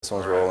This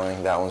one's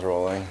rolling. That one's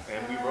rolling.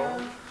 And we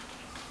rolling?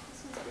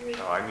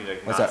 Oh, I mean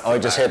like. What's that? Oh, I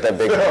just hit that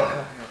big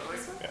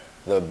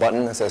the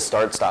button that says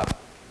start stop.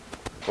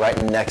 Right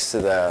next to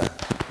the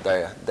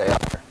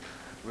diopter.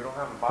 We don't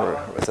have a bottle.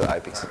 What's the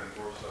eyepiece?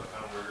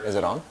 Is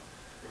it on?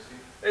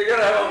 You're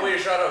gonna have a wee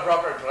shot of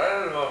proper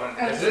 12 at the moment.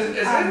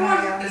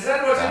 Is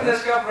that what's in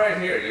this cup right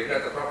here? You've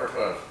got the proper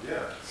 12.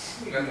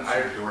 Yeah. You got the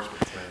Irish.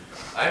 Endorsement.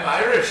 I'm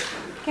Irish.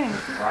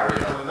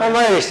 I'm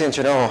Irish, didn't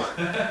you know?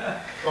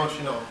 Don't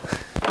you know?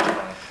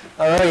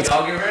 All right.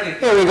 Y'all get ready.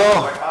 Here we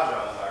go. My Padre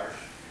is Irish.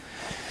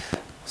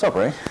 What's up,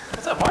 Ray?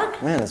 What's up,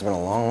 Mark? Man, it's been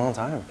a long, long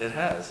time. It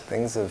has.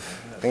 Things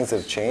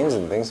have changed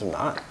and things have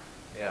not.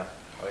 Yeah.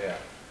 Oh yeah.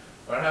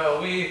 We're gonna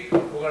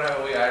have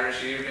a wee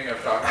Irish evening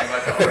of talking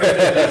about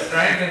the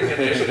strength and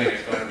conditioning.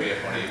 Is going to be a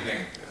fun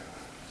evening.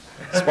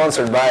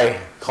 Sponsored by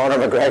Conor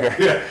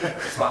McGregor.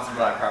 Sponsored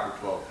by Proper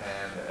 12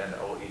 and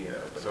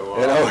OE. So,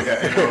 And OE.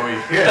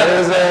 OE.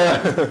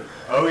 There's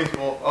OE's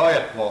full. Oh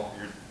yeah, well,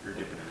 you're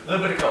dipping in. A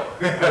little bit of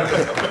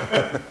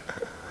coke.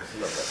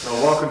 So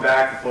welcome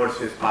back to Florida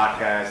Shift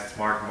Podcast. It's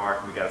Mark and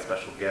Mark. We got a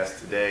special guest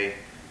today.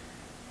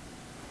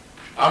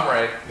 I'm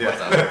Ray. Yeah.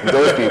 What's up?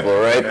 those people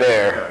right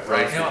there.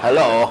 Right now.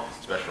 Hello.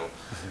 Special.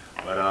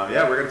 But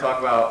yeah, we're gonna talk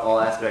about all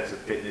aspects of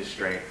fitness,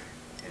 strength,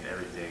 and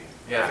everything.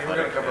 Yeah, I think we're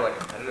gonna cover like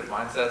competitive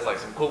mindsets, like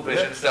some cool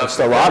vision stuff. Just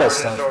a lot of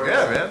stuff.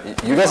 Yeah, man.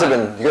 You guys have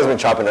been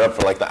chopping it up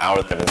for like the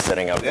hour that I've been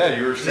sitting up. Yeah,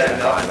 you were setting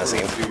up behind the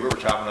scenes. We were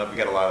chopping up. We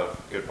got a lot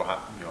of good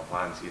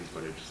behind the scenes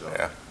footage. So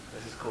Yeah.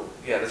 This is cool.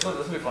 Yeah, this will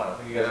be fun. I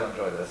think you guys will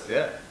enjoy this.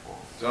 yeah.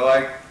 So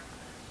like,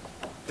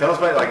 tell us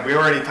about like we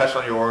already touched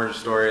on your origin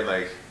story and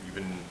like you've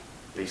been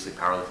basically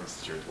powerlifting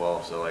since you're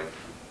 12. So like,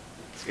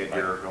 let's get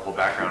your whole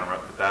background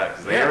with that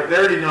because they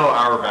already know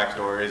our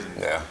backstories and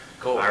Yeah.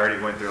 Cool. I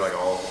already went through like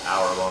all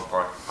hour-long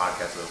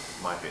podcast of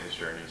my fitness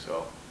journey.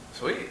 So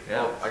Sweet.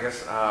 Yeah. Well, I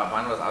guess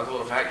I was a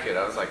little fat kid.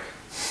 I was like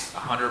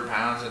 100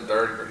 pounds in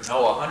third grade.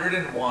 No,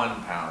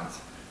 101 pounds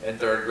in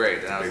third grade,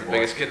 and I was Big the boy.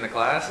 biggest kid in the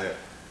class. Yeah.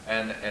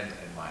 And in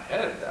my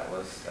head, that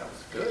was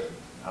good.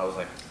 I was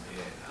like,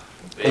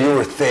 yeah, You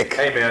were thick.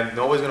 hey man,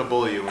 nobody's gonna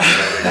bully you. When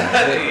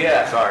you're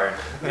Yeah. Sorry.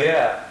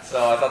 Yeah. So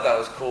I thought that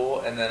was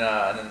cool, and then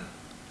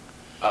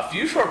a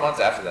few short months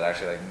after that,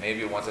 actually, like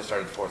maybe once I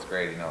started fourth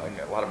grade,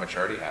 like a lot of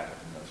maturity happened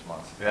in those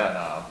months.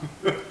 Yeah.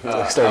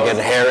 Like started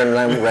getting hair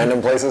in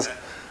random places.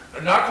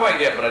 Not quite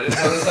yet, but I did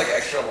notice like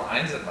extra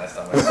lines in my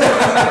stomach.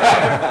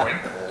 Like,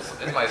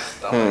 wrinkles in my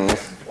stomach in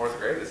fourth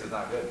grade. This is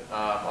not good.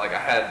 Like I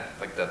had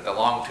like the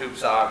long tube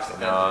socks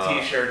and then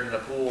the t-shirt in the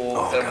pool.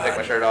 Oh, Instead of take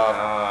my shirt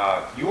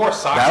off. You wore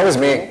socks. That was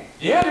me.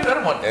 Yeah, dude, I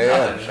don't want Yeah.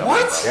 nothing.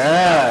 Showing, bro.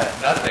 Yeah.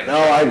 Nothing. No,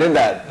 I did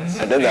that.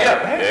 I did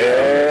that.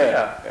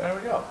 Yeah. There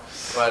we go.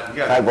 But You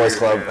got Fat a Boys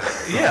weird- Club.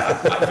 yeah,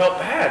 I felt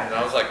bad, and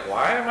I was like,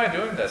 why am I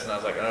doing this? And I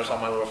was like, I noticed all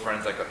my little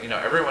friends, like,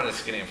 everyone is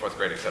skinny in fourth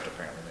grade except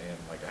apparently me and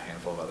like a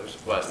handful of others.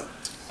 But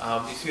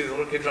you see the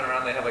little kids running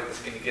around, they have like the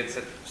skinny kids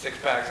six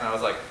packs, and I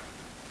was like,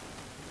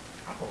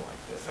 I don't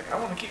like this. Like, I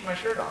want to keep my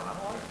shirt on. I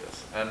don't like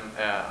this. And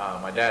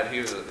my dad, he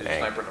was a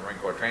sniper in the Marine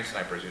Corps, trained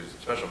snipers, he was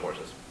special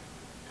forces.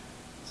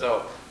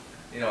 So,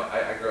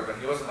 I grew up,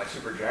 and he wasn't like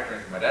super jacked or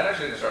anything. My dad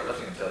actually didn't start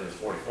lifting until he was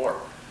 44.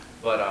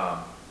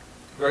 But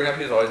growing up,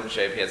 he was always in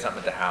shape. He had something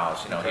at the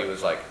house.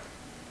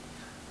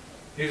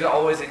 He was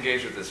always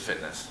engaged with his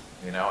fitness.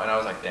 And I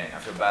was like, dang, I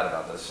feel bad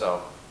about this.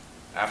 So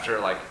after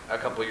like a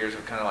couple of years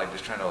of kind of like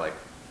just trying to like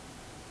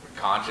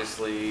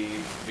consciously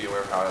be aware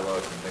of how I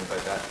looked and things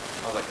like that,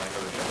 I was like, can I go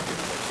to the gym? He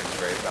was like sixth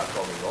grade, about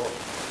 12 years old.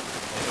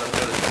 And he let me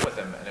go to the gym with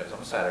him, and it was on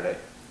a Saturday.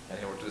 And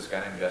he worked with this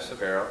guy named Jeff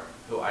Severo,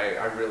 who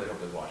I really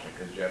hope is watching,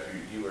 because Jeff,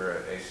 you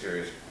were a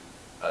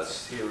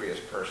serious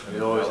person.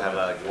 You always have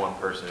like one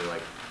person who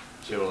like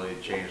totally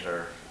changed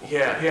our.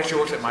 Yeah, he actually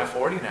works at My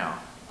 40 now.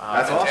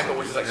 That's in awesome. Tampa,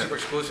 which is like super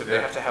exclusive. Yeah.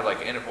 They have to have like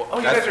you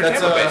That's- guys are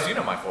that's, Tampa based. You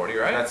know My 40,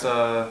 right? That's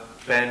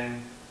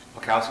Ben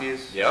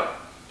Pakowski's Yep.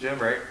 gym,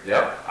 right?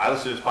 Yep. I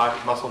listen to his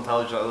podcast, Muscle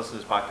Intelligence. I listen to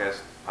his podcast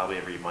probably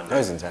every Monday. I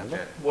was in Tampa.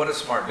 Yeah. What a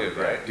smart dude,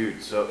 right?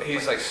 Dude, so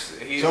He's like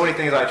he's so many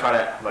things I try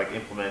to like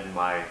implement in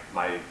my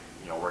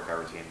workout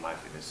routine, my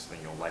fitness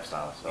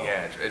lifestyle. So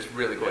Yeah, it's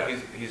really cool. Yeah.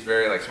 He's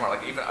very like smart.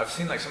 Like even I've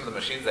seen like some of the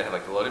machines that have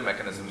like the loading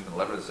mechanisms and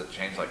levers that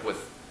change like with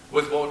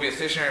what would be a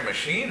stationary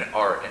machine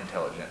are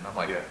intelligent. And I'm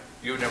like, Yeah.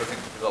 you would never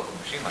think to develop a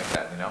machine like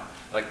that,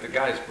 Like the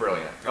guy's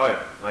brilliant. Oh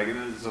yeah, like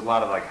there's a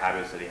lot of like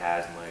habits that he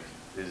has and like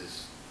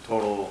his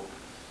total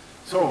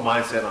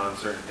mindset on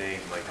certain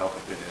things like health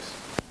and fitness.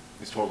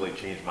 He's totally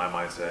changed my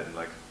mindset and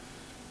like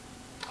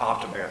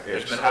Optimal. Yeah,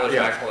 There's yeah. maximal,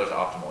 Yeah. there's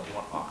optimal. You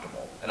want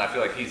optimal. And I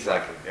feel like he's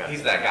Exactly, yeah.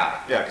 he's that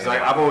guy. yeah, because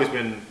I've always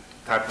been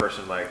the type of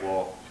person like,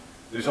 well,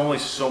 there's only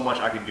so much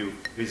I can do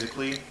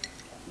physically.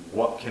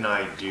 What can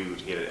I do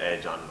to get an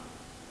edge on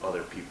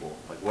other people?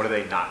 Like, what are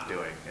they not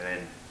doing? And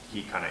then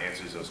he kind of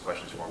answers those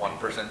questions for me.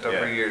 1%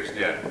 over Yeah. years, dude.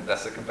 Yeah.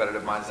 That's the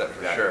competitive mindset for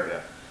Exactly, sure.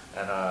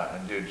 yeah.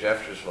 And dude,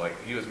 Jeff just like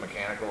he was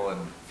mechanical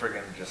and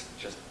friggin'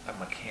 just a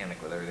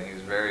mechanic with everything. He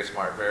was very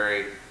smart,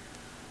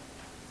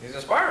 he's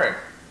inspiring.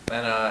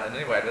 And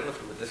anyway, I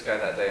deadlifted with this guy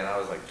that day, and I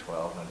was like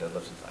 12, and I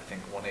deadlifted I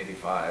think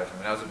 185. I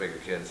mean, I was a bigger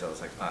kid, so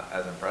it's like not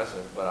as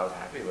impressive, but I was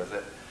happy with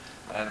it.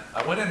 And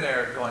I went in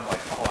there going like,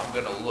 oh, I'm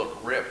gonna look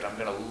ripped. I'm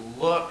gonna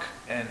look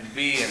and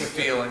be and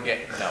feel and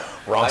get no.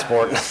 Wrong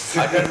sport. Yep.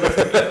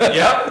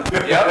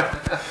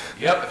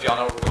 If y'all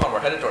know where we're going, we're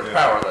headed towards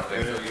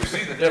powerlifting. So you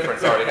see the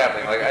difference already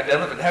happening. Like I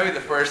deadlifted heavy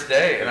the first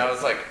day, and I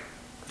was like,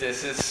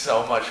 this is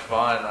so much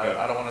fun.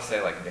 I don't want to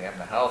say like damn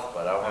the health,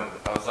 but I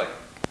was like,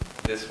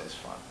 this was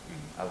fun.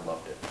 I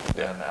loved it.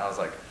 Yeah. And I was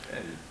like,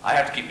 I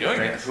have to keep doing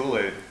Drink this. the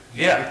Kool-Aid.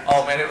 Yeah.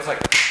 Oh man, it was like.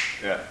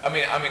 Yeah. I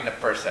mean, the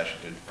first session,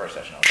 dude. First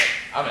session, I was like,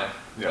 I'm in.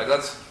 Yeah. Like,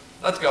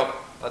 let's go.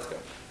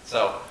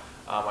 So,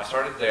 I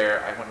started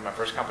there. I went to my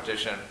first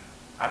competition.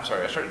 I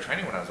started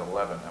training when I was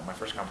 11. And my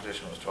first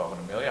competition was 12 in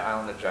Amelia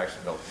Island in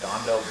Jacksonville.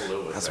 Don Del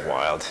Blue was That's there.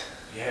 wild.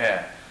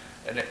 Yeah.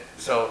 And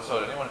so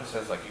anyone who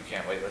says like you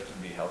can't weightlift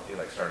and be healthy,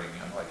 like starting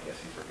young, like yes,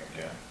 you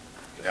freaking can.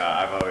 Yeah,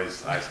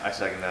 I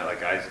second that.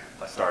 Like I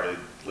started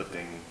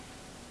lifting,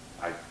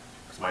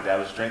 because my dad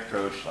was a strength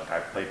coach. Like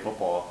I played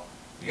football.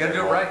 You gotta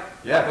do it right.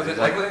 Yeah. Was it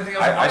like with anything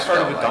else? I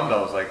started with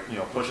dumbbells, like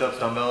push-ups,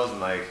 dumbbells,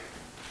 and like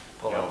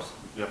Pull-ups.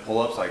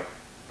 Pull-ups, like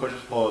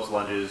push-ups, pull-ups,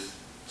 lunges,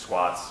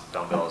 squats,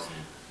 dumbbells.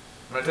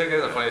 I'm gonna tell you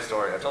guys a funny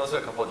story. I told this to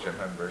a couple of gym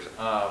members.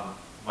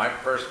 My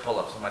first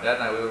pull-ups. So my dad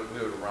and I, we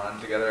would run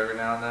together every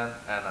now and then,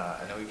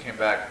 and then we came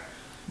back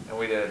and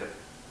we did.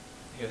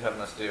 He was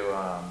having us do.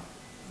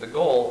 The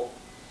goal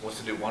was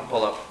to do one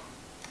pull-up,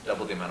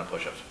 double the amount of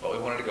push-ups. But we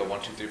wanted to go 1,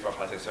 2, 3, 4,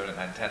 5, 6, 7, 8,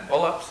 9, 10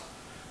 pull-ups.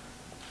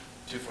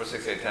 2, 4,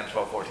 6, 8, 10,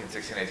 12, 14,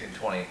 16, 18,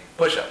 20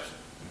 push-ups.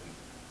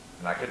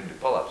 And I couldn't do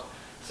pull-ups.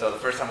 So the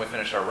first time we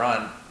finished our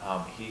run,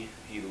 he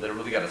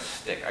literally got a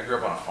stick. I grew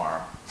up on a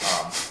farm.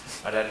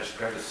 My dad just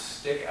grabbed a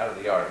stick out of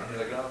the yard and he's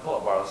like, get on the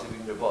pull-up bar, let's see if we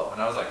can do a pull-up.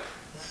 And I was like,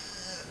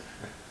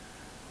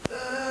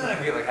 I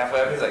get like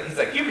halfway up, he's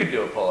like, you can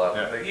do a pull-up.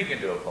 Yeah. Like, you can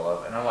do a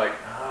pull-up. And I'm like,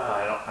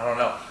 I don't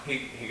know.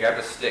 He grabbed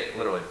a stick,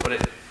 literally, put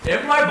it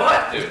in my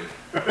butt, dude.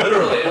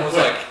 Literally. And was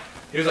like,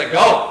 he was like,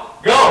 go.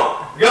 It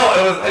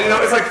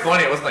was, it's like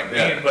funny. It wasn't like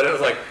mean, but it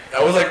was like,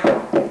 I was like,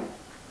 oh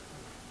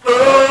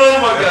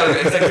my god.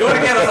 It's like, do it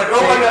again. I was like,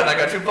 oh my god. And I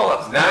got 2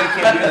 pull-ups. Now you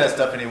can't do that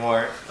stuff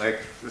anymore. Like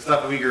the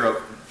stuff we grew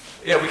up.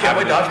 Yeah, we can't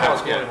play dodgeball in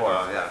school Yeah, anymore.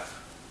 yeah.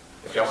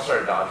 If y'all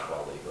start a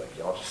dodgeball league, like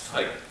y'all just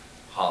like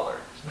holler.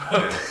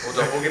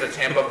 we'll get a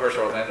Tampa versus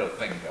Orlando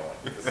thing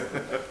going.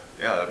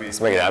 Yeah, that'd be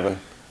Let's make it happen.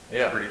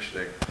 Yeah. pretty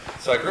interesting.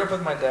 So I grew up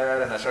with my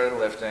dad, and I started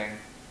lifting,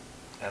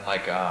 and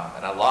like,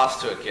 and I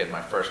lost to a kid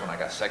my first one. I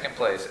got second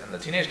place, and the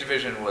teenage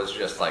division was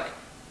just like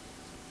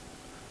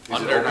Is it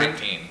under open?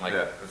 19. Like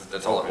Yeah.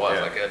 that's all it was.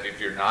 Yeah. Like if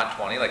you're not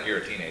 20, like you're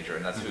a teenager,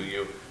 and that's who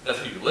you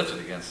lifted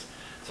against.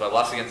 So I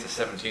lost against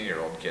a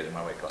 17-year-old kid in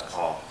my weight class,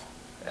 Oh.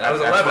 and I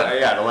was That's 11.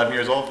 Yeah, at 11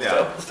 years old.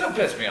 Yeah. Still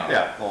pissed me off.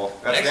 Yeah. Well,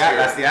 that's Next the year-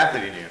 that's the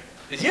athlete in you.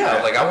 Yeah,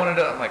 Yeah. like I wanted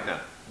to. I'm like, Yeah.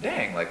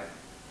 dang, like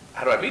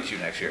how do I beat you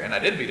next year? And I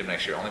did beat him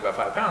next year, only by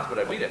 5 pounds, but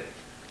I beat it.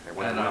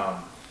 And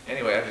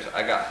anyway,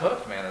 I got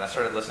hooked, man, and I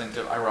started listening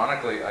to,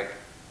 ironically, like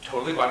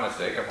totally by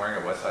mistake, I'm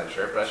wearing a West Side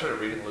shirt, but I started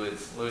reading Louis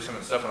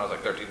Simmons stuff when I was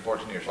like 13,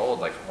 14 years old,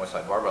 like from West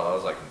Side Barbell. I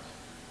was like,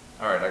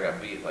 all right, I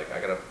got beat. Like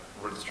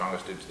what are the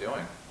strongest dudes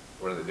doing?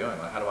 What are they doing?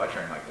 Like, how do I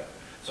train like that?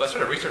 So I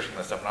started researching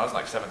this stuff when I was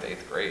like 7th to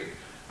 8th grade.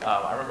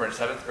 I remember in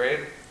 7th grade,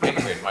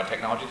 8th grade, my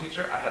technology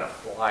teacher, I had a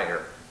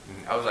flyer.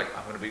 I was like,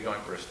 I'm going to be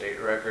going for a state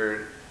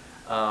record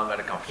at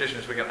a competition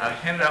this weekend. I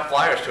handed out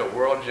flyers to a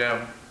World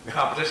Gym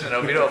competition in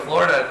Oviedo,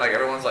 Florida, and like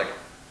everyone's like,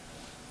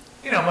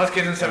 most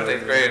kids in 7th,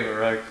 8th grade.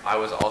 Right. I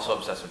was also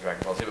obsessed with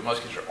Dragon Ball Z, but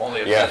most kids are only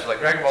Yeah. obsessed with like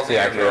Dragon Ball Z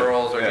Yeah, or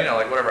girls or yeah.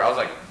 like whatever. I was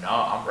like, no,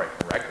 I'm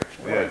breaking records.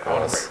 Yeah, I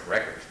want to course.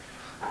 break records.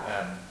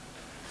 And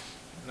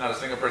not a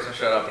single person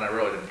showed up, and I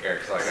really didn't care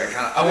because like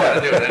I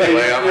wanted to do it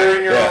anyway. I'm You're like,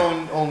 in your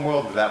Yeah. own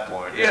world at that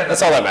point. Yeah,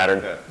 That's all that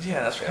mattered.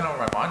 Yeah. that's kind of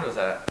where my mind was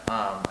at.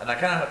 And I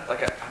kind of,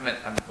 like, I meant,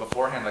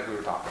 beforehand, like, we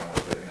were talking a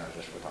little bit,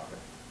 just we're talking.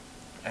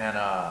 And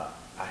I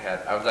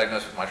was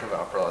diagnosed with mitral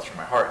valve paralysis from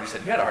my heart. And you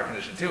said you had a heart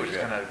condition too, which is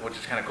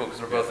kind of cool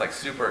because we're both, like,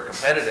 super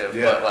competitive,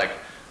 Yeah. but, like,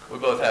 we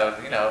both have,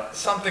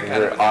 something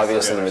kind Your of.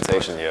 obvious Yeah.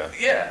 limitation, yeah.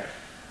 Yeah.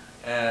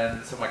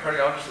 And so my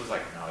cardiologist was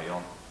like,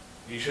 no,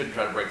 you shouldn't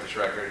try to break this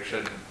record. You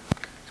shouldn't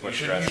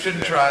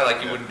stress. try, like,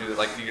 you Yeah. wouldn't do,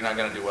 like, you're not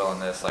going to do well in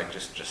this, like,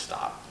 just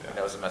stop. Yeah. And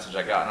that was the message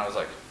I got, and I was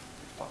like,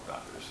 Fuck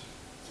doctors.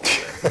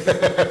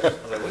 I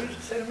was like, what did you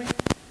just say to me?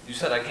 You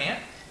said I can't?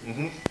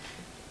 Mm-hmm.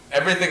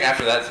 Everything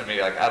after that to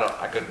me, like,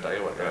 I couldn't tell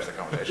you what the rest of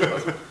the conversation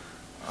was.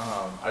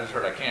 I just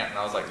heard I can't, and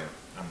I was like,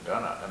 I'm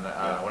gonna. And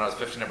when I was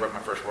 15, I broke my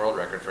first world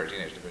record for a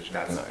teenage division.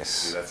 Nice.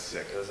 Dude, that's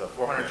sick. It was a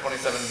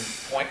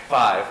 427.5.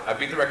 I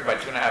beat the record by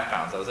 2.5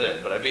 pounds. That was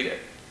it, but I beat it.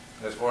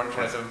 It was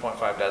 427.5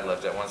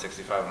 deadlift at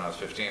 165 when I was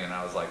 15, and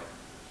I was like,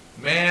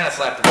 man, I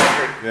slapped the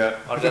record. Yeah.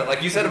 I was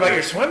like you said about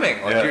your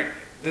swimming. Like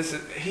Yeah.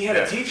 he had a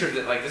Yeah. teacher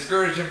that like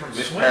discouraged him from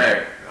Miss swimming.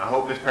 Parrott. I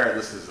hope Miss Parrott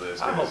listens to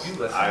this. I hope 'cause you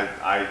listen.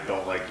 I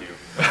don't like you.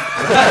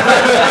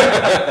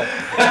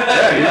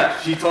 Yeah,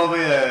 she told me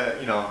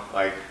that,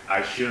 like,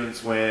 I shouldn't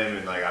swim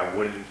and, like, I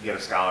wouldn't get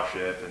a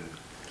scholarship and,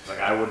 like,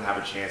 I wouldn't have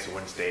a chance to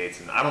win states.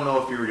 And I don't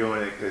know if you were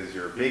doing it because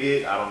you're a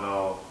bigot. I don't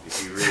know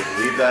if you really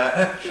believe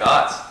that.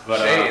 Shots, But,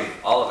 shade,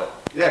 all of it.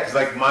 Yeah, because,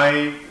 like,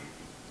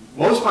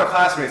 most of my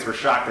classmates were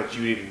shocked that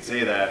you even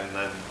say that. And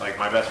then, like,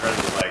 my best friend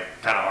was like,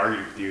 kind of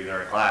argued with you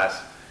during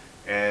class,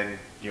 and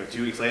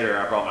 2 weeks later,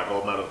 I brought my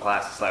gold medal to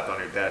class and slapped on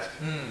your desk,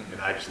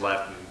 and I just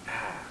left,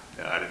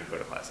 and I didn't go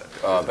to class after.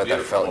 Oh, I bet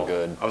that felt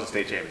good. I was a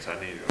state champion, so I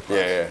needed to go to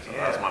class. Yeah. So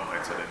that was my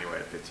mindset anyway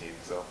at 15.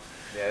 So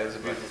Yeah, it was a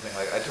beautiful thing.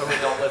 Like I totally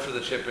don't lift with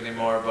a chip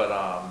anymore,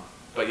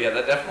 but yeah,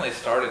 that definitely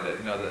started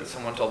it. That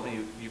someone told me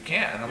you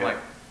can't, and I'm like,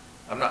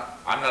 I'm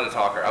not a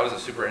talker. I was a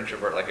super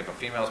introvert. Like if a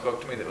female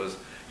spoke to me that was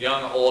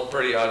young, old,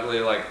 pretty, ugly,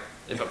 like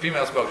if a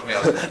female spoke to me,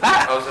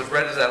 I was as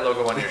red as that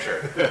logo on your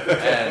shirt,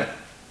 and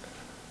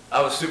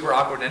I was super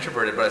awkward and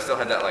introverted, but I still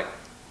had that like,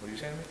 what are you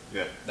saying to me?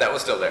 yeah, That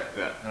was still there.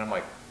 Yeah. And I'm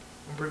like,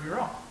 I'm gonna prove you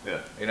wrong. yeah,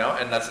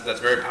 And that's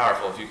very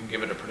powerful if you can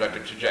give it a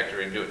productive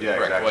trajectory and do it the Yeah,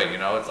 correct exactly.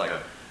 way. It's like, Yeah.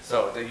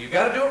 so you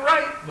got to do it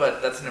right,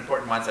 but that's an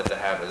important mindset to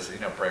have is,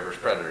 prey versus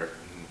predator.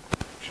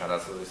 Shout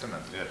out to Louis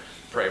Simmons. Yeah.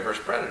 Prey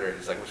versus predator.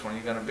 He's like, which one are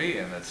you going to be?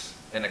 And it's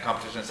in a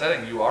competition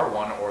setting, you are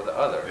one or the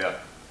other. yeah.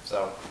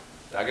 So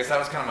I guess that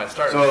was kind of my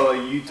start. So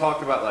you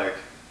talked about like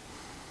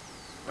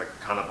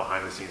kind of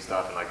behind the scenes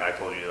stuff, and like I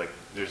told you, like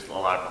there's a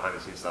lot of behind the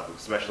scenes stuff,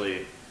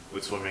 especially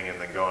with swimming and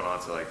then going on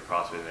to like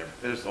CrossFit. And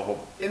there's a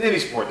whole in any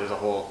sport, there's a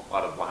whole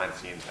lot of behind the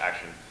scenes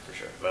action For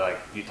sure. But like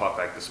you talk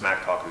like the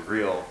smack talk is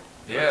real.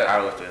 Yeah.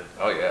 Powerlifting.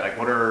 Oh, yeah. Like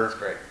what are That's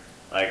great.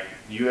 like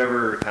you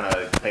ever kind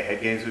of play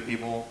head games with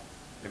people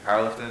in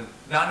powerlifting?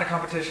 Not in a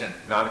competition.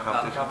 Not in a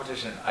Not in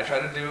competition? a competition. I try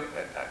to do,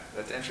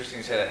 that's interesting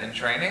you say that. In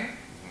training,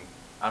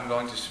 Mm-hmm. I'm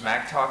going to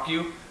smack talk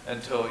you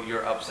until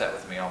you're upset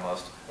with me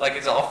almost. Like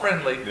it's all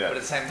friendly, Yeah. but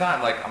at the same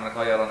time, like I'm gonna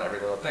call you out on every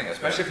little thing,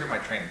 especially if you're my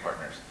training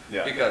partners.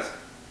 Yeah. Because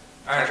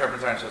iron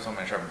sharpens iron, so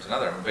someone sharpens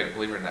another. I'm a big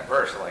believer in that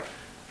verse. Like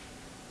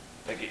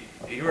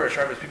you are as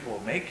sharp as people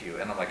will make you,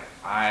 and I'm like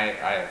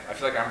I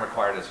feel like I'm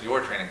required as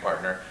your training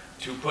partner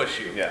to push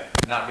you. Yeah.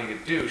 Not being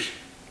a douche,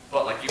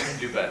 but like you can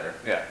do better.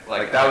 Yeah,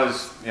 like that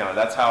was,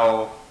 that's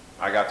how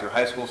I got through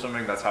high school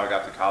swimming. That's how I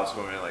got through college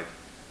swimming. Like,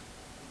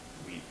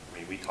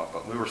 we talked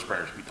about, we were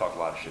sprinters. We talked a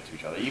lot of shit to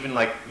each other. Even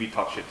like we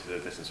talked shit to the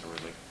distance swimmers.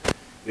 Like,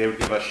 they would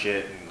give us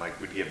shit, and like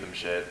we'd give them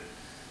shit.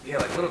 Yeah,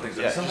 like little things.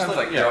 Yeah, And sometimes just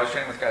like- like yeah. you're always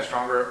training with guys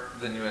stronger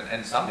than you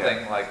in something.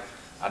 Yeah. Like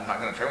I'm not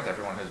gonna train with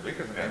everyone who's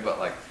weaker than Yeah. me, but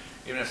like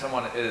even if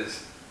someone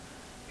is,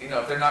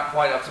 if they're not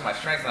quite up to my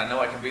strength and I know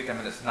I can beat them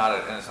and it's not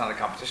a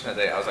competition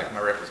today, I was like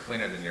my rep was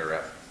cleaner than your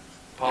rep.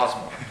 Pause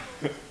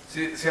more.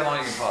 see how long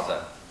you can pause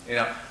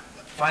that.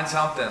 Find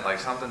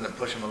something to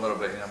push them a little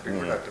bit. Be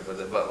productive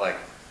with it. But like,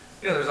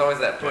 there's always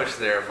that push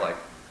there of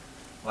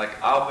like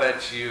I'll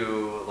bet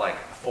you like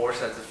 4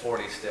 sets of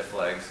 40 stiff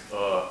legs.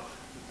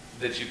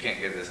 That you can't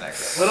get this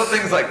next rep. Little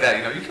things like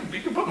that, you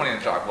can put money in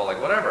the chalkboard,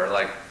 like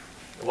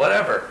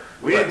whatever.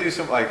 We didn't do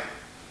some like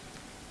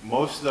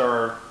most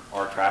of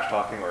our trash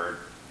talking or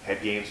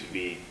head games would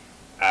be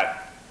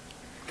at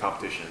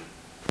competition,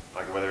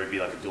 like whether it be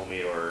like a dual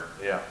meet or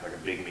like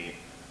a big meet.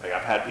 Like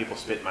I've had people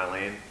spit in my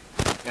lane,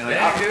 and like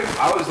Yeah, dude.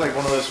 I was like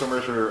one of those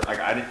swimmers where like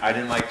I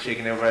didn't like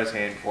shaking everybody's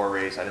hand before a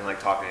race. I didn't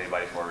like talking to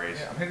anybody before a race.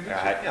 Yeah, I'm here to beat I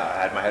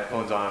had my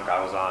headphones on,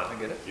 goggles on. I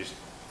get it. Just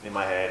in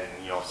my head,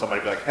 and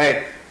somebody be like,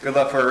 "Hey, good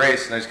luck for a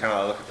race," and I just kind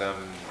of look at them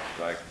and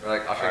like, Or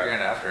like I'll shake your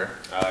hand after.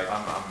 I like,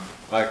 I'm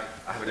like,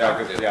 I have a yeah, job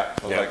to good, do. yeah.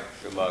 I was Yeah. like,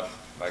 good luck.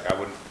 Like I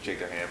wouldn't shake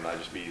their hand, but I'd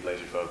just be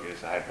laser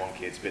focused. I had one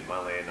kid spit in my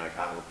lane, and I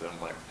kind of looked at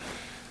him like,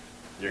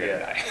 "You're gonna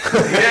die."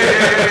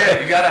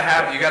 yeah. You gotta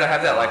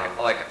have that.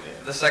 Like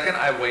the second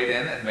I weighed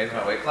in and made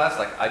my weight class,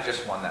 like I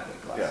just won that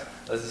weight class. Yeah.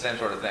 That's the same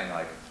sort of thing.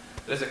 Like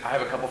I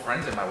have a couple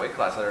friends in my weight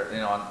class that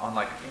are on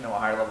like a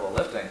higher level of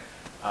lifting.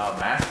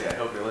 Massey, I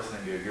hope you're listening,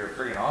 dude. You're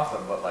freaking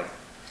awesome. But like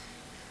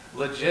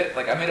legit,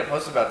 like I made a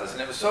post about this,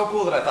 and it was so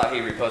cool that I thought he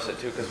reposted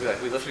too, because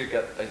we lifted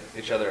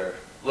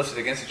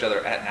against each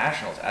other at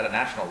nationals, at a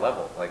national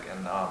level. Like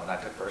and I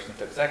took first and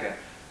took second.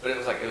 But it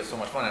was so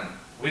much fun, and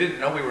we didn't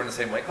know we were in the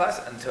same weight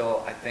class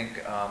until I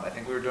think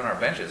we were doing our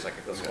benches, like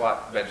the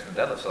squat, bench, and the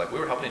deadlift. So like we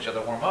were helping each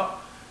other warm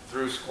up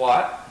through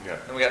squat. Yeah.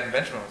 Then we got in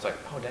bench, and it was like,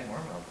 oh dang, we're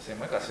in the same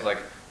weight class. So like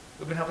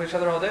we've been helping each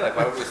other all day. Like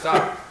why would we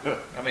stop?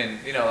 I mean,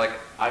 like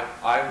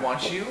I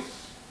want you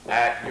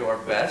at your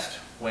best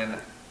when.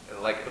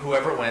 Like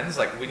whoever wins,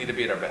 like we need to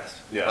be at our best.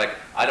 Yeah. Like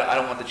I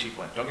don't want the cheap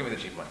win. Don't give me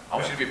the cheap win. I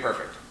want Yeah. you to be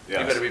perfect. Yes.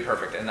 You better be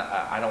perfect. And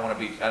I don't want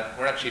to be.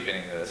 We're not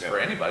cheapening this for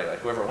anybody. Like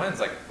whoever wins,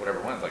 like whatever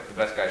wins, like the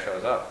best guy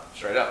shows up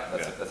straight up.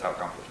 That's how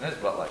competition is.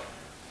 But like,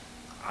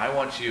 I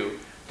want you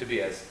to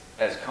be as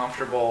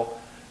comfortable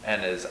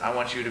and I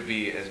want you to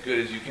be as good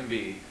as you can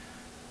be.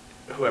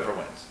 Whoever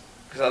wins,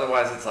 because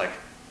otherwise it's like,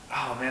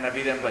 oh man, I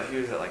beat him, but he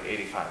was at like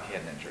 85. He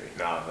had an injury.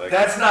 No, like,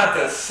 That's not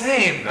the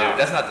same, dude. No.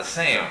 That's not the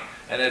same. No.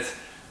 And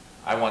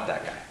I want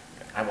that guy.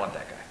 I want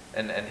that guy.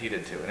 And he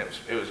did too. And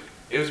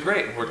it was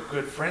great. And we're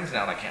good friends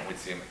now. And I can't wait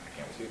to see him. I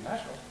can't wait to see him at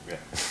nationals. Yeah.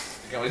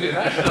 I can't wait to see him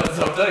at nationals.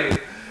 So I'll tell you.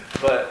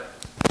 But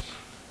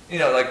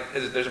like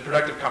there's a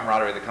productive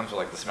camaraderie that comes with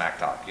like the smack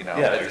talk. Yeah,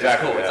 it's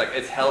exactly, cool. yeah. It's like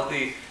it's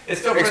healthy.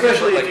 It's still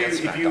Especially like, if it's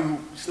you smack talk.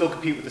 still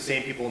compete with the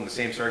same people in the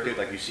same circuit,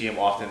 like you see them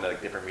often at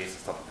like different meets and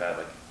stuff like that.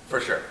 Like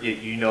For sure.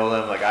 you know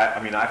them. Like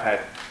I mean, I've had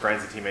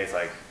friends and teammates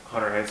like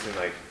Hunter Henson.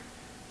 Like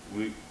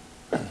we,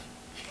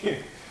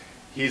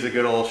 he's a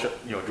good old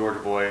Georgia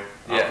boy.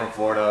 I'm Yeah. from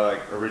Florida,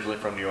 like originally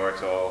from New York.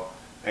 So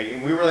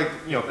And we were like,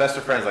 best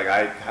of friends. Like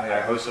I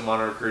Yeah. hosted him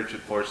on a recruit to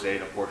Florida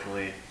State.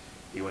 Unfortunately,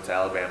 he went to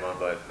Alabama,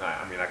 but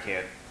I mean, I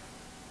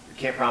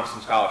can't promise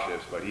him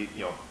scholarships, but he,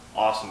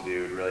 awesome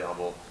dude, really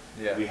humble.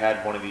 Yeah. We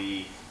had one of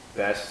the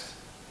best,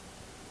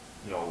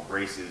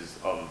 races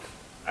of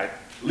at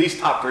least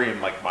top 3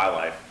 in like my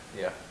life.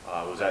 Yeah.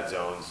 Was at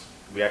Zones.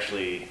 We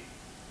actually,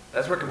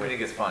 That's where competing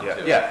gets fun yeah,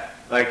 too. yeah,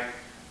 like,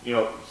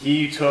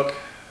 he took,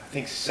 I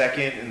think,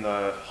 second in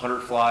the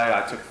 100 fly.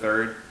 I took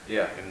third.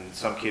 Yeah. And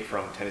some kid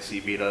from Tennessee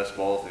beat us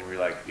both, and we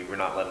were like, dude, we're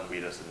not letting him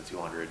beat us in the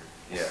 200.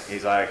 Yeah.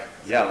 He's like,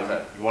 yeah, What's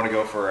that? you want to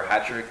go for a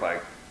hat trick,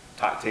 like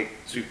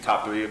sweep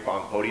top 3 up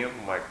on the podium?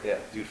 I'm like, Yeah.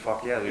 dude,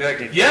 fuck yeah. You're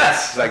like,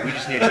 yes! He's like, we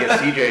just need to get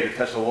CJ to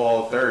touch the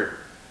wall third.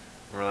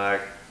 And we're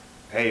like,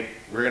 hey,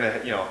 we're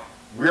gonna,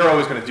 we're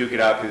always gonna duke it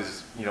out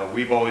because we know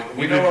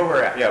where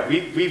we're at. Yeah,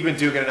 we've been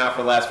duking it out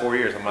for the last 4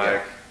 years. I'm Yeah.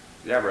 like,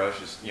 yeah, bro, it's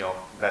just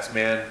best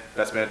man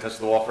touched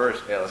the wall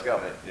first. Yeah, let's go.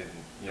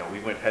 And we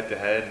went head to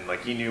head, and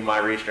like he knew my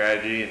race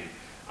strategy, and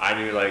I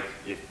knew like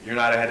if you're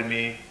not ahead of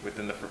me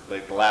within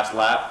the last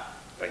lap,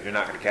 like you're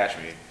not gonna catch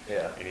me.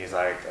 Yeah. And he's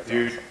like, That's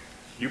dude, awesome.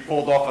 you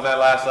pulled off on that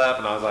last lap,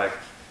 and I was like,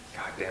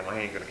 God damn, I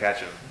ain't gonna catch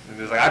him. And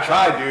he's like, I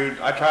tried, dude,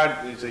 I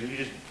tried. He's like, you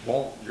just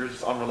won't. You're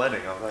just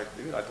unrelenting. I was like,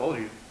 dude, I told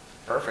you.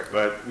 Perfect.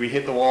 But we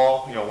hit the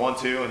wall,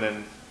 1-2, and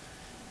then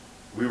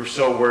we were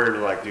so worried,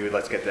 we're like, dude,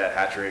 let's get that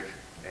hat trick.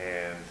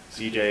 And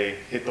CJ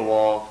hit the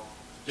wall,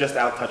 just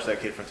out-touched that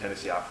kid from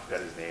Tennessee. I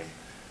forgot his name.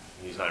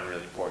 He's not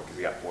really important because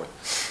he got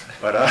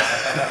 4th. But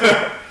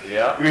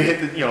Yeah. we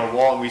hit the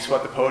wall, and we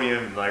swept the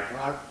podium, and like,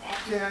 well,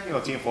 yeah,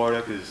 Team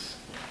Florida, because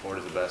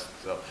Florida's the best.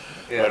 So,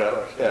 Yeah, but, of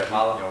course. yeah,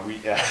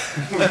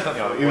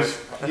 Holla. it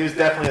was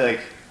definitely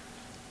like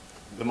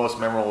the most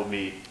memorable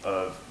meet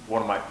of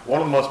one of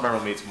the most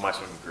memorable meets of my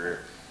swimming career.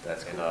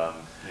 That's cool.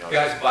 And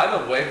Guys, by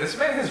the way, this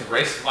man has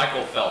raced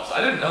Michael Phelps. I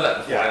didn't know that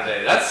before Yeah.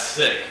 today. That's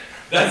sick.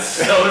 That's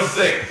so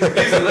sick.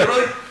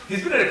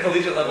 He's been at a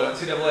collegiate level,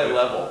 NCAA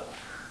level,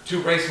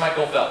 to race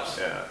Michael Phelps.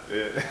 yeah,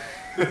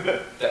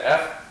 The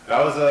F?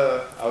 I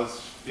was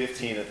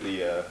 15 at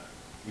the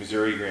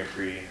Missouri Grand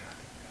Prix.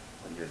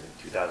 What year is it?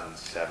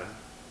 2007.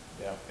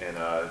 Yeah. And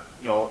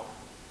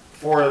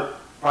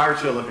prior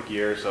to Olympic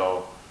year,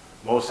 so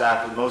most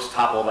top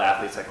level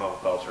athletes like Michael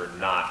Phelps are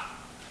not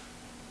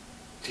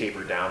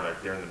tapered down.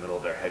 They're in the middle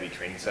of their heavy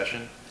training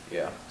session.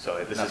 Yeah.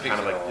 So this Not is kind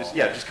of peaks like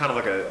at all. just kind of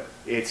like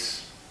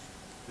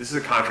this is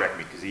a contract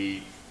meet because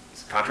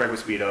it's a contract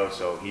with Speedo,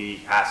 so he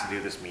has to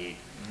do this meet.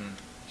 Mm-hmm.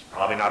 He's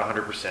probably not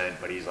 100%,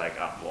 but he's like,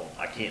 well,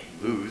 I can't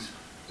lose,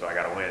 so I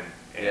got to win.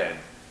 And Yeah.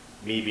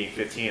 me being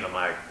 15, I'm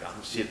like,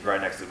 I'm sitting right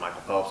next to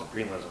Michael Phelps and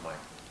Greenlands. I'm like,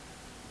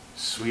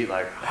 sweet,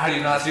 like. How do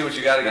you not see what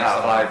you got against Yeah,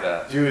 something I'm like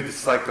that? dude, this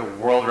is like the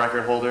world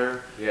record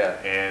holder. Yeah.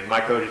 And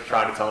my coach is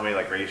trying to tell me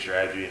like race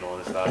strategy and all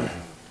this stuff. And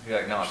You're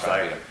like, no, I'm just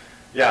trying like, to beat him.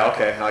 yeah,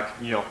 okay, like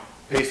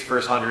pace the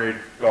first 100,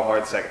 go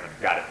hard the second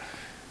 100, got it.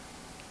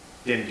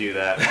 Didn't do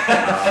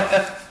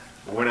that.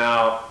 Went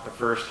out the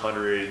first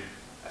 100,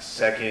 a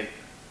second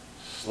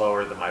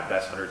slower than my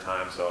best 100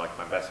 time. So like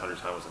my best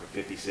 100 time was like a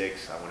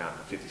 56. I went out in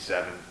a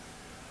 57.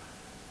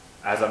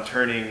 As I'm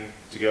turning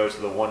to go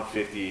to the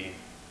 150,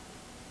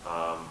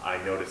 I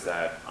noticed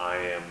that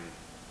I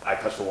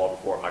touched the wall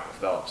before Michael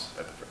Phelps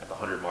at the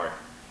 100 mark.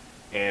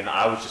 And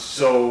I was just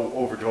so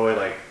overjoyed,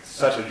 like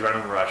such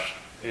adrenaline rush.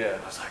 Yeah.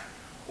 I was like,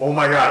 oh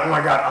my God,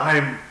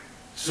 I'm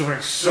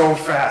swimming so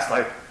fast.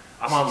 Like,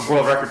 I'm on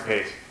world record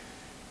pace.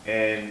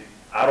 And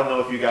I don't know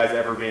if you guys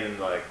ever been in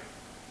like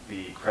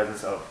the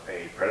presence of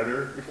a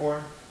predator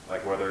before,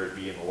 like whether it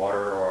be in the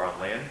water or on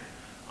land.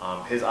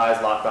 His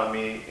eyes locked on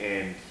me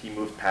and he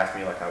moved past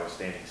me like I was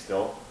standing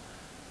still.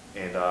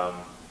 And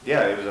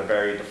yeah, it was a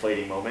very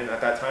deflating moment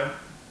at that time.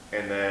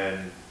 And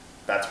then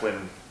that's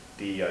when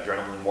the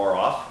adrenaline wore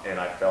off and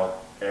I felt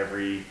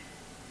every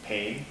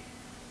pain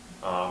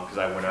because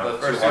I went out For the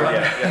too first hard.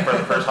 200? Yeah, for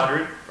the first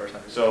 100. First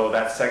 100. So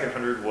that second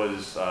 100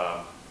 was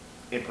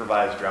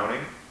improvised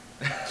drowning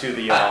to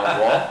the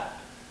wall.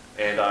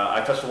 And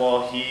I touched the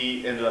wall.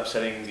 He ended up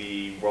setting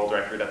the world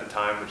record at the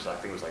time, which I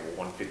think was like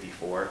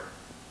 154.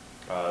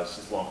 It's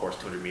just long course,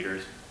 200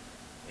 meters.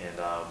 And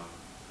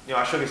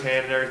I shook his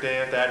hand and everything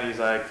like that. And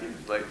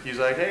he's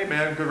like, hey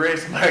man, good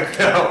race. I'm like,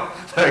 no,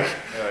 like,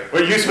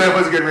 what you swam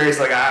was a good race.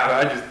 Like,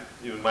 I just,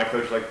 my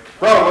coach was like,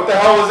 bro, what the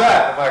hell was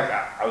that? I'm like,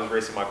 I was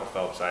racing Michael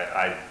Phelps.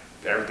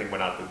 Everything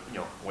went out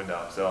the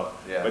window. So,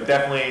 Yeah. but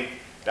definitely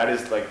that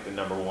is like the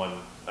number one.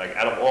 Like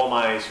out of all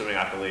my swimming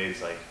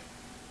accolades, like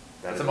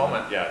That's is a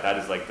moment. Yeah, that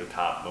is like the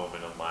top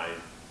moment of my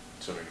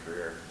swimming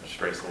career. That's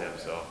Straight pretty to cool, him. man.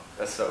 So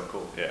That's so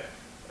cool. yeah.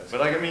 But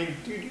like, I mean,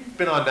 dude, you've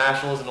been on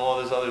nationals and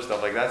all this other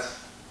stuff. Like that's,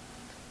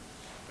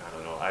 I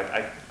don't know.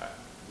 I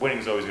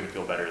winning's always gonna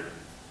feel better than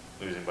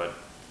losing, but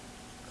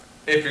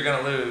If you're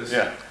gonna lose,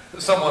 yeah.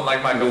 someone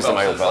like Michael Lose to Phelps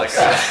Michael is like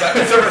Phelps.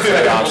 it's a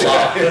respectable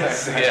Yeah.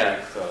 loss.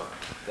 Yeah. So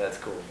That's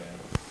cool, man.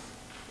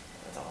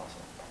 That's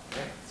awesome.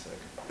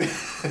 Yeah,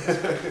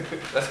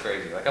 sick. That's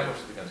crazy. Like I'm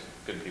supposed to be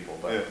good people,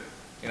 but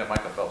Yeah.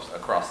 Michael Phelps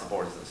across the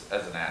board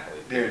as an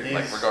athlete, Dude,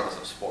 like he's- regardless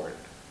of sport.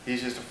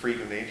 He's just a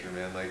freak of nature,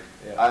 man. Like,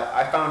 Yeah.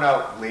 I found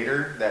out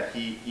later that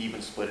he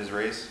even split his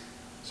race.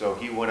 So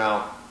he went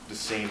out the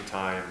same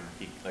time.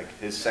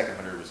 His second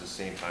 100 was the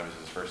same time as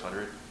his first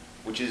 100,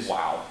 which is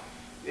Wow.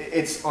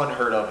 It's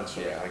unheard of in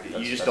swimming. Yeah, Like, you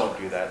that's- just that's don't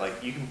do that.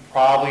 Like, you can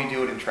probably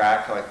do it in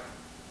track, like,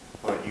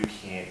 but you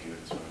can't do it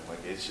in swimming. Like,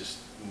 it's just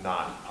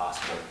not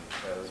possible.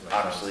 Yeah, that doesn't make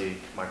Obviously,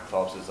 Michael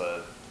Phelps is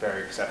a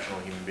very exceptional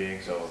human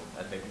being. So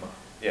Enigma.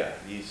 yeah,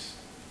 he's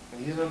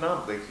a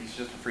nut. Like, he's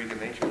just a freak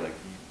of nature. Like,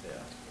 he's Yeah.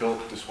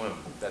 built to swim.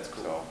 That's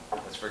cool. So,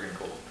 That's freaking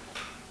cool.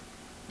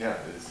 yeah,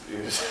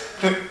 it was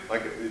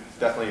like it's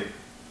definitely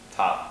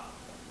top.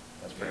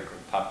 That's pretty cool.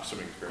 Top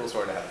swimming Cool experience.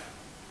 story to have.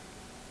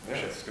 Yeah,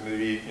 it's going to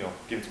be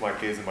given to my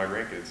kids and my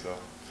grandkids. So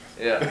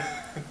Yeah.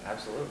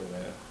 Absolutely,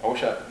 man.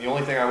 the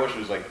only thing I wish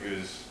was like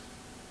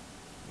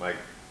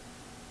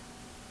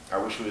I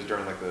wish it was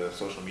during like the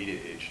social media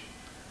age.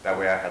 That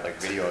way I had like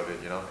video of it,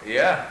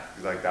 Yeah.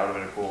 'Cause, like that would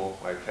have been cool.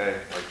 Like, hey,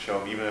 like show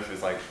them, even if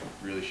it's like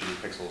really shitty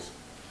pixels.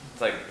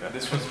 It's like, Yeah.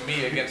 this was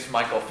me against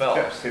Michael Yeah,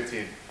 Phelps.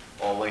 15,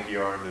 all lanky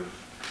armed and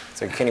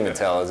So you can't even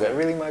tell. Is that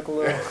really Michael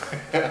though?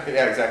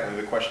 yeah, exactly.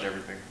 They question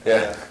everything.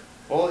 Yeah.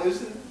 Well, it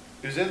was in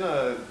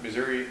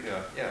Missouri,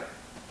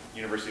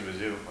 University of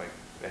Mizzou. Like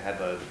they had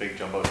the big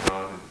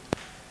jumbotron, and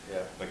Yeah.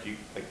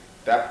 like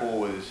that pool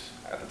was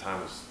at the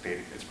time was state.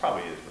 It's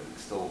probably is, but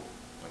it's still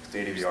like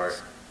state of the art.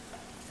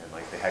 And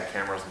like they had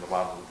cameras on the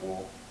bottom of the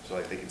pool, so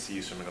like they can see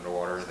you swimming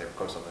underwater. And they would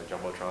post on the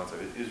jumbotron, so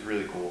it was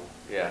really cool.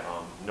 Yeah.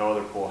 No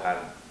other pool had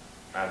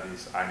at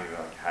least I knew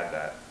like had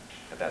that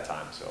at that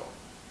time. So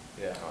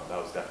Yeah. that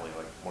was definitely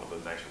like one of the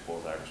nicer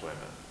pools I ever swam in.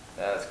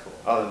 That's cool.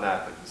 Other than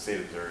that, like the state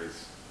of Missouri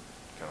is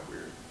kind of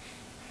weird.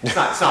 It's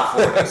not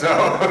Florida, so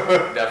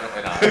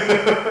Definitely not.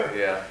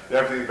 Yeah.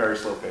 definitely very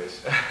slow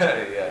pace.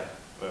 Yeah.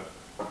 But,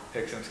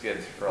 Picks and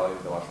skids for all you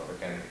that watch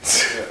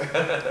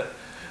Letterkenny.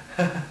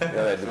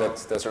 Yeah,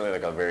 that's certainly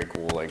like a very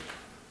cool, like,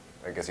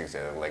 I guess you could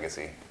say a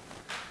legacy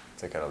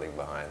to kind of leave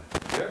behind.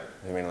 yeah.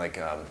 I mean, like,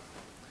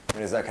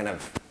 is that kind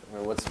of,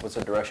 what's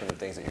the direction of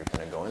things that you're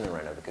kind of going in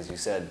right now? Because you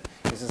said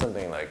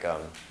something like, I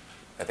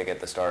think at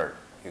the start,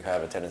 you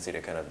have a tendency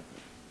to kind of,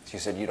 you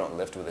said you don't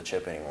lift with a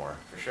chip anymore.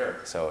 For sure.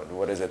 So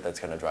what is it that's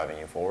kind of driving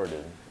you forward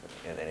in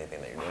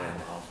anything that you're I doing?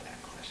 love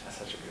that question. That's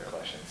such a good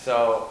question.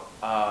 So,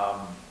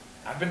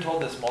 I've been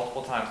told this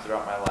multiple times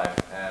throughout my life,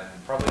 and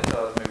probably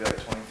until I was maybe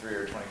like 23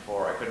 or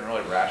 24, I couldn't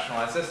really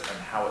rationalize this and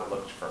how it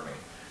looked for me.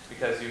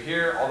 Because you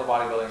hear all the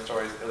bodybuilding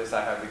stories, at least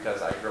I have,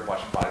 because I grew up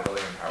watching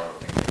bodybuilding and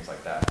powerlifting and things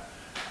like that.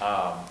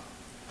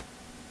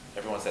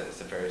 Everyone said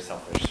it's a very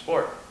selfish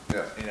sport.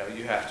 Yeah.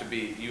 You have to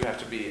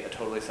be a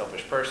totally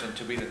selfish person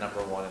to be the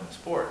number one in the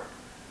sport.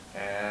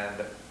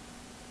 And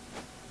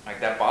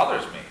like that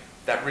bothers me.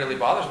 That really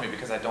bothers me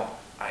because I don't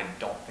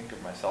think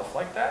of myself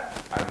like that.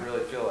 I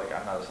really feel like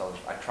I'm not a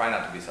selfish. I try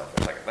not to be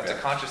selfish. Like that's a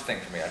conscious thing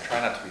for me. I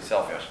try not to be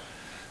selfish.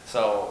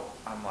 So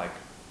I'm like,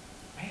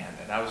 man,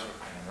 and I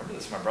remember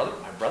this. My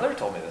brother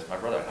told me this. My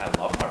brother, and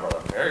I love my brother.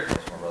 I'm very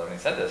close to my brother, and he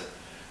said this.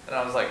 And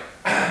I was like,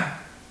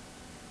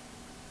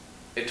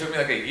 it took me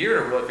like a year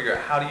to really figure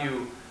out how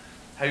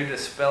do you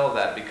dispel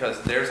that,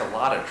 because there's a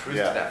lot of truth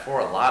to that for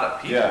a lot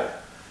of people. Yeah.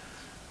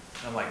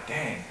 And I'm like,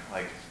 dang,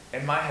 like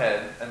in my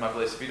head and my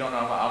beliefs, if you don't know,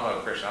 I'm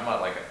a Christian. I'm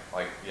not like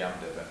yeah, I'm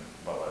dipping,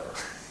 but whatever.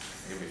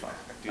 You'll be fine.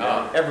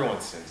 Dude, everyone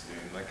sins,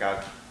 dude. Like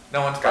God.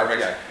 No one's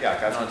perfect. Yeah,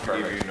 God's No gonna one's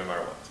forgive perfect. you no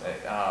matter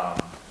what.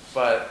 So.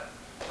 But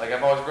like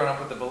I've always grown up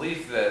with the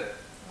belief that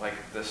like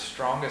the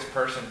strongest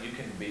person you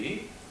can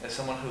be is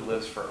someone who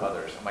lives for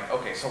others. I'm like,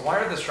 okay, so why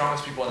are the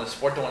strongest people in the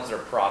sport the ones that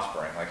are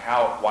prospering? Like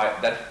why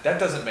that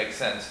doesn't make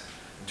sense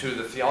to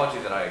the theology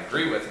that I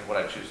agree with and what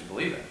I choose to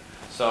believe in.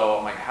 So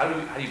I'm like, how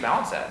do you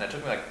balance that? And it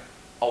took me like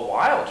a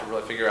while to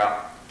really figure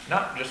out,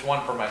 not just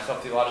one for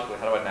myself theologically,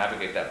 how do I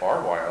navigate that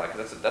barbed wire? Like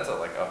that's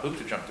like a hoop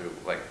to jump through,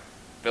 like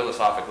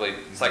philosophically,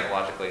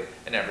 psychologically,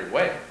 in every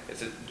way.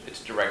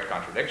 It's direct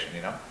contradiction,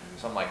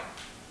 So I'm like,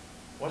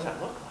 what does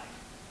that look like?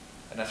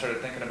 And I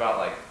started thinking about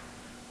like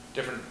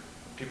different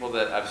people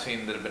that I've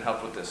seen that have been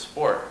helped with this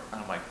sport.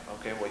 And I'm like,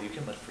 okay, well you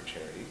can lift for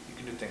charity, you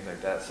can do things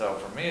like that. So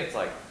for me, it's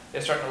like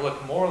it's starting to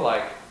look more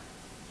like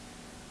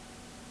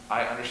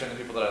I understand the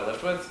people that I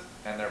lift with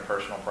and their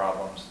personal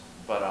problems,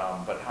 but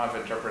how I've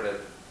interpreted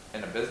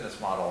in a business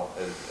model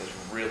is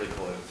really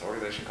cool. It's an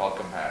organization called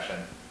Compassion.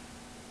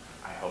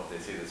 I hope they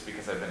see this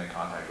because they've been in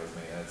contact with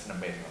me, and it's an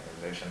amazing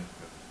organization.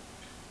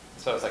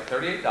 So it's like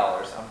 $38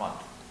 a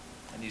month,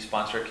 and you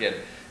sponsor a kid.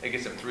 It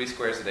gets them 3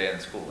 squares a day in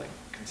schooling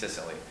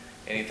consistently,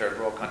 any third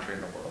world country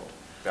in the world.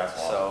 That's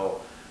awesome.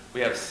 So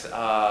we have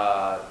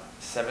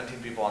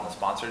 17 people on the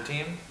sponsored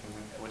team,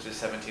 which is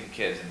 17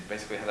 kids. And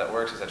basically how that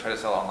works is I try to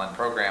sell online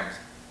programs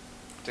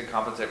to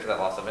compensate for that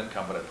loss of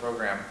income, but a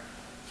program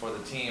for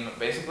the team.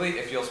 Basically,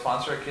 if you'll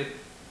sponsor a kid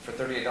for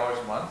 $38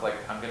 a month, like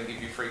I'm going to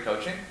give you free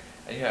coaching,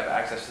 and you have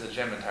access to the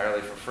gym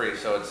entirely for free.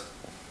 So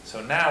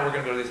now we're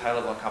going to go to these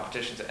high-level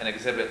competitions and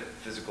exhibit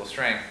physical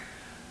strength,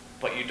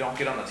 but you don't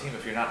get on the team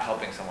if you're not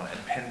helping someone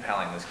and pen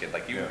paling this kid.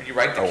 Like you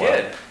write the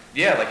kid. Wow.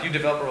 Yeah, like you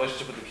develop a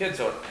relationship with the kid.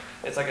 So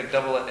it's like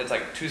it's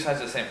like 2 sides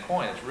of the same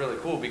coin. It's really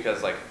cool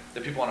because like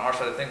the people on our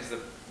side of things,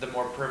 the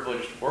more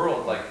privileged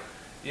world, like,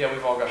 yeah,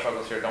 we've all got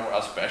struggles here, don't we?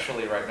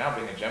 Especially right now,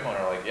 being a gym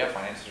owner, like, yeah,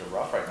 finances are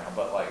rough right now,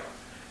 but like,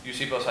 you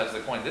see both sides of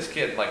the coin. This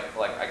kid, like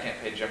I can't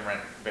pay gym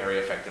rent very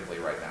effectively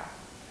right now.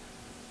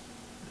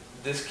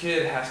 This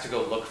kid has to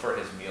go look for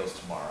his meals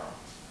tomorrow.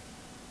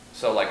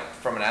 So like,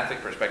 from an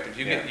athlete perspective,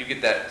 you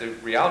get that the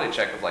reality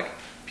check of like,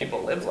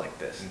 people live like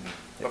this.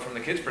 Mm-hmm. But from the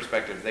kid's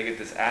perspective, they get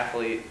this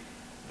athlete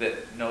that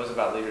knows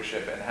about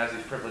leadership and has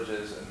these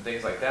privileges and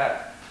things like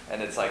that.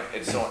 And it's like,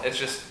 it's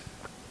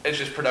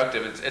just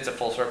productive. It's a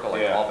full circle,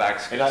 like all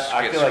backs and get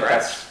I feel like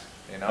scratched, that's,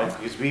 you know?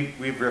 like, because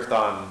we've riffed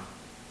on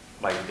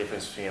like the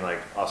difference between like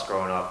us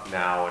growing up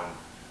now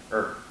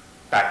or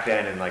back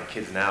then and like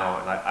kids now,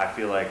 and I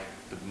feel like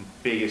the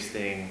biggest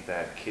thing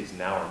that kids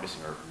now are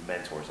missing are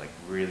mentors, like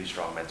really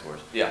strong mentors.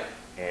 Yeah.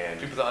 And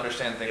People that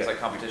understand things like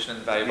competition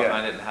and the value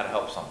behind it and how to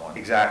help someone.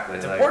 exactly,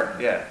 It's like,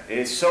 important. Yeah,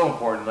 it's so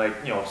important. Like,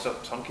 you know,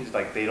 some kids,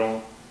 like, they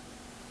don't,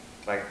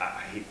 like, I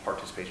hate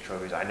participation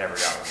trophies. I never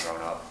got one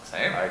growing up.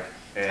 Same. Like,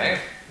 and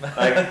Same.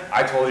 like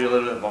I told you a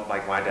little bit about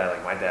like my dad.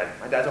 Like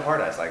my dad's a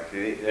hard ass. Like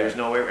there's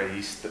no way.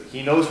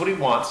 He knows what he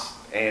wants,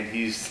 and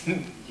he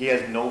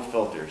has no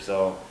filter.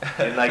 So,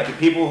 and like the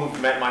people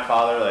who've met my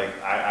father, like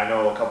I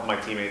know a couple of my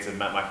teammates have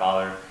met my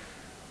father.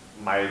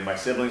 My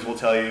siblings will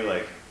tell you,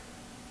 like,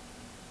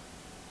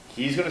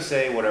 he's gonna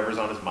say whatever's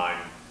on his mind,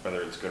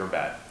 whether it's good or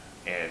bad,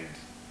 and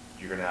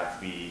you're gonna have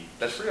to be.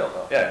 That's real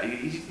though. Yeah,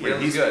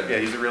 Real is good. Yeah,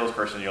 he's the realest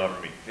person you'll ever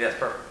meet. Yeah, it's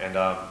perfect. And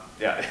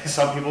yeah,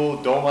 some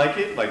people don't like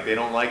it. Like, they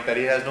don't like that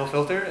he has no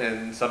filter,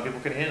 and some people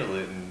can handle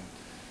it. And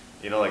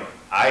you know, like,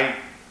 I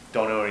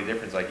don't know any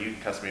difference. Like, you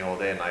can cuss me all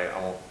day, and I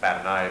won't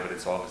bat an eye, but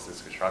it's almost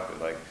as constructive.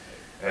 Like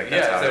that's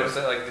Yeah, how so it it is.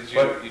 was like, did you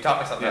But- you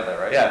taught me something about that,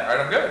 right? Yeah. All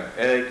right, I'm good.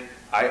 And like,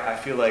 I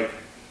feel like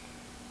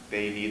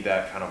they need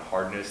that kind of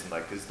hardness, and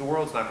like, because the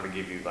world's not going to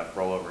give you like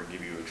roll over and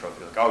give you a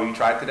trophy. Like, oh, you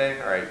tried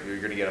today, all right, you're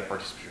going to get a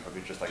participation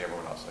trophy just like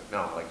everyone else. Like,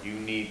 no, like, you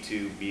need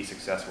to be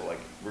successful. Like,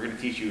 we're going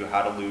to teach you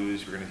how to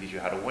lose. We're going to teach you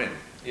how to win.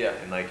 Yeah.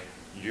 And like,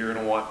 you're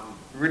going to want.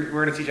 We're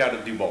going to teach you how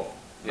to do both.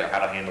 Like, Yeah.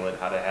 how to handle it,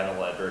 how to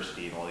handle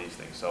adversity, and all these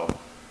things. So,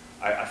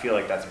 I feel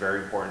like that's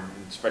very important,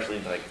 especially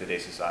in like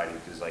today's society,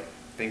 because like,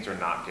 things are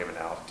not given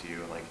out to you,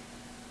 and like,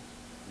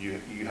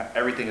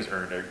 everything is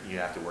earned. You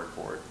have to work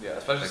for it. Yeah,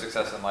 especially Like,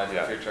 success in life.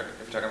 yeah. If you're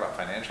talking about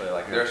financially,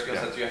 like, there are skill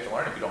Yeah. sets you have to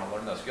learn. If you don't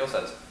learn those skill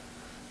sets,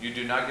 you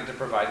do not get to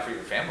provide for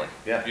your family.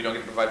 Yeah. You don't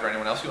get to provide for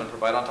anyone else. You want to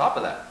provide on top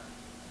of that.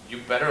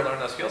 You better learn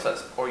those skill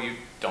sets, or you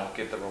don't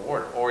get the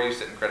reward, or you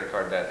sit in credit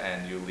card debt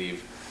and you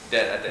leave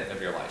debt at the end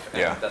of your life.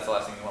 And Yeah. that's the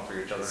last thing you want for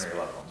your children or your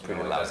loved ones. You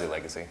Pretty know, like, lousy that's-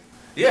 legacy.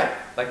 Yeah,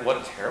 like, what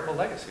a terrible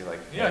legacy. Like,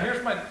 yeah,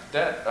 here's my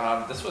debt.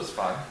 This was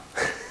fun.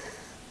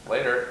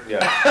 Later.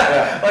 Yeah.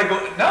 Yeah.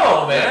 Like,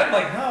 no, man.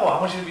 Like, no,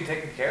 I want you to be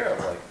taken care of.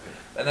 Like,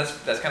 and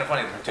that's kind of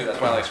funny too. That's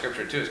why I like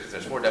scripture too, is because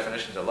there's 4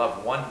 definitions of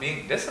love. One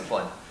being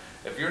discipline.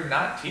 If you're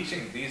not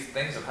teaching these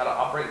things of how to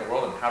operate in the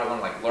world and how to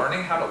learn, like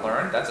learning how to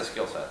learn, that's a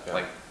skill set. Yeah.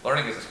 Like,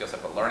 learning is a skill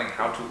set, but learning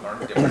how to learn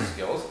different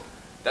skills,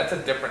 that's a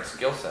different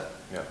skill set.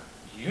 Yeah.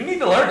 You need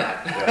to learn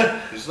that.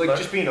 Yeah. Just like, Learn-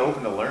 just being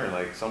open to learn.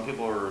 Like, some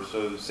people are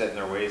so set in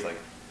their ways. Like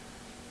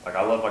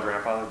I love my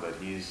grandfather, but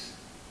he's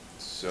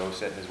so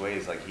set in his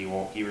ways. Like, he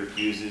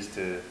refuses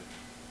to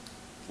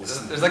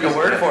listen. There's like a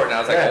word for it now.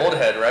 It's like Yeah. old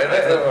head, right? Like,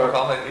 Yeah, we're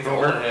calling it, he's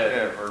boomer. old head.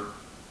 Yeah, or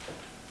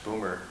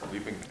boomer.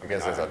 We've been. I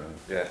guess that's a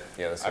Yeah.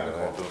 yeah. That's I've been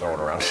something called to boomer. throw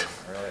it around.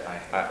 Really, I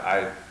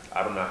hate it.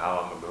 I don't know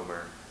how I'm a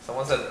boomer.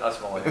 Someone said us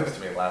millennials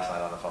to me last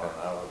night on the phone.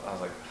 And I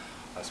was like,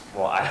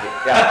 Well,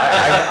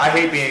 I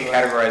hate being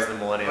categorized in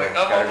the millennial I'm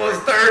category.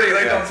 almost 30.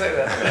 Like, Yeah. don't say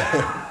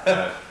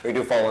that. We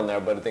do fall in there,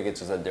 but I think it's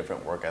just a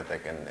different work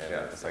ethic, and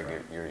Yeah, it's like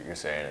you're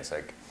saying, it's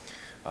like,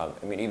 I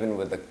mean, even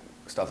with the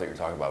stuff that you're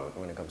talking about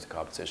when it comes to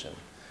competition,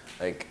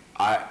 like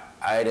I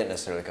didn't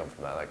necessarily come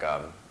from that. Like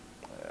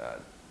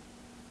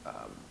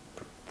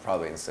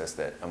probably insist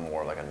that I'm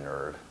more like a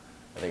nerd,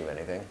 I think, of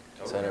anything.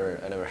 So I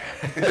never.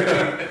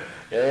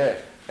 yeah.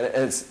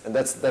 And that's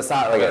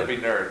not You like better a, be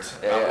nerds.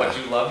 Yeah. What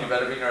you love, you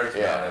better be nerds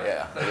about it.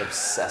 yeah, like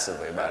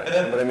obsessively about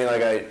it. But I mean,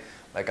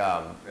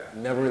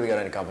 never really got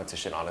into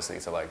competition, honestly,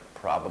 until like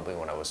probably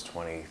when I was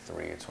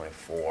 23,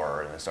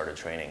 24, and I started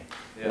training.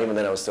 And Yeah. even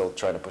then, I was still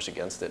trying to push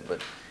against it.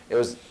 But it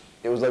was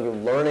like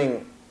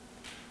learning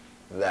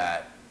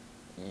that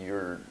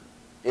you're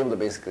able to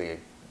basically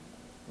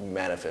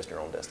manifest your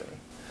own destiny.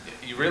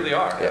 You really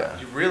are. Yeah.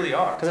 You really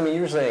are. Because I mean,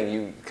 you were saying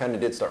you kind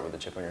of did start with a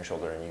chip on your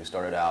shoulder, and you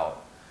started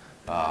out.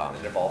 And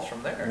it evolves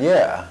from there.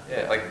 Yeah.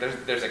 Yeah. Like,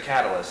 there's a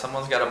catalyst.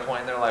 Someone's got a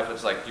point in their life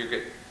that's like, you're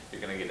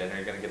gonna get in or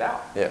you're gonna get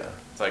out. Yeah.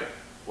 It's like,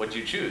 what'd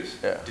you choose?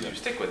 Yeah. Did you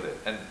stick with it?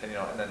 And you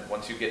know, and then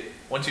once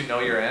you know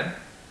you're in,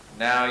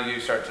 now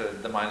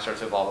the mind starts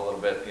to evolve a little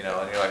bit, you know,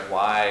 and you're like,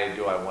 why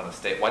do I want to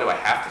stay? Why do I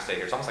have to stay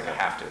here? It's almost like I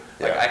have to.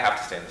 Like, Yeah. I have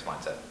to stay in this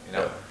mindset, you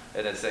know? Yeah.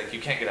 And it's like, you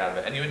can't get out of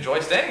it. And you enjoy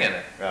staying in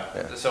it. Yeah.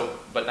 Yeah. So,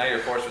 but now you're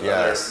forced with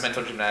Yes. other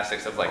mental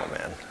gymnastics of like, Oh,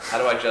 man. how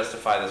do I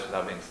justify this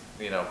without being,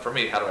 you know, for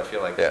me, how do I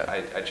feel like Yeah.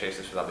 I chase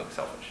this without being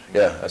selfish?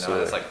 Yeah, You know, and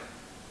absolutely. it's like,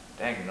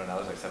 dang, now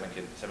there's like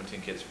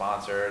 17 kids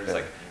sponsored. It's Yeah.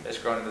 like, it's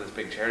grown into this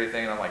big charity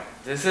thing. And I'm like,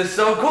 this is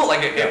so cool.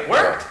 Like, it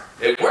worked.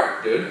 It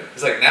worked, dude.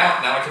 It's like, now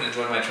I can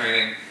enjoy my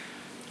training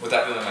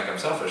without feeling like I'm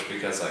selfish,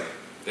 because like,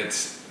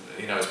 it's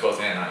both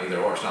and, not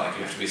either or. It's not like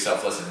you have to be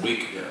selfless and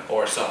weak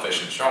or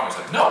selfish and strong. It's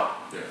like, no.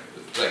 Yeah.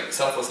 Like,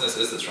 selflessness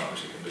is the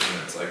strongest you can be.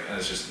 And it's like, and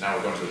it's just, now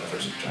we're going through the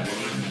first giant.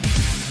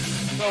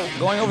 So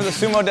going over the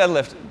sumo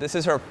deadlift, this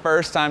is her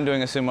first time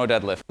doing a sumo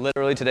deadlift.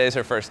 Literally today is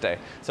her first day.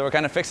 So we're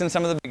kind of fixing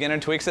some of the beginner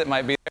tweaks that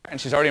might be there, and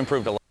she's already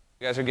improved a lot.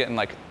 You guys are getting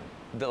like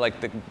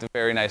the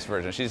very nice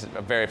version. She's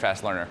a very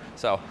fast learner,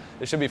 so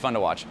it should be fun to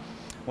watch.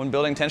 When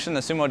building tension in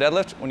the sumo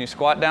deadlift, when you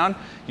squat down,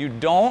 you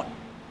don't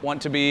want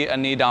to be a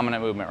knee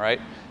dominant movement, right?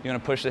 You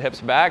want to push the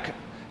hips back.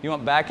 You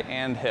want back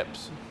and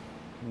hips,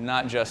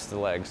 not just the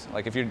legs.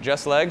 Like if you're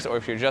just legs or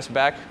if you're just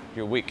back,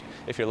 you're weak.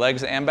 If you're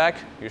legs and back,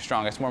 you're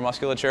strong. It's more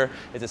musculature.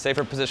 It's a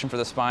safer position for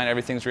the spine.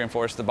 Everything's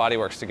reinforced. The body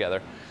works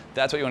together.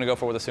 That's what you want to go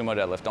for with a sumo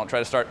deadlift. Don't try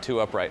to start too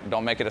upright.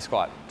 Don't make it a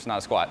squat. It's not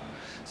a squat.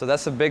 So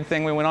that's the big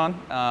thing we went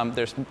on.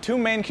 There's two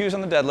main cues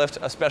on the deadlift,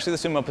 especially the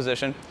sumo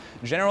position.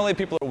 Generally,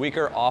 people are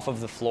weaker off of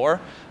the floor.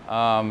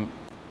 Let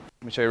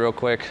me show you real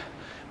quick.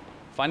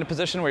 Find a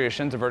position where your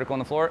shins are vertical on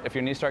the floor. If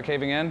your knees start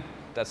caving in,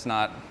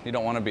 you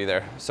don't want to be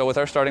there. So with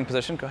our starting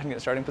position, go ahead and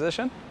get starting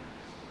position.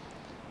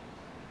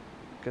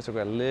 Okay, so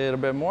we've got a little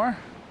bit more.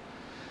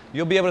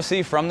 You'll be able to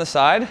see from the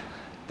side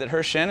that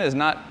her shin is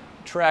not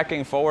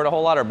tracking forward a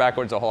whole lot or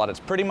backwards a whole lot. It's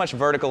pretty much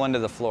vertical into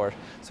the floor.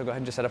 So go ahead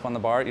and just set up on the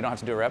bar. You don't have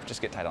to do a rep,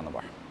 just get tight on the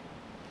bar.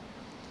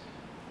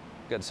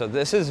 Good, so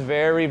this is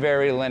very,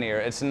 very linear.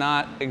 It's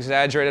not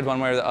exaggerated one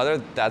way or the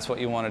other. That's what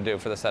you want to do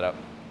for the setup.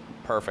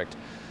 Perfect.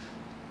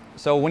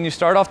 So when you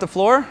start off the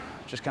floor,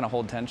 just kind of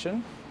hold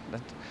tension.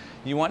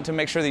 You want to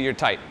make sure that you're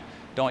tight.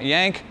 Don't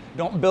yank,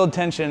 don't build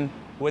tension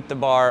with the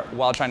bar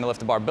while trying to lift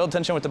the bar. Build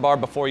tension with the bar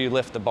before you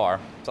lift the bar.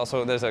 It's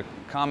also, there's a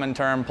common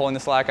term, pulling the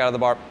slack out of the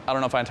bar. I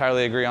don't know if I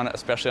entirely agree on it,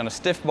 especially on a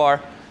stiff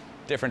bar.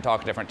 Different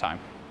talk, different time.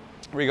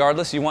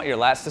 Regardless, you want your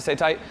lats to stay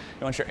tight,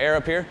 you want your air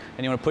up here,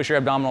 and you want to push your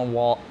abdominal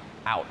wall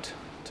out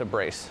to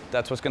brace.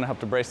 That's what's going to help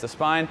to brace the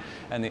spine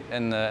and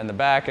the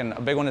back, and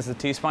a big one is the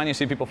T-spine. You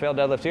see people fail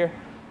deadlift here?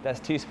 That's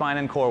T-spine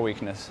and core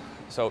weakness.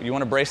 So you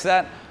want to brace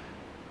that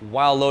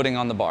while loading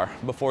on the bar,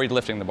 before you're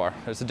lifting the bar.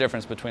 There's a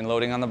difference between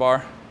loading on the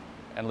bar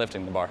and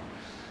lifting the bar.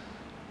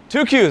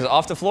 Two cues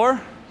off the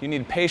floor. You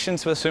need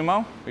patience with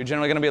sumo. You're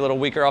generally going to be a little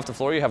weaker off the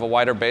floor. You have a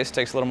wider base,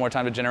 takes a little more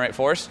time to generate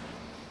force.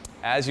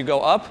 As you go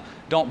up,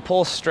 don't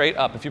pull straight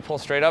up. If you pull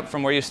straight up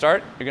from where you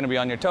start, you're going to be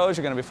on your toes,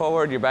 you're going to be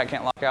forward, your back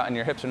can't lock out, and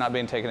your hips are not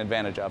being taken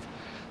advantage of.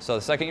 So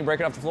the second you break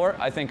it off the floor,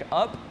 I think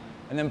up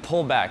and then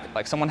pull back.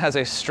 Like someone has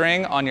a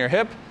string on your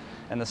hip,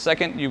 and the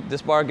second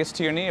this bar gets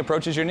to your knee,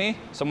 approaches your knee,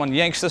 someone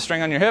yanks the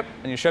string on your hip,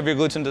 and you shove your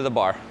glutes into the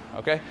bar,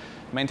 okay?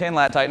 Maintain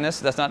lat tightness.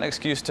 That's not an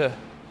excuse to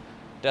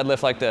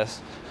deadlift like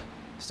this.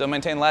 Still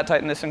maintain lat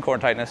tightness and core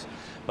tightness,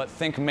 but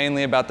think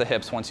mainly about the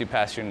hips once you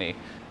pass your knee.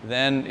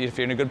 Then, if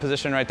you're in a good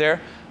position right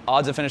there,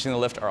 odds of finishing the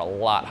lift are a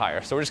lot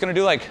higher. So we're just gonna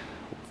do like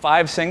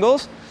 5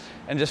 singles,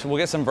 and we'll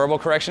get some verbal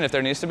correction if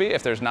there needs to be.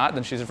 If there's not,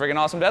 then she's a freaking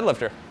awesome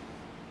deadlifter.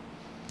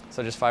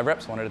 So just 5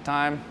 reps, one at a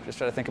time. Just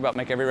try to think about,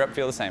 make every rep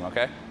feel the same,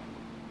 okay?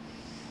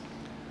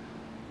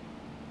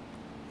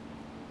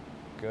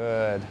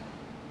 Good.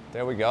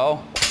 There we go.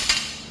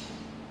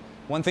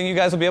 One thing you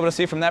guys will be able to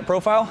see from that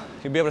profile,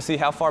 you'll be able to see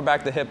how far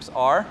back the hips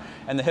are,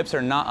 and the hips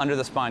are not under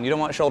the spine. You don't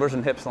want shoulders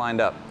and hips lined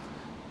up.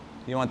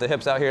 You want the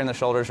hips out here and the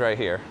shoulders right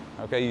here.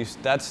 Okay,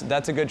 that's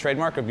a good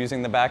trademark of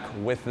using the back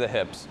with the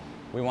hips.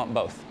 We want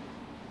both.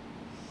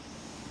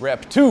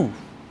 Rep 2.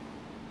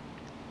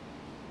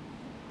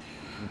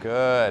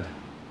 Good.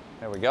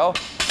 There we go.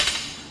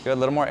 Good, a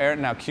little more air.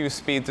 Now cue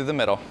speed through the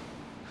middle.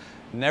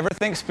 Never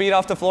think speed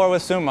off the floor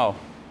with sumo.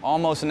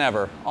 Almost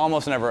never,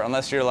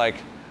 unless you're like,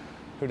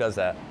 who does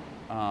that?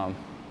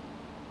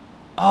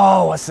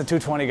 What's the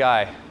 220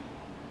 guy?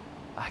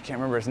 I can't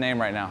remember his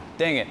name right now.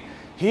 Dang it.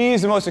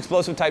 He's the most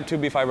explosive type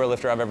 2B fiber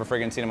lifter I've ever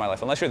friggin' seen in my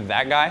life. Unless you're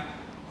that guy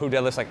who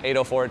deadlifts like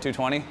 804 at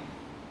 220,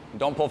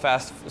 don't pull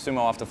fast sumo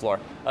off the floor,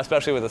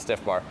 especially with a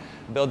stiff bar.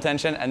 Build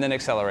tension and then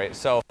accelerate.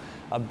 So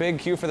a big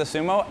cue for the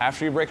sumo,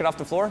 after you break it off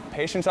the floor,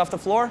 patience off the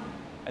floor,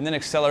 and then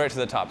accelerate to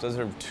the top. Those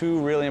are 2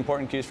 really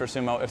important cues for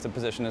sumo if the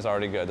position is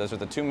already good. Those are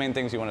the 2 main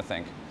things you want to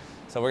think.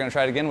 So we're going to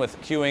try it again with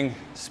cueing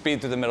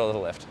speed through the middle of the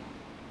lift.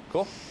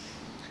 Cool?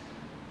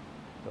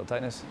 Build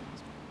tightness.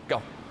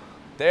 Go.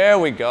 There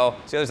we go.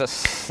 See, there's a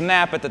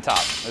snap at the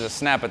top. There's a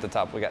snap at the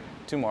top. We got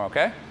 2 more,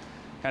 okay?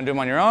 Kind of do them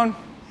on your own.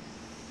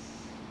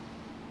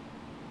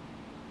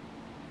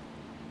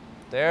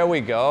 There we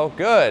go.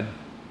 Good.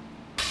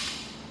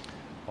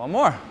 1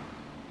 more.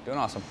 Doing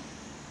awesome.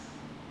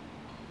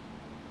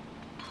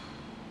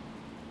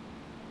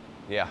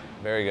 Yeah,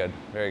 very good,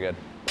 very good.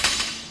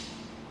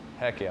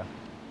 Heck yeah.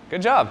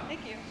 Good job.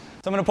 Thank you.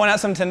 So I'm going to point out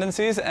some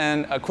tendencies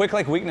and a quick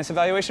weakness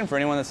evaluation for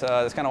anyone that's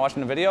kind of watching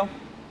the video.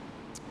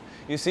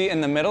 You see in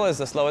the middle is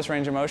the slowest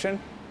range of motion.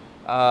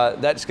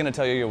 That's going to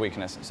tell you your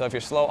weakness. So if you're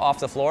slow off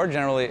the floor,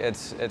 generally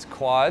it's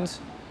quads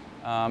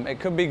It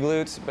could be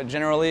glutes, but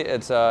generally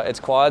it's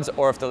quads,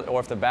 or if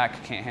the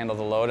back can't handle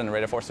the load and the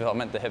rate of force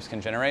development the hips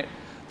can generate.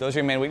 Those are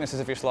your main weaknesses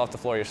if you're slow off the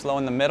floor. You're slow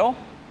in the middle.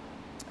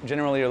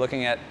 Generally, you're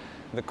looking at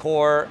the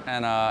core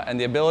and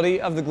the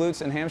ability of the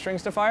glutes and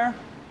hamstrings to fire.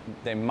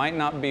 They might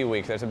not be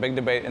weak. There's a big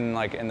debate in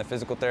the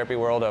physical therapy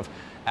world of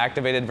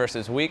activated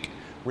versus weak.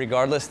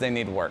 Regardless, they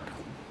need work.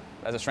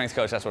 As a strength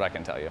coach, that's what I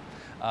can tell you.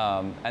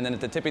 And then at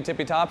the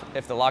tippy top,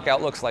 if the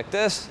lockout looks like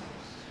this,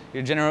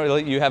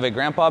 you have a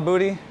grandpa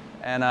booty,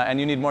 and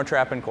you need more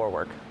trap and core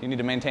work. You need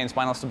to maintain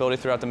spinal stability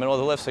throughout the middle of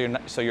the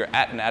lift, so you're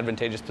at an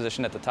advantageous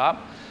position at the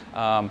top.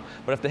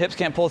 But if the hips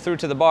can't pull through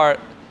to the bar,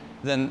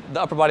 then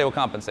the upper body will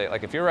compensate.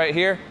 Like if you're right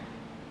here,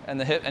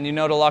 and you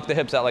know to lock the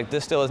hips out, like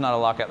this still is not a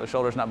lockout. The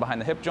shoulder's not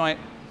behind the hip joint.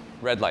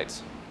 Red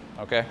lights.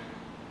 Okay.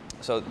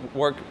 So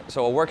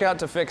a workout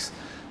to fix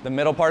the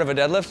middle part of a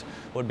deadlift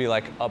would be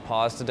like a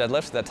pause to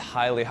deadlift. That's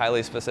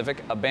highly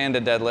specific. A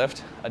banded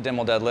deadlift, a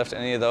Dimmel deadlift,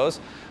 any of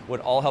those would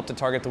all help to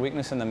target the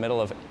weakness in the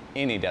middle of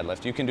any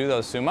deadlift. You can do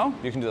those sumo,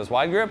 you can do those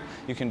wide grip,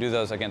 you can do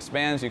those against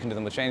bands, you can do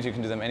them with chains, you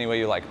can do them any way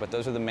you like. But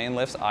those are the main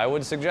lifts I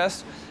would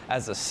suggest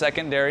as a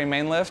secondary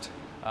main lift.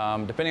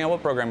 Depending on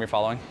what program you're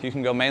following, you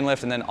can go main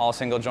lift and then all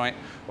single joint,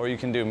 or you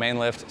can do main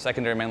lift,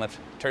 secondary main lift,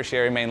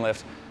 tertiary main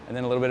lift, and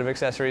then a little bit of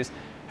accessories.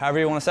 However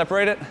you want to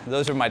separate it,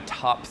 those are my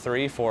top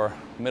 3 for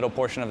middle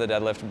portion of the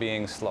deadlift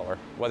being slower,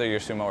 whether you're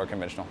sumo or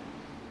conventional.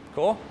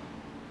 Cool?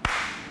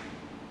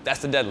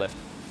 That's the deadlift.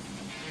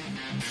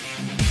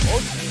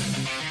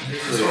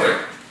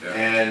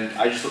 And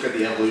I just look at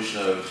the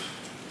evolution of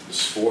the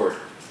sport.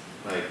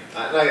 Like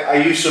I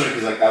use swimming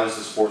because like that was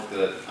the sport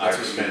that I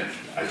spent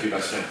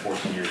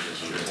 14 years in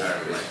swimming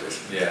entirely.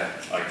 Yeah.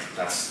 Like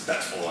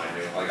that's all I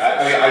knew. Like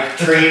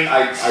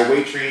I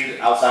weight trained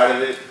outside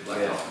of it.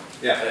 Like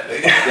yeah.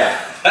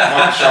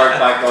 Martin Shark,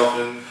 Black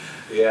Dolphin,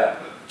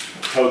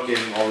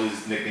 Token, all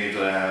these nicknames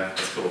that I have.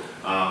 That's cool.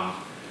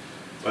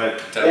 But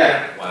Token?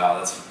 yeah. Wow,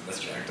 that's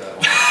jacked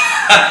up.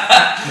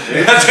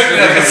 That took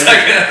me like a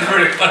second. That's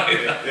pretty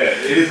funny.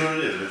 Yeah, it is what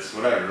it is. It's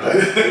whatever.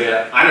 Right?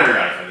 Yeah. I never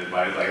got offended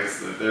by it. Like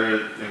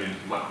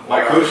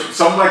my coach.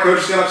 Some of my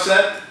coaches got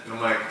upset, and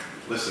I'm like,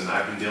 listen,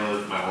 I've been dealing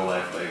with it my whole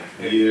life. Like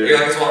you're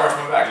like it's water off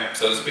my back,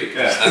 so to speak.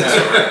 Yeah.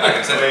 I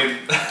can say.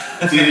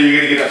 It's either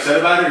you're gonna get upset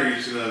about it or you're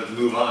just gonna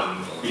move on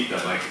and beat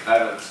them. Like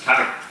it's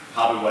kind of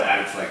probably what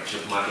added to like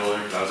chip on my shoulder.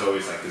 I was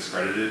always like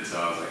discredited, so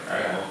I was like, all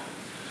right, well.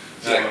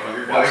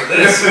 Watch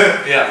this.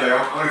 Yeah. Like,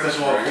 I'm gonna touch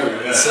the wall.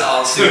 Yeah. So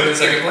I'll see you in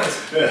second place.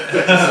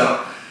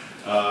 So,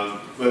 but I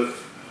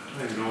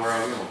don't even know where I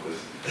was going with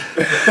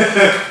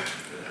this.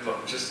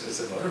 Just it's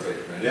a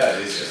motivator, man. Yeah,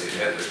 it's just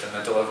just the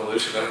mental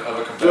evolution of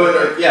a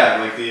competitor.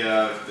 Yeah, like the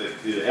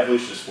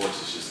evolution of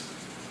sports is just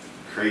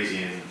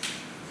crazy, and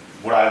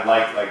what I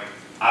like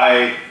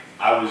I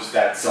was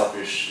that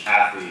selfish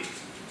athlete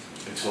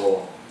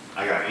until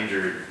I got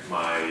injured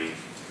my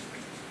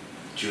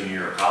junior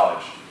year of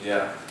college.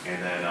 Yeah.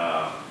 And then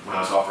when I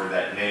was offered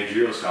that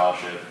managerial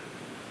scholarship,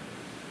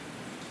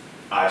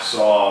 I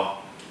saw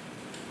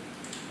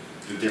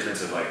the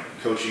difference of like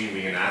coaching,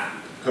 being an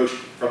athlete, coach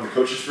from the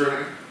coach's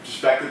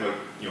perspective of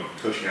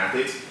coaching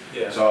athletes.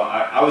 Yeah. So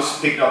I was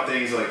picking up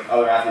things like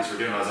other athletes were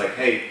doing. I was like,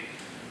 hey,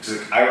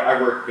 because I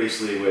work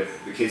basically with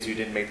the kids who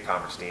didn't make the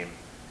conference team,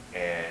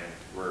 and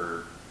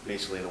were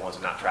basically the ones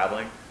not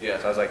traveling. Yeah.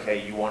 So I was like,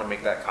 hey, you want to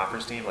make that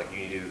conference team? Like, you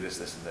need to do this,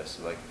 this, and this.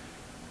 So, like,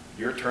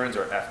 your turns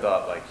are effed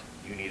up. Like,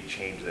 you need to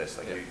change this.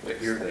 Like,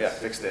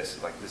 fix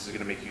this. Like, this is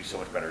gonna make you so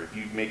much better. If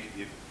you make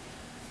it.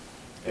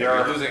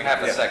 You're losing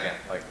half a second,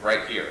 like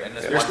right here in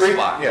this one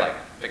spot. Yeah.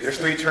 Like, there's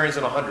 3 turns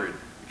in 100.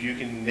 If you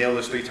can nail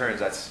those 3 turns,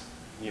 that's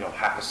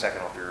half a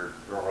second off your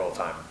overall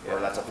time, or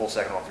that's a full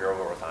second off your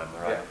overall time.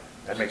 Right? Yeah.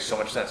 That makes so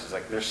much sense. It's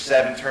like there's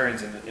 7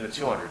 turns in a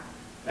 200.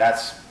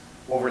 That's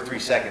over 3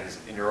 seconds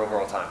in your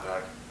overall time. They're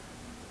like,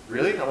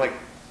 really? I'm like,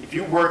 if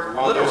you work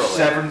on those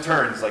 7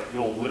 turns, like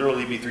you'll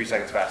literally be 3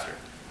 seconds faster.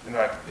 And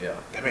they're like, yeah,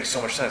 that makes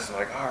so much sense. And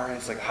I'm like, all right.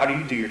 It's like, how do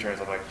you do your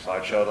turns? I'm like, so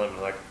I'd show them. And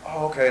they're like,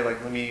 oh, okay.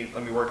 Like, let me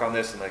work on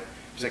this. And like,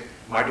 she's like,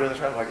 am I doing this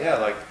right? I'm like, yeah.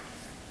 Like,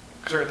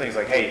 certain things.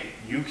 Like, hey,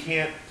 you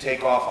can't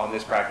take off on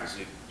this practice.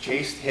 You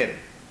chase him.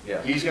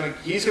 Yeah. He's gonna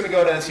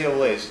go to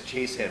NCAA's.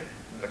 Chase him.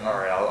 I'm like, all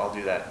right, I'll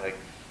do that. Like,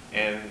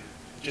 and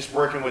just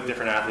working with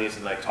different athletes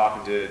and like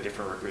talking to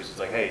different recruits. It's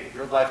like, hey,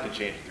 your life can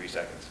change in 3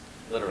 seconds.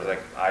 Literally,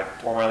 like I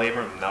tore my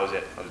labrum and that was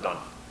it. I was done.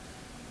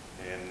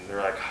 And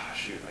they're like, oh,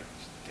 shoot, like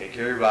take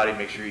care of your body,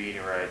 make sure you're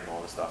eating right and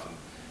all this stuff, and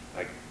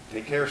like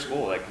take care of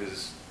school, like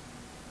because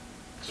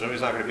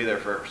swimming's not going to be there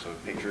forever. So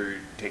make sure you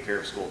take care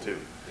of school too.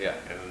 Yeah.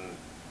 And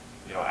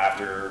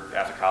after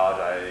college,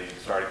 I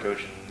started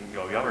coaching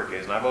younger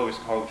kids, and I've always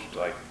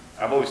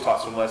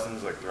taught swim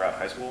lessons like throughout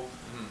high school.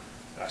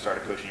 Mm-hmm. I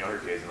started coaching younger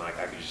kids, and like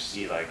I could just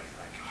see like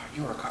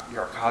you're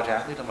a college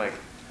athlete. I'm like,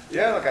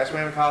 yeah, like I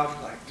swam in college.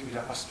 I'm like, dude,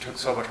 that must have took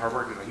so much hard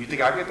work. He's like, you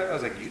think I get there? I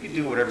was like, you can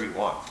do whatever you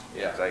want.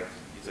 Yeah. He's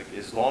like,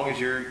 as long as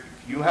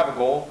you have a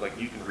goal, like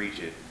you can reach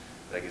it.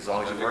 Like as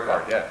long as you work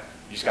hard, yeah.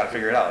 You just got to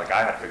figure it out. Like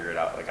I had to figure it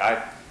out. Like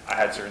I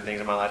had certain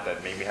things in my life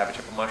that made me have a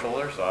chip on my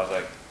shoulder. So I was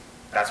like,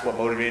 that's what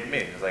motivated me.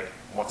 It's like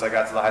once I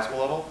got to the high school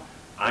level,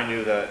 I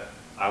knew that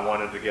I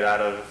wanted to get out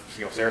of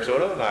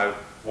Sarasota, and I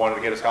wanted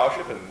to get a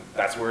scholarship, and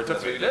that's where it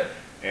took That's me. what you did.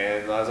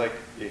 And I was like,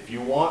 if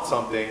you want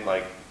something,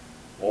 like,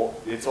 well,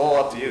 it's all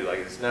up to you. Like,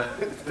 it's not,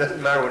 it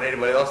doesn't matter what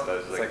anybody else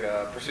does. It's like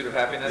a pursuit of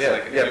happiness. yeah,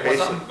 Like, if yeah, you want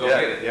something, go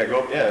yeah, get it. yeah,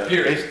 go, yeah.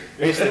 Period.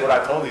 Basically, what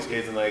I told these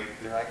kids, and like,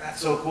 they're like, that's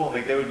so cool.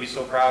 Like, they would be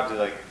so proud to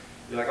like,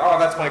 be like, oh,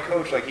 that's my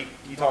coach. Like,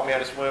 he taught me how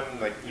to swim, and,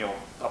 like,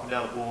 up and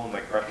down the pool, and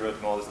like breaststrokes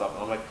and all this stuff.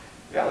 And I'm like,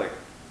 yeah, like,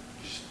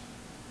 just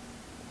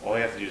all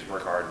you have to do is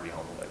work hard and be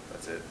humble. Like,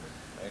 that's it.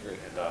 I agree.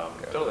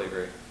 And Totally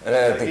agree. And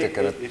I like, think it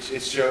kind of,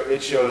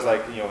 it shows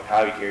like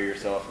how you carry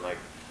yourself, and like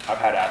I've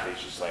had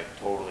athletes just like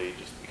totally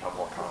just become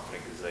more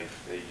confident because they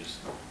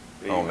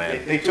Oh,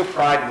 man. they took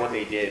pride in what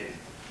they did.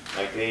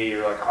 Like they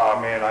are like, oh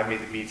man, I made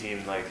the B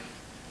team. Like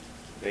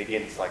they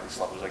get into like this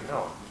stuff. It's like,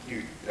 no,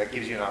 dude, that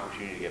gives you an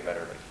opportunity to get better.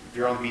 Like if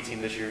you're on the B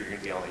team this year, you're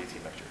gonna be on the A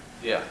team next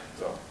year. Yeah.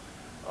 So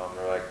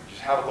they're like,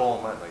 just have a goal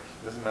in mind. Like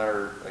it doesn't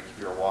matter like if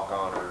you're a walk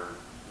on or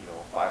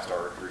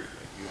 5-star recruit. Like,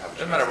 you have a Doesn't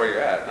chance. matter where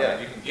you're at. I Yeah.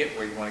 mean, you can get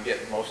where you want to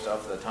get most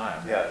of the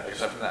time. Yeah,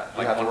 Except for that, you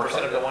like have to work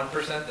 1% of the hard.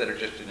 1% that are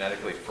just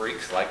genetically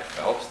freaks, like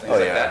Phelps, things Oh,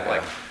 like yeah, that. yeah.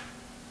 Like,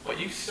 but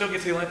you still get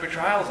to the Olympic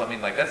trials. I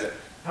mean, like that's Yeah.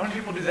 how many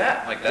people do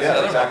that? Like that's Yeah,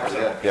 another exactly,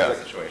 1% yeah. Yeah.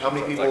 situation. How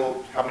many So it's like,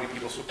 people? How many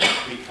people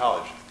beat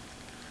college?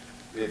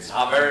 It's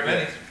Not very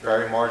many. It's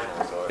very marginal.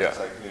 So it's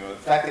Yeah. like the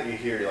fact that you're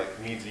here like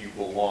means that you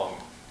belong.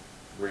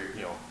 Where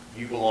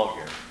you belong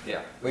here.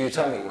 yeah. well, you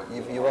tell me,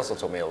 you've also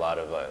told me a lot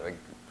of like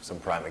some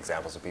prime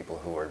examples of people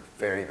who are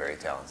very, very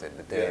talented,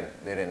 but Yeah.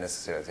 they didn't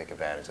necessarily take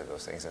advantage of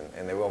those things,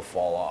 and they will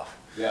fall off.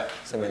 Yeah.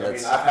 So, I mean, Like,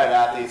 that's- I've had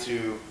athletes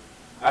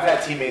I've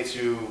had teammates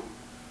who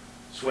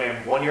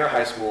swam 1 year of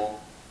high school,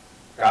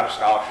 got a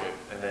scholarship,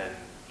 and then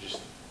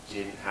just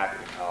didn't hack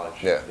it in college.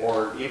 Yeah.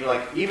 Or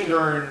even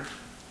during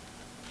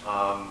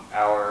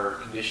our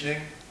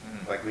conditioning,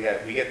 Mhm. like we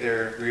get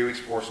there 3 weeks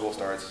before school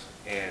starts,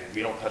 and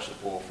we don't touch the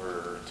pool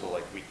until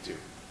like week 2.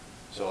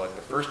 So like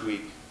the first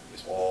week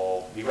is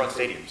we run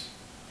stadiums,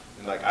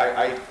 and like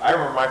I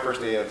remember my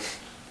first day of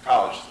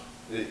college,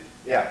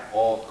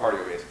 all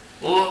cardio based.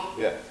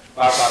 Yeah,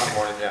 5 o'clock in the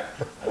morning.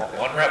 Yeah.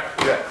 One rep.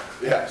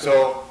 Yeah.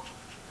 So,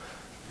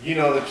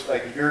 that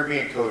like if you're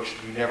being coached,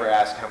 you never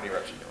ask how many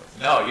reps you're doing.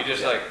 No, you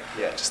just like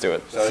Yeah. Just do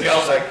it. So it's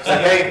just like,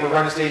 hey, we're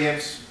running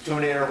stadiums,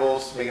 2-minute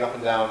intervals, make it up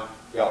and down,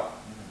 go.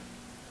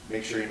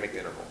 Make sure you make the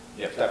interval.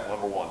 Yeah. Step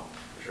number 1.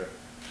 for sure.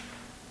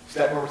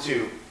 Step number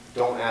 2,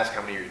 don't ask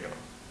how many you're doing.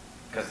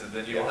 Because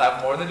then you will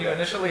have more than you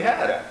initially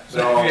had. Yeah.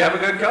 So if you have a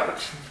good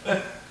coach.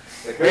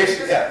 Like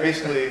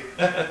basically,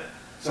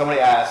 somebody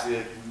asked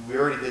if we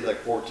already did like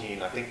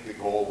 14. I think the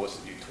goal was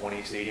to do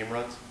 20 stadium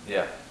runs.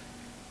 Yeah.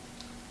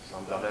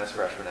 Some dumbass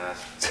freshman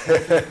asked,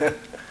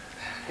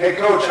 hey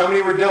coach, how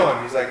many we're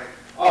doing? He's like,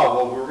 oh,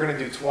 well, we're going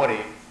to do 20,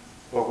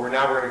 but we're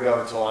going to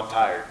go until I'm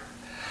tired.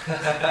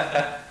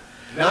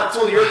 Not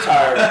till you're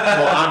tired,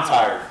 till I'm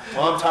tired.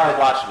 Well, I'm tired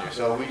watching you.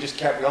 So we just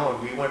kept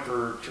going. We went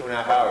for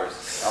 2.5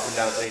 hours up and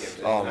down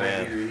stadiums. Oh, 90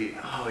 man. degree heat.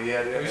 Oh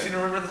yeah. Have you seen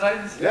Remember the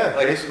Titans? Yeah,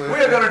 Like, basically. we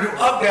are gonna do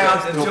up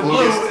downs until Until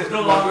blue is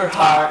no longer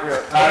hot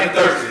tired and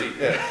thirsty.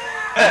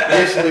 Yeah.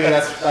 Basically,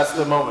 that's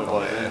the moment,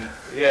 boy.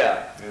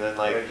 Yeah. And then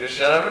Like, like, just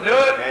shut up and do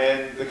it.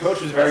 and the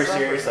coach was very That's not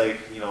serious. Like,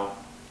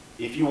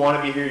 if you want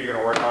to be here, you're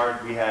gonna work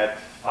hard. We had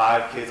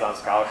 5 kids on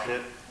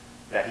scholarship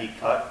that he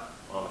cut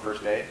on the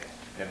first day,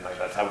 and like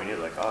that's how we knew.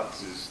 Like, oh,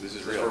 this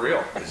is real. for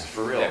real. This is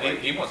for real. Yeah, Like,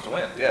 he wants to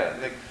win. yeah.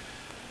 Like,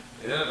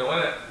 He didn't have to win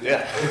it.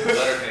 yeah.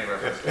 Letterkenny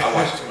reference. I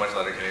watch too much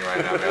Letterkenny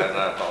right now, guys.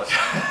 I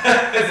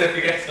apologize. If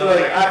you guys So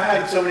don't like I've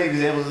had so many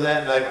examples of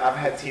that, and like I've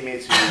had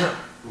teammates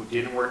who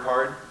didn't work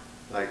hard,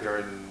 like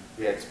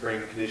we had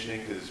spring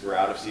conditioning because we're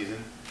out of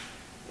season,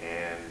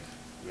 and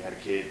we had a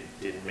kid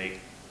didn't make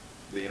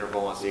the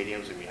interval on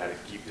stadiums, and we had to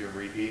keep doing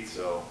repeats,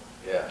 so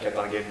Yeah. kept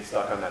on getting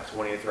stuck on that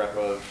 20th rep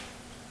of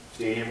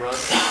stadium run.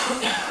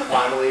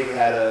 Finally, we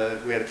had a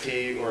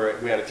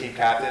team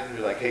captain.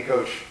 We were like, hey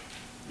coach,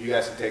 you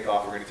guys can take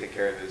off. We're going to take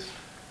care of this,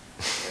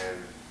 and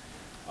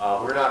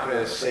we're not going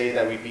to say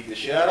that we beat the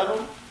shit out of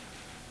him.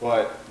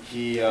 But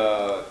he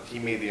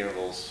made the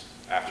intervals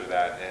after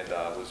that and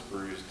was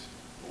bruised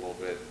a little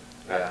bit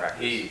at Yeah,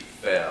 practice. he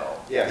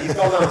fell. Yeah, he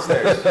fell down the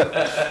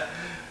stairs.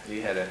 He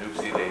had an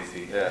oopsie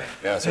daisy. Yeah.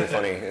 Yeah, it's really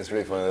funny. It's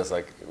really funny. That's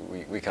like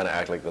we kind of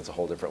act like that's a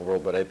whole different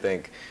world, but I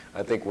think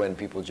when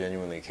people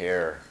genuinely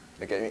care,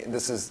 like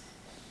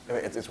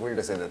it's weird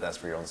to say that that's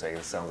for your own sake.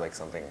 It sounds like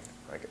something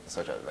like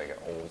such a an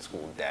old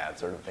school dad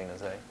sort of thing to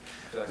say,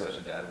 I feel like such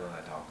a dad when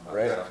I talk about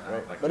right? stuff now.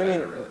 Right. Like, But I dads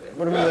mean, are really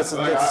big. that's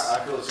Like,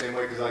 I feel the same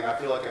way because like I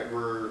feel like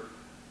we're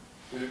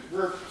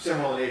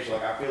similar in age.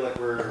 Like I feel like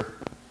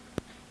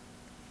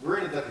we're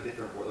in like a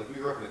different world. Like we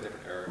grew up in a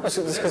different era. Well,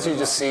 so it's because you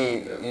just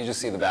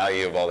see the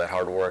value of all that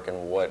hard work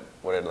and what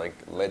it like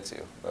led to,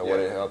 what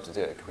it helped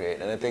to create.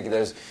 And I think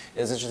it's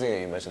interesting that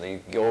you mentioned that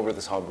you go over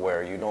this hump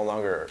where you no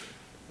longer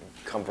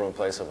come from a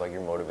place of like you're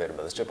motivated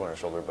by this chip on your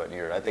shoulder, but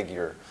I think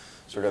you're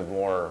sort of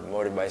more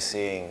motivated by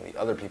seeing the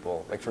other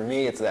people. Like for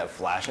me, it's that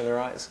flash in their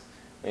eyes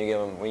when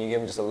you give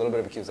them just a little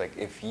bit of a cue. It's like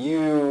if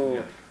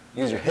you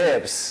use your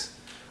hips,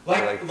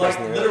 Like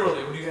pressing the-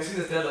 literally, when you guys see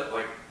this deadlift,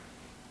 like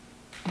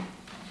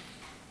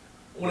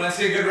when I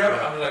see a good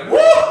rep, I'm like,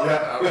 whoa!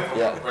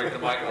 Yeah. Break the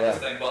mic on Yeah. this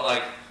thing, but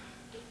like,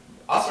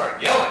 I'll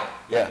start yelling.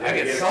 Yeah. I get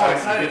You get so excited.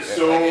 excited. You get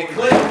so- Like, it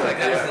clicked. Like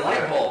that was Yeah. the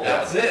light bulb. Yeah.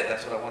 That was it.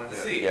 That's what I wanted to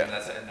see. Yeah.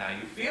 And now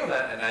you feel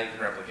that, and now you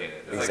can replicate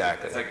it. It's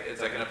Exactly.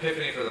 It's like an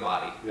epiphany for the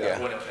body. Yeah.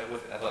 With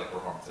athletic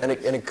performance. And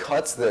it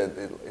cuts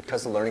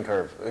the learning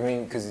curve. I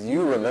mean, because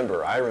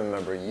I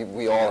remember,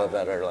 we all have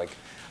that are like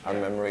our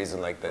memories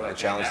and like the Like,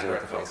 challenges that we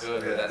rep have to felt face.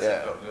 good, or that Yeah.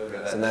 set felt good, or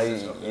that So now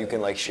distance felt you good.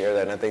 can like share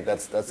that, and I think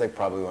that's like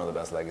probably one of the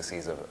best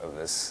legacies of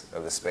this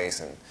space.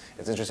 And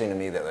it's interesting to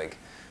me that like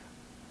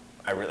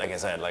like I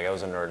said, like I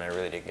was a nerd and I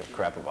really didn't give a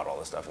crap about all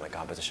this stuff and the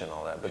competition and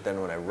all that. But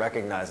then when I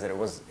recognized that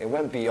it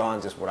went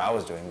beyond just what I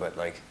was doing, but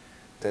like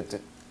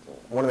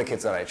one of the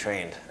kids that I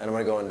trained, and I'm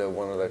gonna go into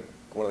one of the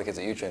kids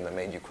that you trained that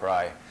made you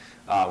cry.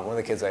 One of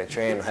the kids I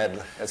trained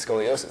had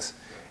scoliosis,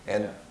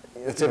 and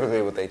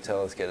typically what they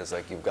tell this kid is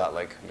like you've got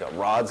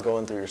rods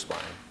going through your spine.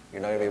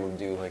 You're not gonna be able to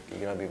do you're not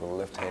gonna be able to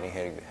lift any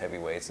heavy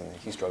weights, and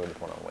he struggled to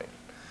put on weight.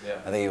 Yeah.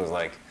 I think he was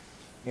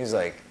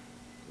like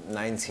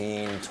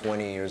 19,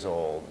 20 years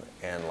old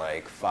and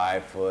like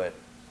 5'8",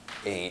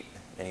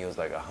 and he was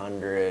like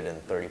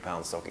 130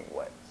 pounds soaking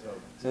wet. So,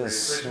 This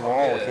is a pretty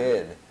small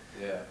kid.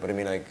 Yeah. But I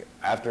mean, like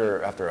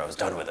after I was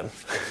done with him,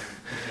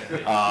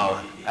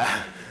 I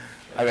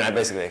mean, I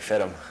basically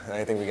fed him.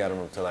 I think we got him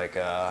up to like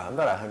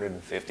about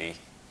 150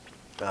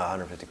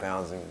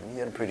 pounds, and he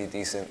had a pretty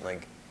decent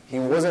he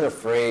wasn't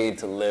afraid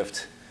to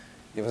lift.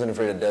 He wasn't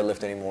afraid to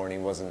deadlift anymore, and he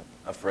wasn't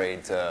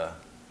afraid to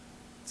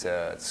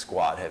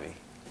squat heavy.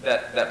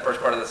 That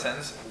first part of the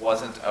sentence,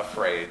 wasn't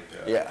afraid.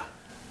 Yeah.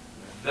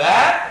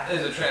 That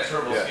is a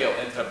transferable Yeah. skill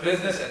into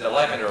business, into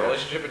life, into a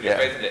relationship, into your Yeah.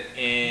 faith, into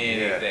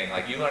anything.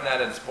 Like you learn that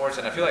in sports,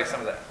 and I feel like some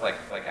of that, like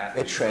It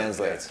athletes.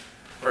 translates.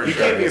 For You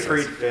sure. can't be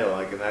afraid to fail,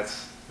 and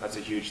that's a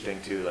huge thing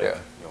too. Like, Yeah.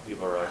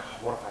 people are like,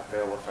 what if I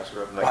fail? What if I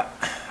screw up? And, like,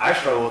 I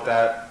struggled with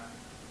that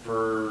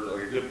for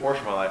like a good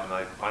portion of my life,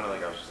 and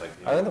finally, I was just like,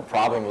 I think the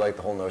problem with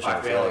the whole if notion I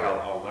of fail, failure.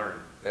 I'll learn.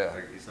 Yeah.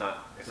 Like, it's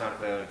not a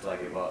failure until I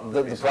give up.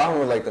 The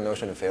problem with the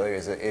notion of failure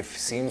is that it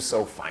seems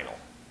so final.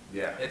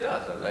 Yeah. It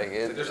does. Doesn't Like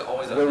it? There's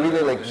always a but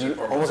really, repetition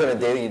for almost on a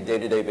movement.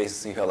 day-to-day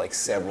basis, you have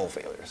several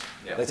failures.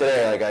 Yeah. Like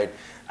today,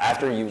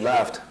 after you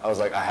left, I was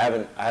like, I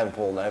haven't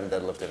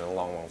deadlifted in a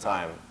long, long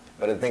time.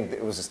 But I think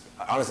it was just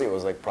honestly, it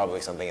was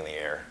probably something in the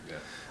air.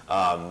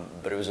 Yeah.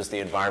 But it was just the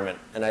environment,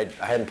 and I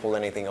hadn't pulled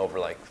anything over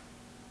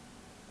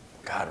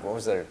God, what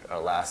was our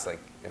last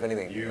if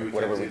anything,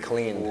 whatever we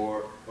cleaned.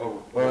 Well,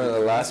 the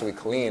last we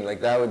cleaned,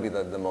 that would be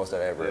the most I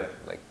ever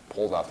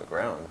pulled off the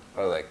ground.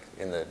 Probably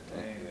in the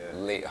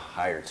late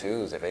higher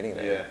twos, if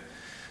anything. Yeah.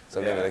 So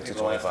Yeah, maybe I think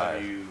the last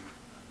 225. time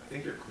I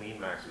think your clean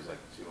max was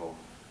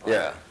 205.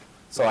 Yeah.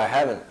 So I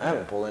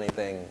haven't pulled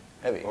anything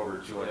heavy. Over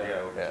 200. Yeah,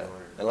 over Yeah. 200.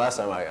 And last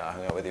time I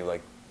hung out with you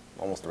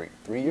almost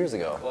three years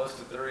ago. Close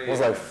to 3. It was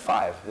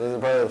 5. This is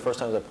probably the first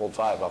time I pulled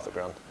 5 off the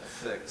ground.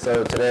 That's sick.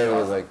 So today it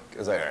was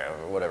all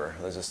right, whatever.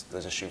 Let's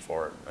just shoot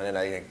for it. And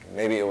then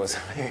maybe it was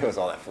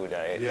all that food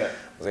I ate. Yeah.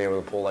 Was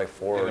able to pull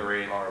 4. In the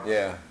rain.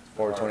 Yeah,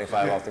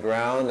 425 off the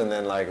ground, and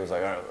then it was all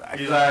right. I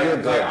He's feel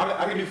like, good.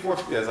 I can do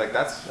 450. I was like,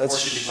 that's That's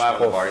 455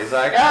 on the bar. He's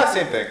like,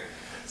 same thing.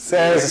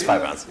 Say this is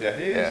 5 pounds.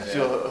 Yeah,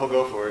 he'll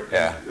go for it.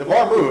 Yeah. The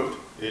bar moved.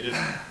 It just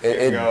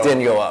It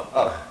didn't go up.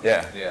 Oh.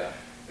 Yeah. Yeah.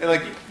 And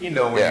when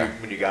Yeah.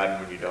 when you got it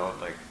and when you don't.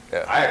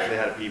 Yeah. I actually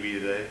had a PB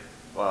today.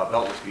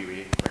 Beltless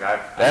PB. I've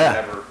Yeah.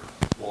 never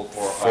pulled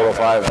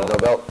 405 with no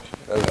belt.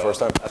 That was the first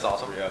time. That's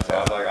awesome. Yeah, so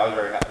I was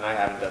very happy, and I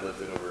haven't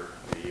deadlifted over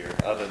a year,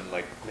 other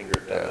than clean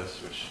grip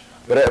deadlifts, which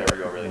But never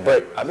go really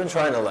heavy with. I've been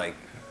trying to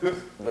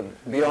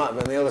but beyond,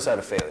 on the other side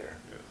of failure,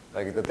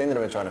 the thing that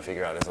I've been trying to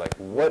figure out is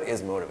what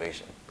is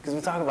motivation? Because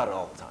we talk about it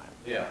all the time.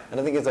 Yeah. And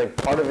I think it's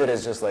part of it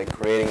is just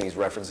creating these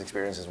reference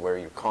experiences where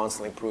you're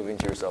constantly proving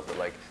to yourself that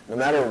no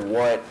matter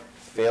what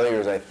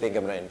failures I think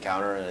I'm going to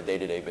encounter on a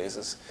day-to-day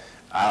basis,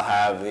 I'll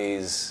have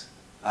these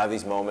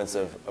moments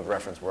of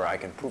reference where I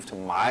can prove to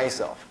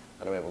myself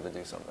that I'm able to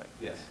do something.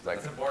 Yes. It's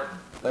That's important.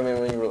 I mean,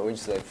 when you were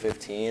just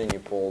 15 and you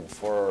pulled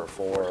 4,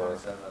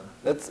 27.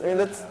 that's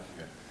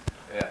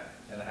Yeah.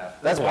 And a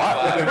half. that's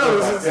wild. 5. No,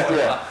 this is,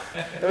 yeah.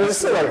 It was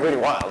still pretty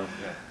wild.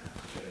 Yeah.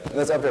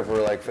 That's up there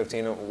for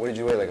 15. What did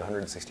you weigh?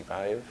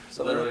 165?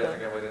 Something Literally, I like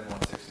think I weighed in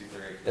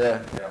 163.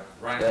 Yeah.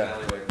 Ryan Yeah.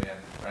 Kennelly weighed me in.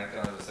 Ryan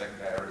Kennelly was the second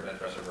guy ever to bench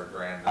press over a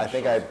grand. I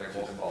think They I-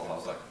 both balls. I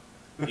was like,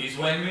 he's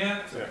weighing me in?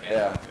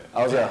 Yeah,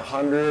 I was at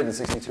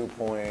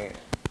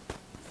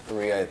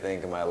 162.3, I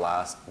think, in my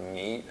last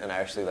meet, and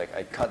actually,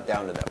 I cut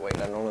down to that weight.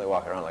 I normally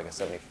walk around a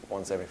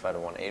 175 to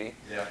 180.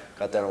 Yeah.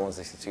 Cut down to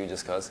 162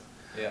 just cause.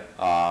 Yeah.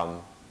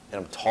 And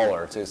I'm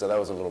taller too, so that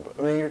was a little bit.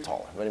 I mean, you're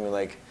taller, but I mean,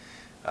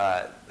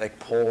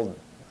 pulled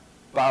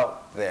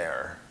about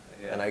there,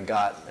 Yeah. and I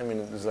got. I mean,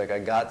 it was I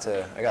got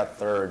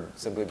third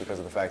simply because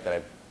of the fact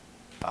that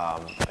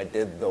I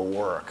did the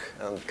work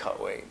and cut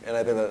weight, and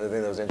I think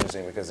that was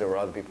interesting because there were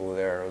other people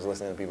there. I was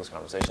listening to people's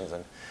conversations,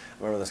 and I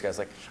remember this guy's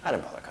like, I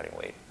didn't bother cutting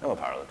weight. I'm a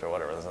powerlifter,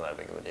 whatever. That's not that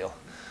big of a deal.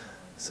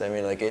 So I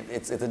mean, like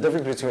it's a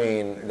difference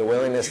between the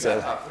willingness You got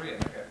to. top 3 in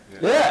that game.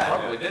 Yeah,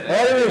 Probably didn't. I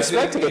didn't even You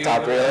expect to didn't- get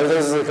top 3.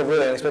 This was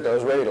completely unexpected. I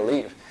was ready to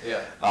leave.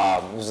 Yeah.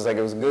 It was just like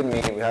it was a good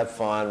meet. We had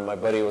fun. My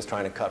buddy was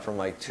trying to cut from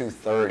like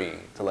 230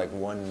 to like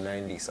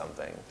 190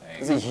 something. It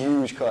was a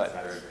huge cut,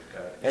 Very good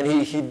cut. and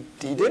he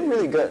did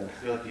really good.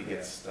 I feel like he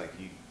gets like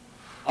he.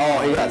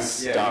 Oh, he got Yeah,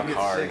 stuck he gets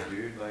hard. sick,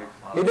 dude.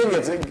 Like, He did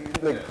get sick.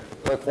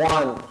 Like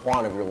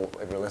Juan,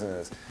 if you're listening to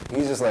this,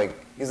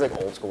 he's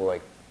like old school,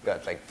 like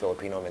got like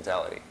Filipino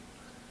mentality.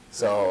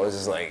 So it's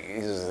just like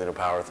he's just gonna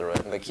power through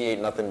it. Like he ate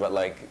nothing but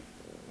like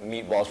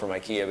meatballs from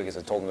IKEA because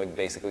I told him to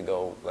basically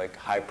go like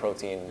high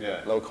protein, Yeah.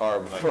 low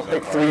carb Like for no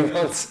like carb, 3 yeah.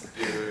 months.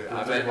 Dude,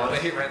 I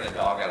bet he ran the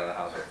dog out of the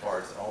house with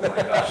farts. Oh my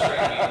gosh, straight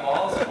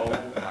meatballs. Oh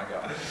my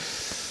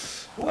gosh.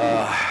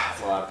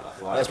 that's a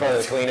lot. That's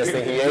probably the cleanest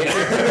thing he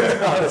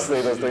ate.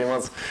 Honestly, those 3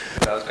 months.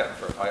 I was cutting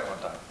for a fight one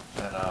time,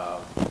 and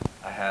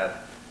I had,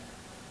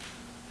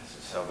 this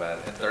is so bad,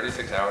 in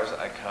 36 hours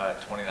I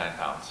cut 29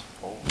 pounds.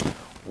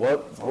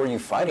 What were you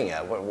fighting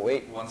at? What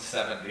weight?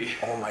 170.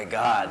 Oh my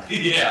God.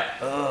 Yeah.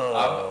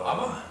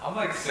 Oh. I'm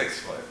like 6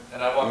 foot,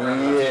 and I walk around.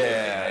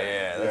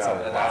 Yeah, that's Yeah,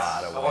 a And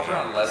lot of I walked weight.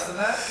 around less than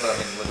that, but I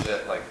mean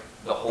legit, like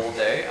the whole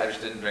day, I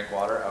just didn't drink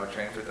water. I would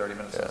train for 30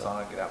 minutes in the Yeah.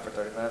 sauna, get out for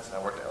 30 minutes, and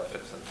I worked at LA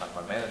Fitness at the time.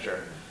 My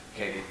manager,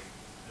 Katie,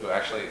 who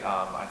actually,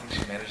 I think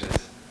she manages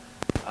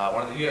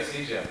one of the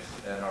UFC gyms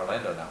in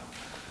Orlando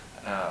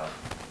now.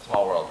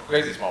 Small world,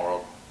 crazy small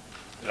world.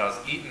 And I was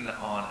eating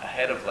on a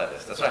head of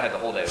lettuce. That's what I had the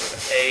whole day,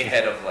 was a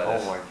head of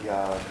lettuce. Oh my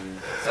god,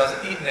 dude. So I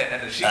was eating it, and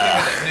then she came in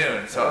at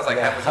noon, so I was like,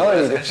 the halfway hell through are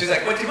you this, doing? and she's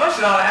like, "What, too much?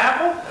 On an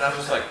apple?" And I was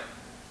just like,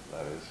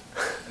 That is.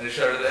 and I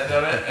showed her the end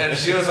of it, and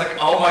she was like,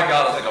 "Oh my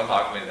god!" I was like, "Don't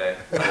talk to me today."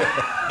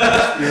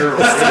 You're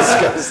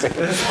Disgusting.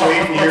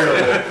 wait here.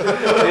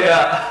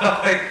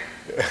 Yeah,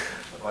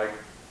 like,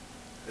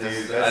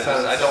 Dude, I that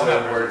sounds don't so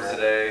have words miserable.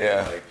 today.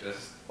 Yeah. Like,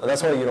 just Well,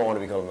 that's why you don't want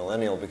to become a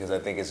millennial, because I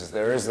think it's just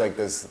there is like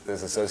this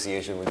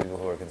association with people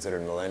who are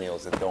considered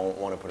millennials that don't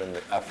want to put in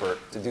the effort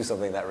to do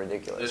something that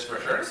ridiculous. there's for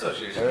sure an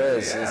association. There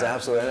is. Yeah. It's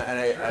absolutely,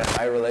 and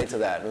I relate to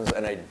that.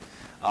 And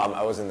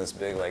I was in this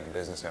big like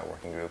business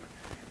networking group,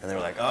 and they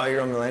were like, "Oh,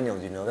 you're a millennial.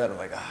 Do you know that?" I'm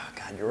like, "Oh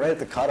God, you're right at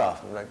the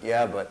cutoff." I'm like,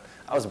 "Yeah, but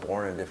I was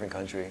born in a different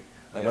country.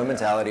 Like my Yeah.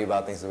 mentality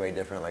about things is way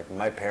different. Like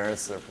my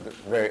parents are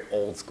very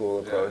old school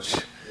approach."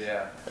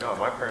 Yeah. No,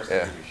 my parents Yeah.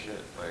 didn't give me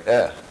shit. Like,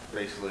 Yeah.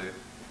 basically,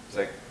 it's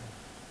like,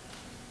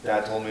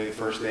 Dad told me the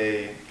first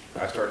day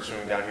I started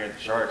swimming down here at the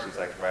Sharks, he's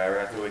like, if I ever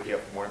have to wake you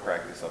up for morning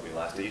practice, that'll be the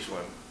last day you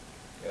swim.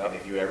 Yep. And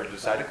if you ever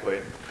decide to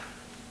quit,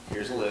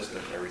 here's a list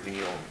of everything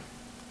you owe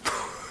me.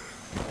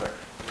 I'm like,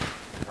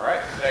 all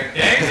right. Like,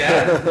 dang,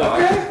 Dad.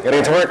 Okay. Gotta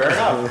get to work. Fair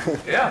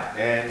enough. Yeah.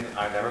 And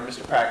I never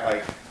missed a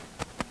practice. Like,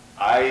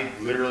 I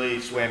literally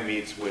swam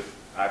meets with,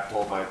 I've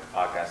told my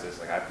podcast this,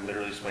 like, I've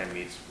literally swam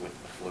meets with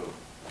the flu.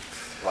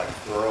 Like,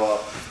 throw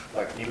up,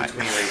 like, in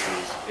between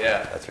races.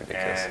 Yeah. That's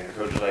ridiculous. And the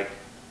coach was like,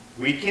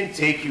 we can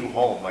take you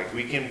home. Like,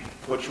 we can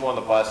put you on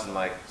the bus and,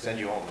 like, send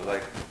you home. I was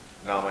like,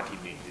 no, my team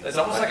needs me. It's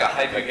almost like a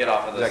hype you get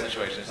off of those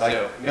situations like,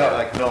 too. No,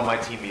 like, no, my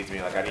team needs me.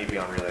 Like, I need to be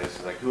on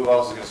relays. Like, who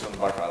else is going to swim the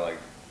butterfly?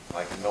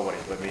 Like, nobody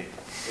but me.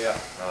 Yeah.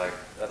 I'm like,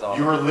 That's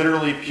awesome. you were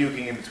literally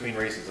puking in between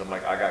races. I'm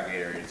like, I got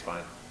Gatorade. It's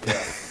fine.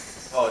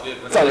 Oh, dude,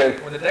 when It's all the,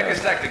 good. when the deck is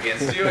stacked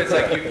against you, it's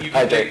like you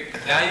I can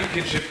take, now you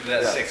can shift to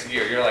that Yeah. sixth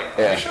gear. You're like,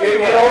 Yeah. are you sure It, you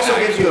it want also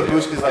that? gives you a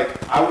boost because,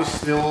 like, I was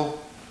still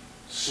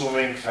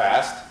swimming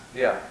fast.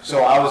 Yeah,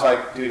 So I was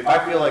like, dude, if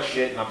I feel like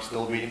shit and I'm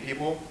still beating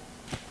people,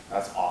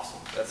 that's awesome.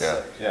 that's Yeah.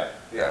 sick. Yeah.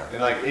 Yeah. And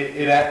like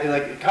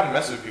it kind of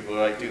messes with people.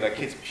 They're like, dude, that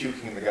kid's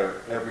puking in the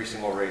gutter every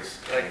single race.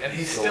 Like, and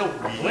he's still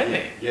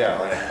winning. Yeah,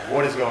 like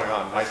what is going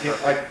on? My team,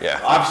 like, Yeah.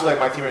 obviously, like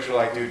my teammates were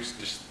like, dude,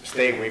 just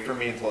stay away from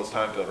me until it's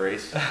time to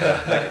race.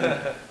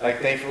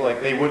 like thankfully,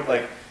 like they would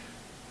like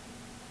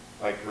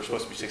we're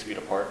supposed to be 6 feet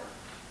apart.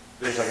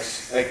 There's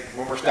like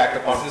when we're stacked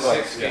up on This is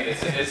like 6 feet.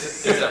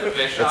 It's a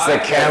fish It's eye.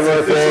 the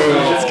camera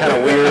thing. It's kind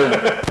of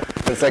weird.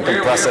 It's like We're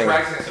compressing.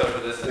 practicing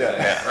social distancing,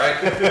 Yeah.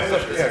 right?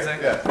 Social distancing?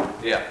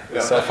 yeah.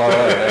 Yeah. So far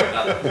away. Yeah.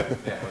 Nothing.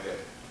 Yeah, we're good.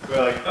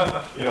 But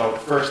like, you know,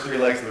 first 3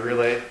 legs of the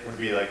relay would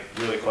be like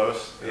really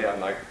close. And Yeah.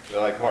 then, like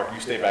they're like, Mark, you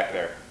stay back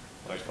there.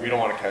 Like we don't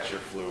want to catch your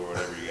flu or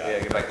whatever you got. Yeah,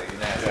 get back there, you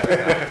nasty.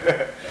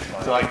 That's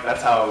fine. So like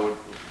that's how it would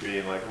be.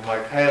 And like I'm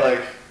like, hey,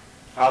 like,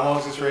 how long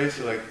is this race?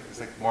 You're like, it's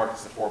like Mark,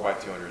 it's the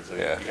 4x200, so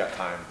Yeah. you got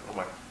time. I'm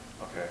like,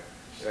 okay.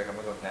 She's like, I'm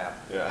gonna go nap.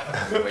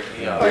 Yeah. Wake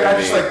me up. Like I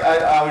just like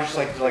I was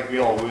just like be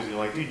all woozy.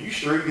 Like, dude, you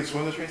sure you can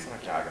swim this race? I'm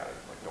like, yeah, I got it.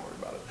 Like, don't worry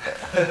about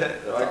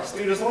it. They're like,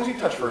 dude, as long as you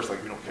touch first,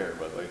 like we don't care.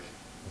 But like,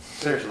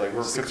 seriously, like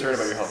we're concerned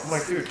about your health. I'm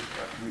like, dude,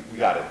 we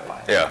got it.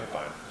 Fine. Yeah.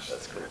 Fine.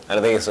 That's cool. And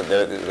I think it's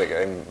like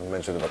I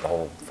mentioned about the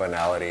whole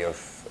finality of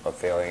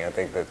failing. I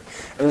think that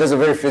there's a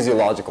very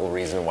physiological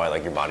reason why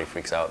like your body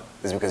freaks out.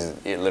 Is because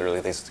it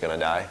literally thinks it's gonna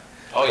die.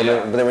 Oh, But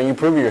yeah. then when you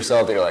prove to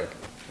yourself that you're like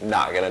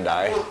not gonna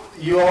die, Well,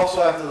 you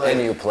also have to like.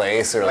 and you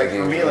place or Like like for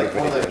you. me, like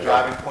one of the you-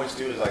 driving points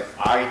too is like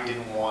I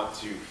didn't want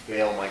to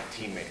fail my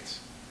teammates.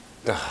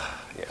 Yeah.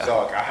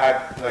 So like I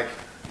had like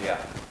Yeah.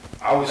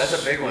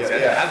 That's a big one. Yeah, So I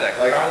didn't have that.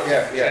 Like, Crawls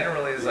yeah, yeah.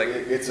 generally is like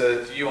It's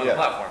a you on the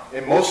platform.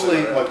 And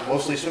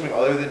mostly swimming,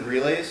 other than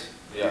relays,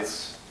 Yeah.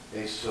 it's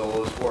a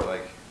solo sport.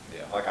 Like,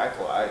 Yeah. like I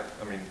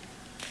mean,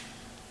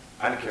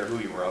 I didn't care who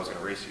you were, I was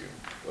gonna race you.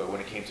 But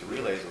when it came to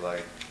relays,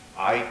 like,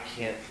 I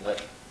can't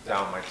let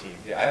down my team.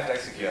 Yeah, I have to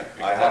execute. Yeah,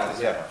 because I have it's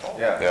to, yeah, my fault.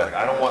 yeah. Yeah. Like,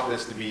 I don't want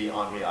this to be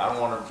on me. I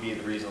don't want to be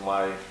the reason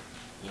why,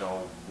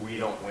 we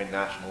don't win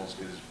nationals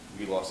because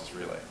we lost this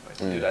relay. Like,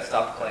 Dude, I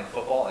stopped playing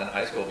football in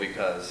high school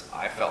because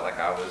I felt like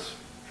I was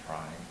trying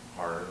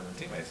harder than the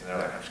teammates, and they're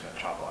like, "I'm just gonna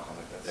chop block." I was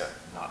like, "That's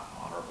not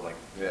honorable." Like,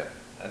 yeah.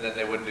 and then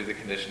they wouldn't do the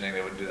conditioning,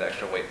 they wouldn't do the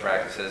extra weight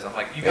practices. I'm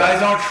like, "You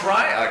guys aren't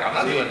trying." Like, I'm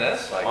not doing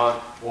this. Like,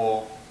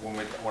 Well,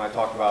 when I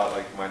talked about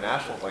like my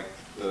nationals, like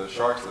the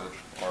Sharks,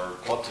 our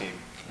club team,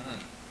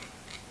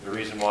 the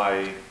reason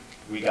why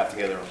we got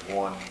together and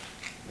won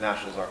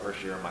nationals our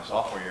first year and my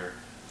sophomore year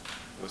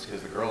was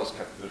because the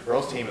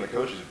girls team and the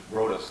coaches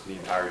rode us the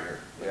entire year.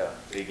 yeah.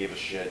 They gave us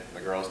shit. The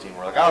girls team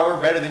were like, "Oh, we're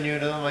better than you."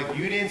 And I'm like,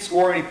 "You didn't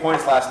score any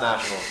points last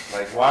nationals.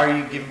 Like, why are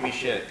you giving me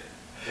shit?"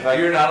 Like,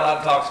 You're not allowed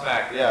to talk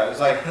smack. yeah, it was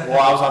like, well,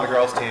 I was on the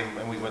girls team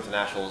and we went to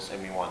nationals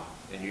and we won,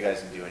 and you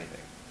guys didn't do anything.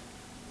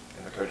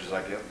 And the coach is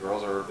like, "Yep,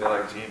 girls are a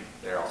better team."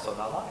 They're also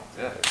not lying.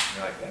 Yeah. And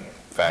you're like, "Dang it."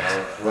 Facts.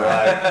 We're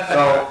like,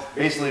 so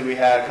basically, we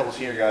had a couple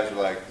senior guys who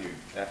were like, "Dude,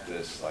 F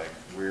this. Like,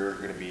 we're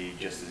gonna be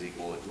just as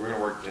equal. We're gonna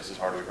work just as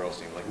hard with the girls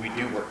team. Like, we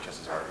do work just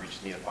as hard. We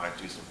just need to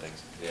fine-tune some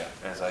things." Yeah.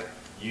 And it's like,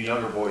 you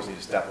younger boys need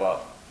to step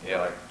up. Yeah.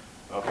 We're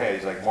like, okay.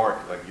 He's like, "Mark,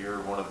 like you're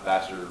one of the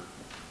faster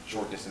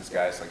short distance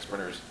guys, like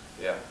sprinters.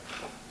 Yeah.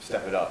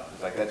 Step it up."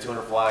 It's like, that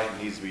 200 fly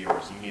needs to be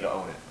yours. You need to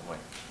own it. I'm like,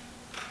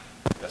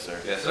 "Yes, sir."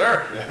 Yes,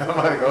 sir. Yeah, I'm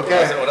like,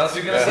 okay. What else are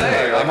you gonna Yeah.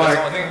 say? Like, I'm that's like-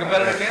 the only thing a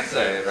competitor can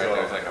say right So-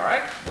 there. It's like, all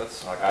right,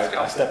 let's Like, let's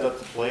go. I stepped up to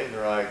the plate and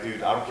they're like,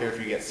 "Dude, I don't care if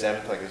you get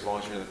seventh, like as long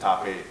as you're in the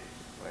top 8,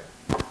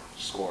 like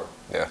score."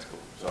 Yeah. That's cool.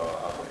 So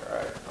I was like, all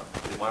right,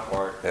 I did my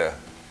part. Yeah.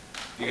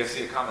 You can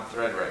see a common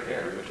thread right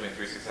here between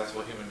 3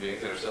 successful human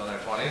beings that are still in their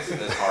 20s and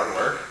this hard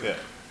work. Yeah.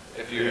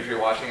 If you're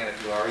watching and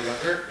if you are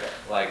younger,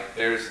 like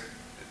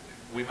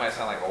we might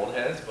sound like old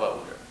heads, but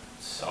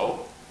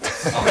so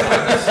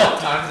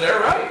sometimes they're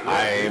right.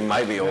 I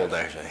might be old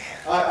actually.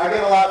 I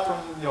get a lot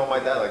from my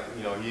dad. Like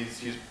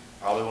he's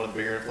probably one of the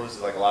bigger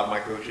influences. Like a lot of my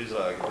coaches,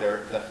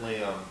 they're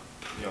definitely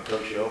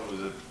Coach Schoaf was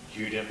a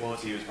huge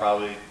influence. He was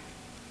probably,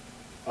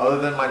 other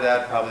than my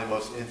dad, probably the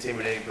most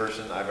intimidating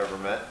person I've ever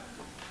met.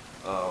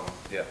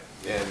 Yeah.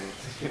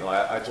 And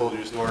I told you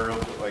a story real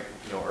quick, like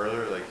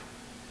earlier. Like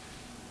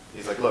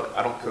he's like, "Look,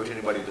 I don't coach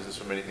anybody who doesn't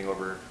swim anything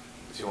over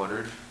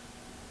 200,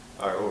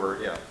 or over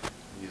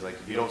He's like,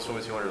 "If you don't swim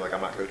at 200, like I'm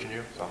not coaching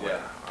you." So I'm like,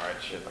 Yeah. "All right,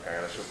 shit, like I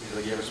gotta swim." He's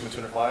like, "You ever swim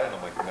 200 fly?" And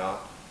I'm like, "No."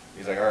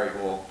 He's like, "All right,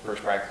 well,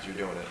 first practice you're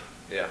doing it."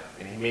 Yeah.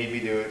 And he made me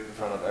do it in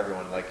front of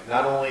everyone. Like,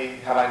 not only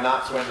have I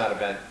not swam that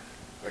event,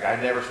 like I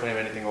never swam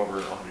anything over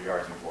 100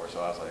 yards before. So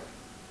I was like,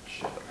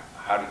 shit, like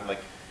how do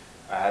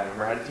I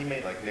remember I had a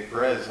teammate like Nick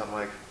Perez. I'm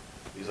like,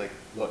 he's like,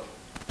 "Look,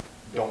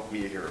 don't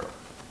be a hero,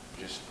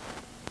 just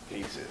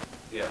pace it."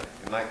 Yeah.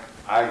 And like,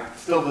 I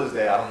still to this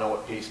day, I don't know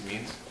what pace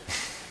means.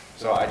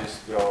 So I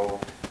just go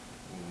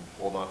and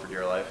hold on for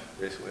dear life,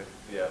 basically.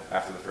 Yeah.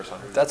 After the first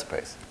 100. That's a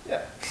pace.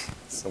 Yeah.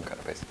 Some kind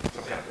of pace.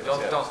 Some kind of pace,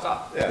 Don't yeah. don't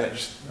stop. Yeah,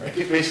 just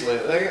basically,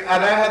 like,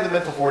 and I had the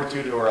mental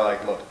fortitude to where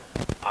like, look,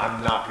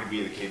 I'm not going to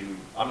be the kid who,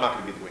 I'm not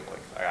going to be the weak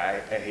link. I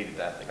hated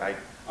that. Like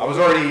I was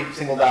already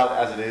singled out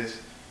as it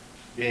is,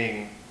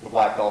 being the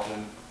black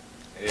dolphin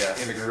Yeah.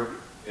 in the group.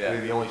 Yeah.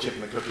 The only chip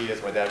in the cookie,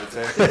 as my dad would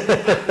say.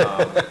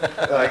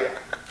 Like,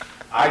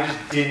 I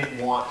just didn't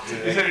want to.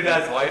 You said your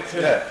dad's white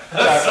too? Yeah.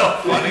 That's so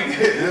funny.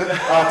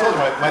 I told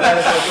you, my dad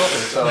is so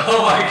filter, so.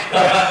 Oh my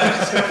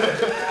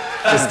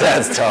god. His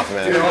dad's tough,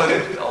 man.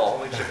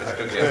 Only chip is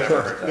cookie. I've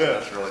never heard that.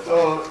 That's really funny.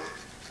 So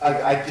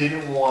I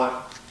didn't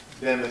want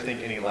them to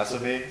think any less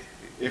of me,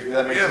 if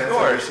that makes Yeah, of sense.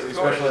 course, Like, of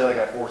course. especially like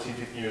at 14,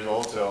 15 years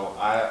old. So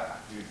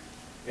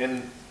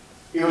and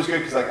it was good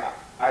because like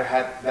I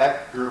had,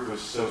 that group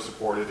was so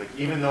supportive. Like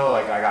even though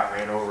like I got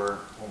ran over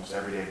almost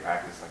every day in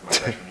practice, like my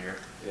freshman year,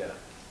 Yeah.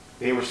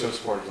 they were so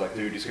supportive. Like,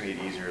 "Dude, it's gonna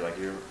get easier. Like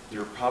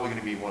you're probably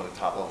gonna be one of the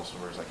top level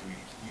swimmers. Like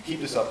you keep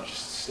this up and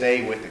just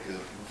stay with it."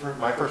 Because for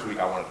my first week,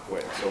 I wanted to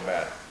quit so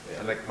bad. Yeah.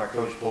 And like my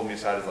coach pulled me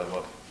aside. Is like,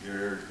 "Look,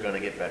 you're gonna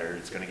get better.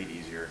 It's gonna get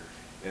easier."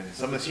 And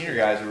some of the senior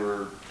guys who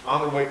were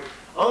on their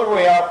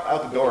way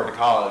out the door to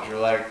college are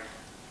like,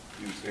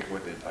 "Dude, stick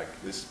with it. Like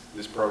this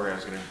program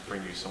is gonna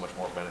bring you so much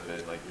more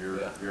benefit. Like you're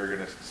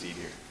gonna succeed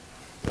here."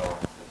 So.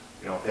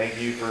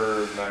 Thank you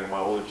for my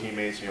older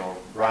teammates,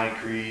 Brian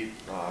Creed,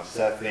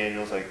 Seth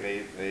Daniels, like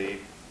they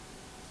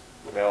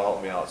all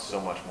helped me out so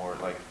much more,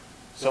 like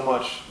so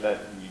much that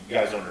you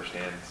guys don't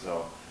understand.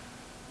 So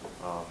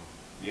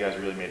you guys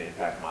really made an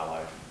impact in my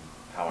life,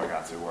 how I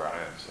got to where I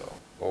am. So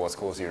Well, what's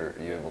cool is you're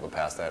able to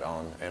pass that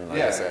on, and like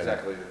Yeah, I said,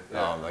 exactly.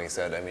 Yeah. like I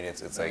said, I mean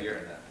it's like You're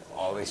in that.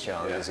 all these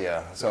challenges.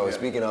 Yeah. Yeah. So Yeah.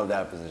 speaking of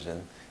that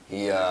position,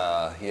 he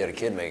had a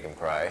kid make him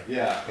cry.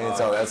 Yeah, Can you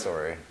tell that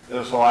story?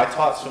 So I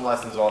taught swim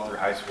lessons all through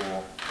high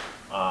school,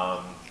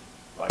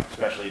 like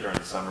especially during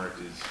the summer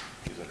because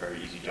it was a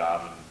very easy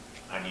job,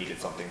 and I needed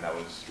something that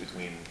was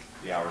between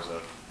the hours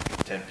of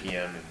 10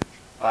 p.m. and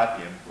 5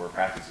 p.m. where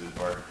practices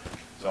were.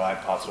 So I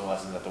taught swim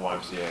lessons at the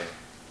YMCA,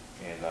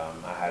 and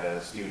I had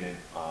a student,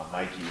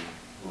 Mikey,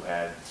 who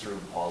had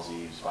cerebral palsy.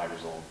 He was 5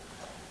 years old,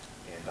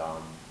 and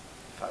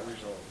 5 years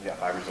old. yeah,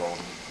 5 years old,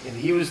 and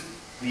he was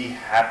the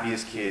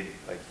happiest kid.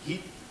 Like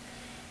he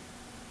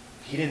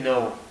didn't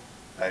know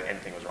that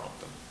anything was wrong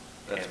with him.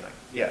 That's And,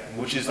 yeah,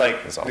 which is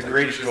like That's the awesome.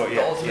 greatest Which is joy. the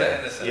Yeah, ultimate yeah,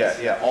 innocence.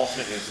 yeah,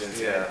 ultimate innocence.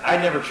 Yeah. And I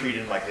never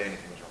treated him like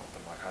anything was wrong with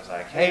him. Like I was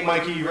like, hey,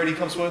 Mikey, you ready to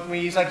come swim with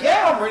me? He's like,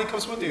 yeah, I'm ready to come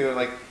swim with you. And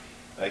like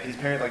his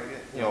parents, like,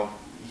 you know,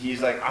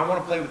 he's like, I want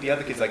to play with the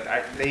other kids. Like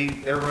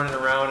they're running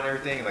around and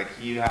everything. And like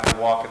he'd have to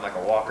walk in like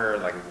a walker,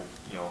 like,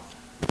 you know,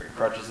 like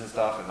crutches and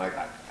stuff. And like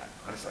I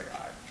just like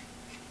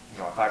you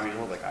know, at 5 years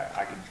old, like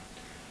I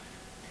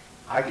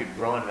could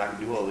run and I could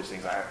do all these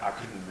things. I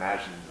couldn't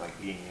imagine like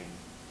being in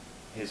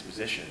his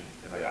position.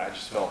 And like I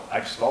just felt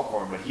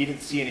for him, but he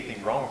didn't see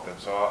anything wrong with him.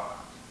 So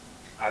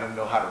I didn't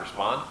know how to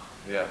respond.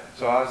 Yeah.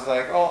 So I was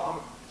like,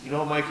 oh, you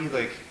know, Mikey,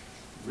 like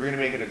we're gonna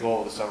make it a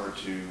goal this summer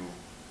to,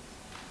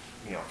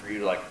 you know, for you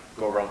to like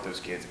go around with those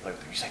kids and play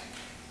with them. He's like,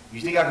 you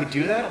think I could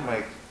do that? I'm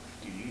like,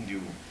 dude, you can do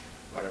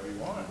Whatever you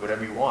want.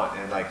 whatever you want.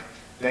 And like,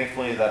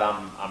 thankfully that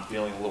I'm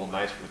feeling a little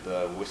nice with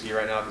the whiskey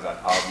right now because I'd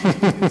probably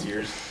be in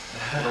tears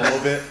in a little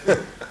bit.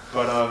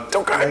 But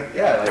Don't cry. like,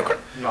 yeah, like,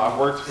 you know, I've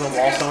worked with him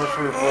all summer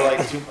for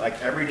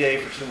like every day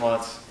for 2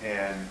 months,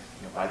 and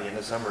you know, by the end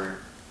of summer,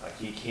 like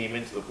he came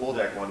into the pool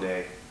deck one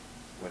day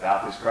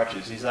without his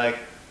crutches. He's like,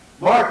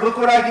 Mark, look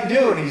what I can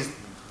do, and he's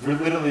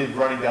literally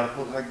running down the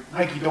pool. He's like,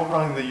 Mikey, don't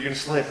run, you're gonna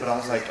slip. But I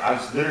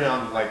was literally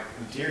on like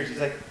in tears. He's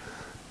like,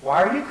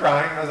 why are you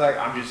crying? I was like,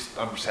 I'm just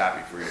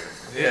happy for you.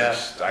 Yeah.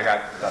 I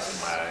got dust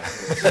in my eye.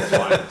 It's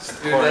fine. It's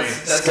Dude, corny.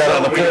 that's Scat on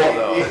so the weird pool.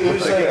 though. It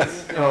was like,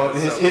 you know,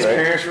 That's his so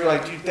great. parents were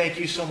like, dude, thank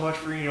you so much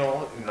for, you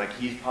know, and like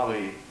he's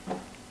probably,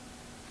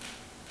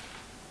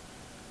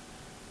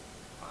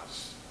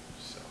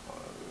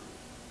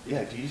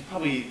 yeah, dude, he's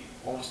probably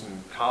almost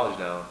in college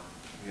now.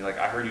 I mean, like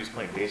I heard he was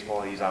playing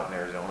baseball. He's out in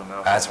Arizona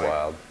now. That's Like,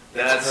 wild.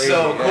 That's crazy.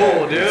 so Yeah,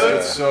 cool, dude.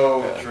 It's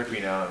so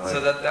trippy now. And, like,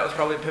 So that was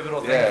probably a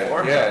pivotal thing yeah,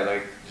 for him. yeah,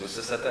 like Was just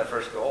to set that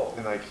first goal.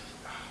 and like,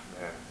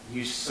 man,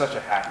 he's such a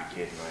happy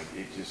kid. And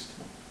like it just,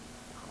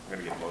 I'm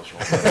gonna get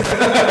emotional.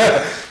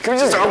 Can we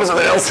just talk about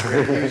something else?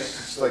 He's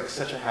just like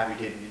such a happy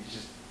kid. And he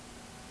just,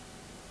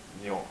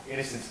 you know,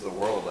 innocence of the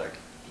world. Like,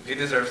 He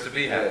deserves to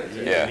be happy.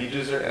 Yeah. He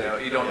deserves. You know,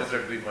 you don't yeah.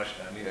 deserve to be mushed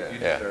down. You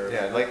Yeah. deserve.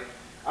 Yeah, like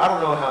I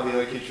don't know how the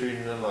other kids treated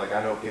him. Like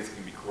I know kids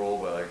can be cruel,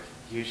 but like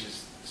he was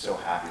just so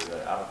happy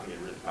that I don't think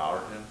it really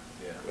bothered him.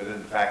 Yeah. But then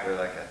the fact that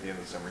like at the end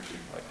of the summer he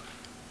would like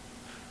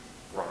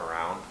run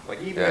around,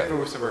 like even Yeah. if it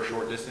was for a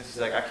short distance,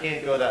 he's like, I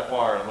can't go that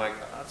far. And I'm like,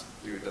 that's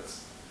dude,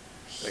 that's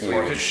like Huge.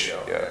 where would you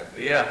go? Yeah.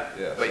 Yeah.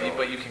 Yeah, But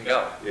so- you can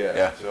go. Yeah.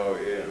 Yeah. So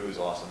it was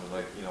awesome. And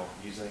like, you know,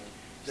 he's like,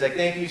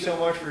 thank you so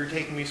much for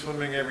taking me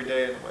swimming every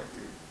day. And I'm like,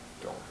 dude,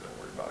 don't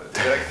worry about it.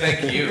 You're like,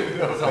 thank you. No,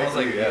 It's thank almost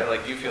like you, yeah.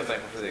 like you feel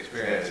thankful for the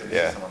experience. and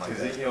Yeah. Someone like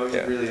Because that. you know,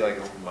 Yeah. it really like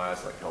opened my eyes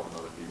to like helping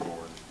other people,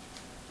 and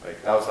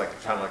like that was like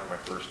kind of like my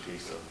first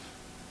taste of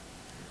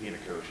being a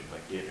coach and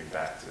like giving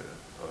back to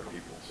other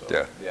people. So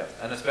Yeah. Yeah,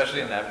 and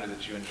especially in an avenue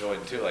that you enjoyed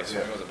too. Like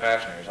swimming Yeah. was a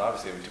passion of yours.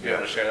 Obviously, to be able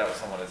to Yeah. share that with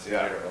someone, it's easier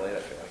Yeah. to relate.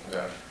 I feel like.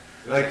 yeah,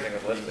 Same like thing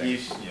with lifting.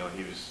 he's you know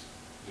he was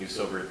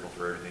so grateful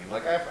for everything.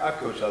 Like I've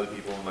coached other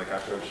people, and like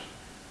I've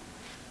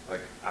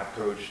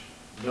coached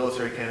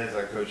military candidates.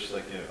 I've coached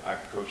like you know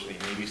I've coached the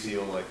Navy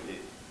SEAL. Like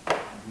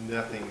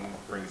nothing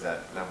brings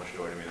that much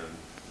joy to me than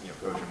you know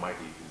coaching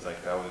Mikey, because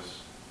like that was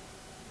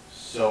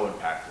so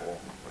impactful,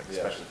 like Yeah.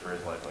 especially for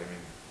his life. Like,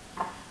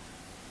 I mean,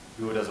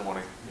 who doesn't want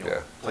to you know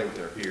Yeah. play with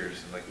their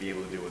peers and like be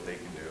able to do what they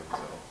can do? So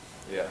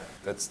Yeah.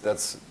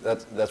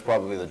 That's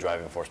probably the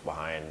driving force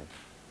behind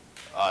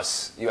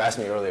us. You asked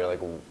me earlier,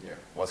 like, Yeah.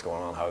 what's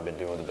going on, how I've been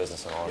doing with the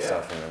business and all that Yeah.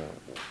 stuff, and then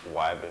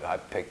why I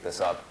picked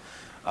this up.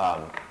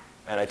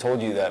 And I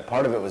told you that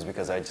part of it was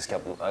because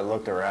I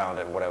looked around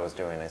at what I was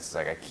doing. It's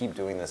like I keep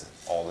doing this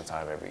all the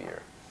time every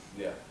year.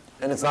 Yeah.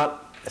 And it's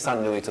not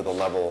nearly to the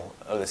level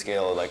of the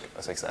scale of like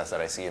a success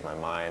that I see in my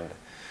mind,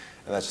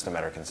 and that's just a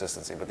matter of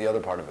consistency. But the other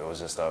part of it was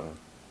just I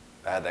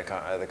had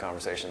the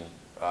conversation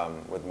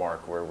with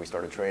Mark where we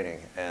started training,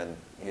 and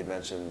he had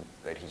mentioned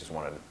that he just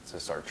wanted to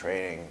start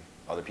training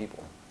other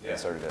people Yeah. and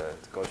started to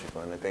coach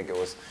people. And I think it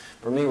was,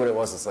 for me, what it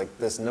was, it's like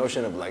this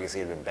notion of legacy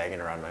had been banging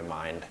around my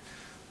mind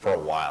for a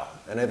while,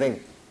 and I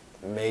think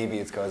maybe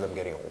it's because I'm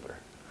getting older,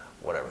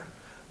 whatever.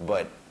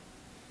 But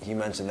he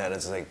mentioned that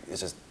it's like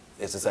it's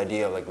this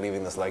idea of like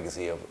leaving this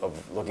legacy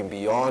of looking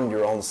beyond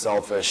your own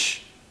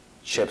selfish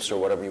chips or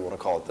whatever you want to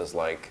call it, this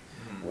like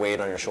weight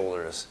on your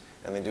shoulders,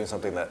 and then doing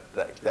something that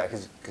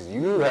because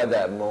you had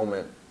that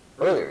moment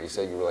earlier. You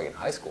said you were like in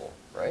high school,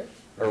 right?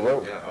 Or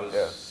where? yeah, I was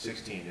yeah.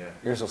 16. Yeah.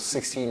 You were still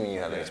 16 when you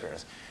had that Yeah.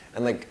 experience,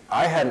 and like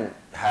I hadn't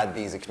had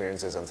these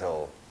experiences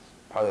until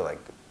probably like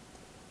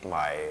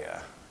my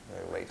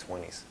late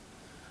 20s.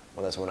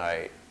 Well, that's when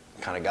I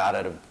kind of got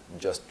out of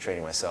just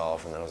training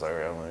myself, and then I was like, all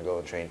right, I'm going to go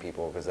and train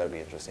people because that'd be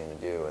interesting to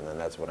do. And then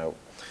that's when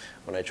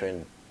I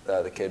trained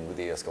the kid with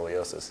the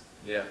scoliosis.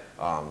 Yeah.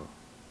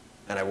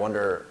 and I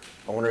wonder,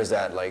 is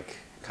that like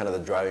kind of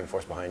the driving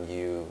force behind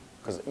you?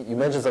 Because you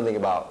mentioned something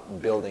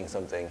about building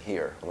something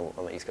here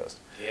on the East Coast,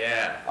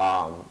 Yeah.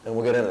 and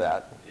we'll get into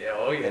that. Yeah.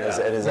 Oh yeah.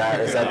 And is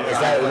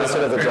that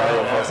sort of the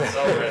driving force?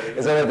 So ready.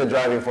 Is that like the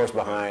driving force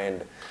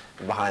behind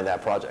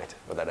that project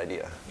or that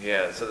idea?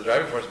 Yeah, so the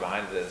driving force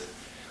behind it is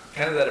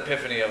kind of that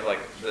epiphany of like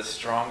the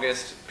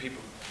strongest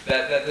people,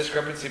 that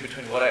discrepancy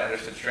between what I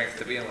understood strength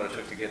to be and what it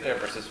took to get there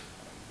versus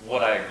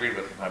what I agreed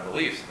with my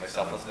beliefs, my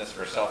selflessness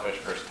versus selfish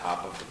versus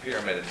top of the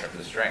pyramid in terms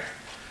of strength.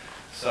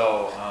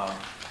 So,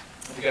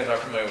 if you guys are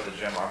familiar with the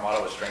gym, our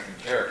motto is strength and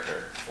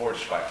character,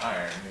 forged by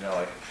iron. You know,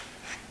 like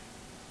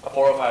a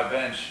 405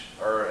 bench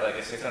or like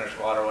a 600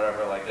 squat or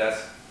whatever, like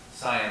that's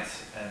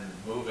science and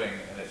moving,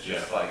 and it's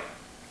just like,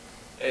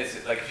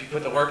 it's like if you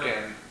put the work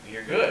in,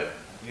 you're good.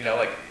 You know,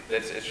 like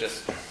it's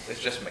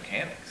just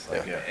mechanics.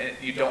 Like and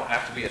you don't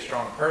have to be a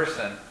strong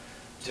person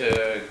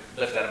to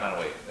lift that amount of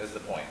weight. Is the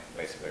point,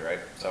 basically, right?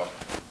 So.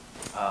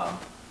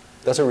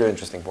 That's a really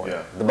interesting point.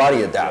 Yeah. The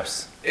body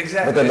adapts.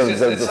 Exactly. But It's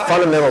the science.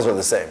 fundamentals are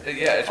the same.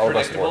 Yeah, it's all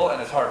across the predictable board.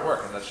 and it's hard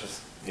work, and that's just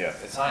Yeah.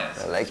 it's science.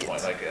 I at like this it.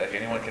 point. Like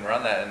anyone can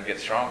run that and get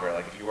stronger.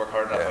 Like if you work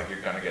hard enough, Yeah. like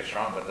you're gonna get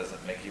strong, but it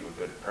doesn't make you a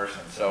good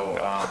person. So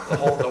the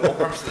whole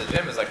purpose of the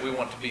gym is like we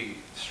want to be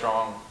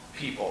strong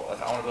people.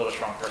 Like, I want to build a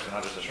strong person,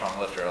 not just a strong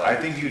lifter. Like, I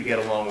think you'd get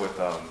along with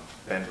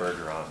Ben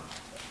Bergeron.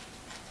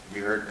 Have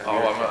you heard? Oh,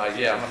 I'm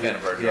a fan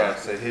of Bergeron. Yeah,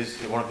 so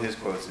one of his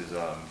quotes is,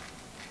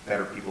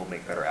 "Better people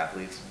make better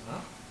athletes." Huh?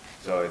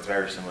 So it's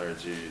very similar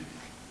to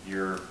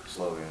your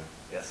slogan.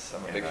 Yes,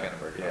 I'm a Yeah, big fan of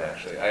Bergeron. yeah.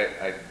 Actually,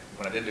 I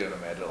when I did do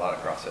MMA, I did a lot of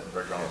CrossFit, and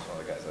Bergeron was one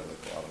of the guys I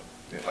looked a lot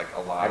of, like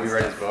a lot. Have of you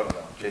read his stuff.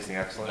 book, Chasing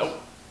Excellence?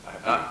 Nope, I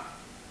have not.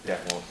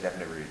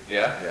 Definitely read.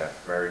 Yeah? Yeah,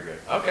 very good.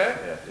 Okay.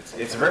 Yeah,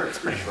 it's a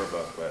pretty short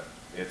book, but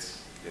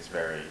it's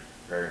very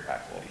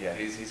impactful. Yeah,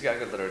 he's got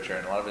good literature,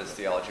 and a lot of his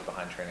theology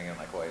behind training and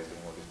like why he's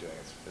doing what he's doing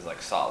is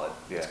like solid.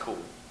 It's Yeah. cool.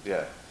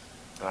 Yeah.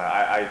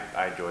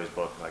 I enjoy his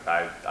book. Like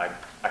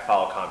I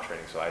follow comp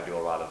training, so I do a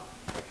lot of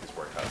like his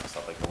workouts and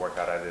stuff. Like the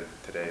workout I did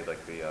today,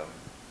 like the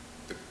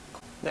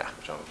Yeah,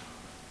 which I'm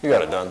you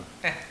got it done.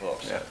 a little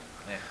upset.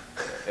 Yeah.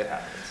 It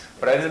happens.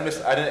 But I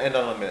didn't end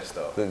on a miss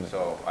though. The-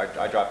 So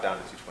I dropped down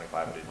to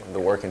 225 and did The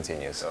work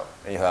continues, So,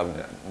 and you'll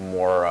have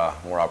more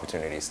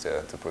opportunities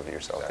to prove to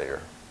yourself that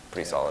you're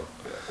pretty solid.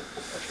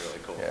 That's really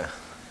cool. Yeah.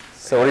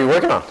 So what are you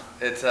working on?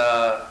 It's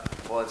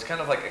well, it's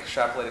kind of like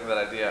extrapolating that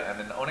idea and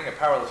then owning a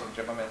powerlifting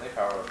gym. I'm mainly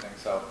powerlifting,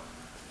 so,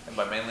 and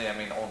by mainly I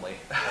mean only.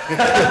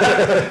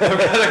 I've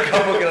got a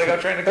couple. Like I'm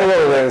trying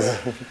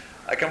to.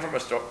 I come from a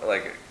store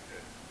like.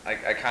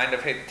 I kind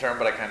of hate the term,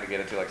 but I kind of get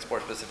into like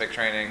sport specific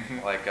training.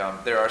 Like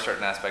there are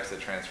certain aspects that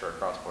transfer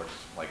across sports,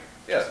 like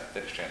they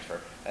just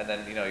transfer. And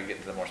then you get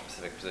into the more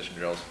specific position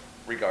drills.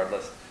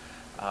 Regardless,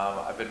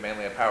 I've been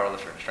mainly a power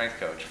lifter and strength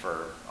coach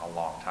for a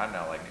long time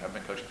now. Like I've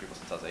been coaching people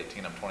since I was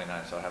 18. I'm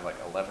 29, so I have like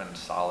 11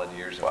 solid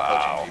years of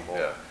coaching people.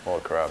 Yeah.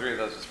 Holy crap. 3 of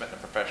those were spent in a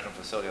professional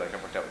facility. Like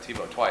I've worked out with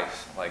Tebow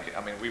twice. Like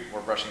I mean,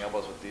 we're brushing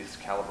elbows with these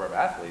caliber of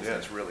athletes, and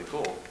it's really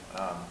cool.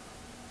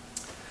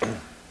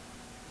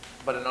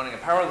 But in owning a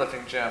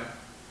powerlifting gym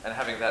and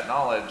having that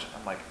knowledge,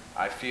 I'm like,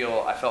 I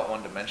felt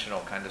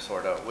one-dimensional, kind of,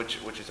 sort of, which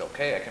is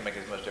okay. I can make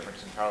as much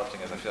difference in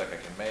powerlifting as I feel like I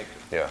can make.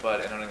 Yeah.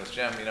 But in owning this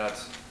gym,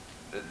 it's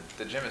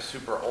the gym is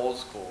super old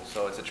school,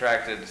 so it's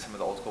attracted some of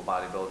the old school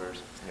bodybuilders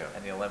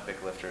and the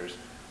Olympic lifters.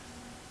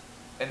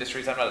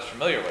 Industries I'm not as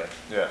familiar with.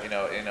 Yeah.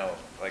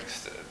 Like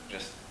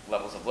just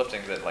levels of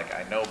lifting that like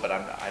I know, but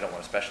I don't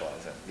want to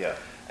specialize in. Yeah.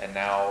 And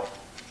now,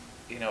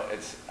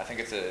 I think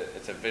it's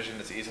a vision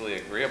that's easily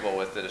agreeable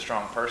with that a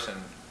strong person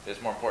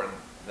is more important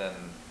than,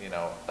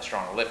 a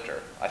strong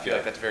lifter. I feel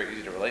like that's very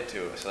easy to relate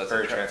to. So that's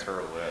Very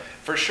transferable. Yeah.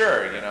 for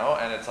sure,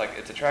 and it's like,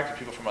 it's attracted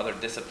people from other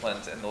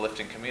disciplines in the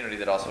lifting community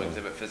that also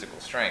exhibit physical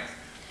strength.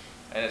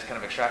 And it's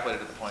kind of extrapolated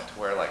to the point to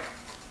where like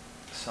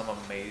some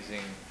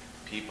amazing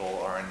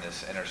people are in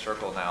this inner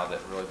circle now that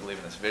really believe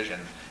in this vision,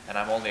 and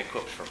I'm only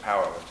equipped for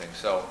powerlifting.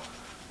 So,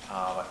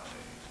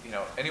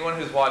 anyone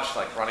who's watched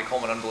like Ronnie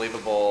Coleman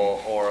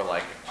Unbelievable or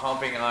like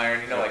Pumping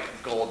Iron, like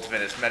Gold's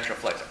Venice,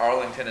 Metroflex,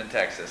 Arlington in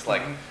Texas,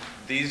 like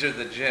these are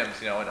the gyms,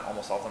 and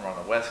almost all of them are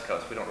on the West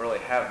Coast. We don't really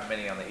have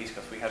many on the East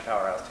Coast. We have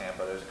Powerhouse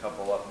Tampa, there's a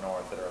couple up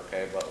north that are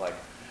okay, but like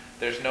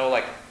there's no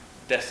like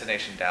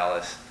Destination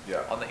Dallas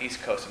on the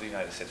East Coast of the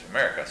United States of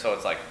America. So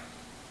it's like,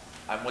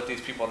 I'm with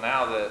these people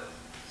now that,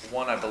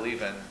 one, I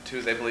believe in,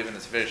 two, they believe in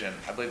this vision.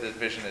 I believe this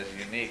vision is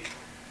unique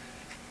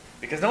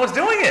because no one's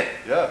doing it.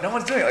 Yeah. No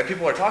one's doing it. Like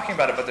people are talking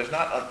about it, but there's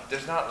not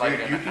like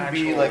Dude, an you can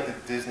actual... be like the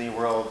Disney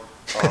World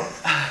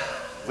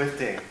of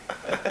lifting.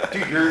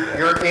 Dude,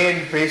 you're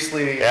in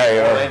basically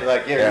Orlando,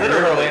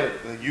 literally Orlando.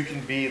 You can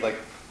be like,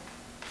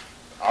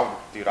 I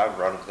would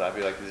run with that. I'd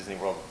be like the Disney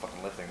World of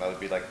fucking lifting. That would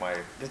be like my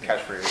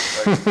catchphrase.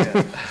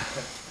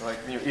 Like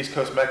your East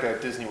Coast Mecca,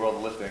 Disney World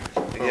of lifting.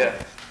 Boom.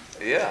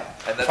 Yeah,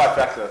 and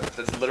Trifecta.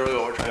 that's literally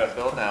what we're trying to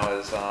build now.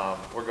 Is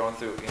we're going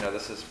through.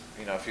 This is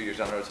a few years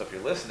down the road. So if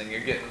you're listening, you're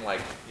getting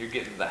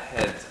the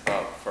heads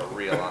up for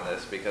real on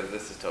this because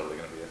this is totally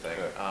going to be a thing.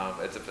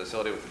 It's a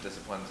facility with the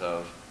disciplines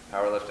of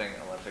powerlifting,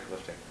 Olympic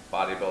lifting,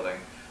 bodybuilding,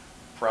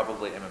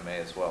 probably MMA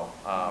as well.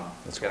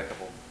 Let's got a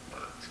couple,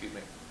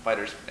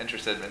 fighters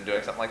interested in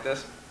doing something like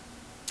this,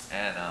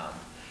 and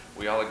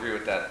we all agree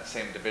with that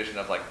same division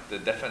of like the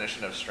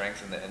definition of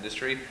strength in the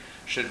industry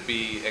should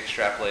be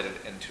extrapolated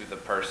into the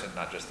person,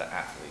 not just the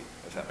athlete,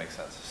 if that makes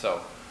sense.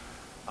 So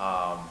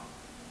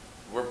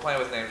we're playing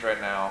with names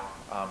right now.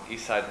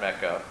 Eastside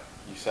Mecca.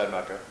 You said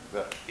Mecca.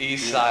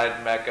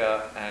 Eastside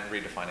Mecca and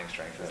redefining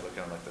strength is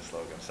looking like the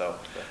slogan. So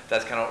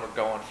that's kind of what we're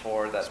going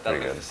for. That'll be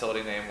pretty a good.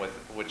 facility name with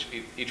which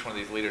each one of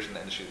these leaders in the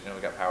industry.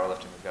 We got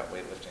powerlifting, we've got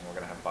weightlifting, we're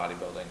going to have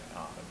bodybuilding,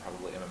 and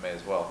probably MMA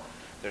as well.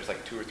 There's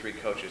like 2 or 3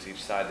 coaches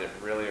each side that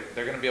really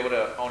they're going to be able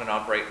to own and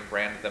operate and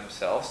brand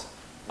themselves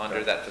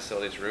under that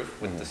facility's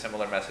roof with the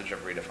similar message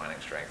of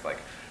redefining strength. Like,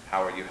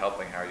 how are you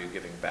helping? How are you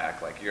giving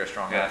back? Like, you're a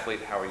strong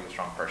athlete. How are you a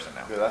strong person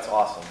now? Yeah, that's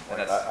awesome. And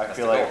Like, that's- I that's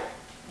feel the like, goal.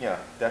 yeah,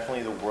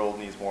 definitely the world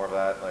needs more of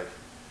that. Like,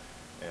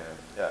 and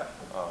yeah,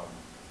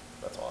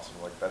 that's awesome.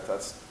 Like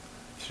that's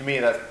to me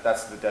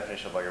that's the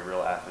definition of like a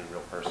real athlete,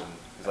 real person.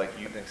 Is like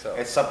you I think so.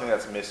 It's something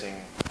that's missing.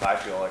 I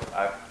feel like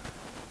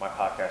my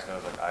podcast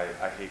knows like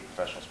I hate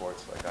professional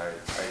sports. Like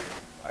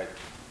I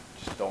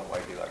just don't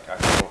like it. Like I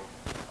feel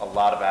a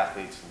lot of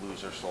athletes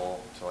lose their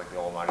soul to like the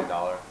almighty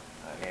dollar,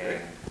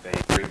 and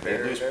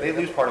they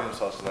lose part of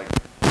themselves. So,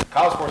 like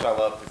college sports, I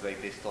love because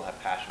they still have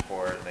passion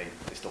for it and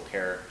they still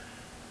care,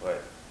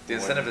 but The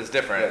incentive is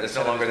different. Yeah, It's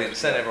no longer the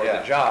incentive or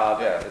yeah, the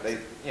job. Yeah,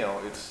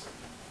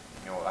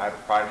 I have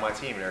pride in my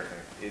team and everything.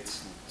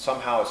 It's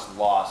somehow it's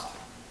lost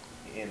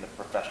in the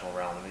professional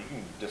realm. And you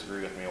can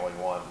disagree with me all you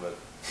want, but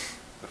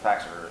the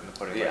facts are in the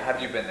pudding. Yeah, Like,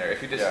 have you been there?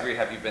 If you disagree,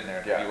 have you been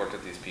there? Yeah. Have you worked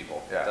with these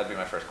people? Yeah. That'd be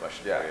my first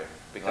question Yeah. for you.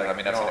 Because like, I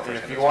mean, that's the and first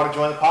if thing you want to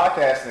join the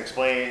podcast and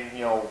explain,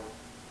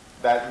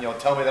 that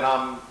tell me that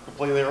I'm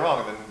completely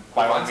wrong, then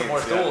by all find some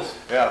means, more yeah. stools.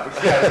 Yeah,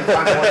 but, yeah, we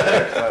find some more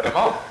stools. But, Come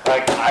on.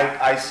 Like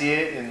I see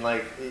it, and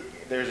like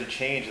there's a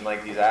change in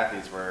like these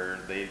athletes where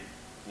they,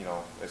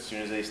 as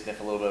soon as they sniff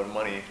a little bit of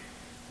money,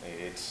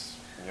 it's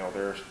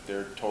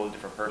they're a totally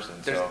different person.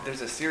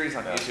 There's a series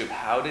on Yeah. YouTube.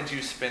 How did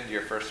you spend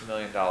your first $1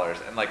 million?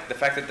 And like the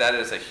fact that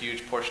is a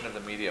huge portion of the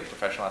media of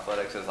professional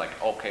athletics is like,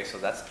 okay, so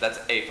that's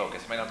a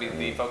focus. It may not be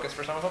the focus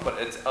for some of them, but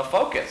it's a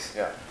focus.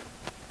 yeah.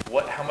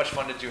 How much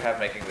fun did you have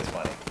making this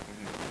money?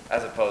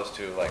 As opposed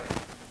to like,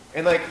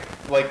 And like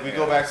we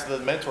go back to the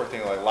mentor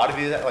thing. Like a lot of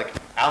these, like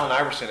Allen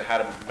Iverson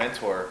had a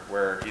mentor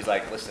where he's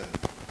like, listen,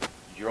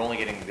 you're only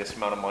getting this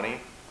amount of money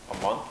a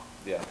month,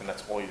 Yeah. and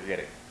that's all you're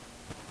getting.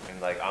 And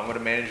like I'm gonna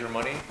manage your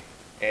money,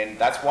 and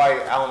that's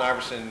why Allen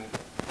Iverson,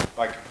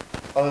 like,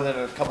 other than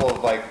a couple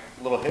of like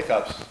little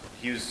hiccups,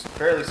 he was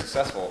fairly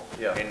successful.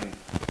 Yeah. And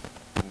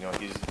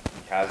he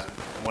has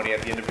money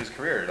at the end of his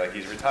career. Like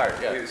he's retired.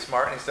 he was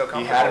smart and he's still He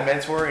comfortable. had a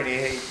mentor and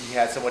he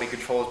had somebody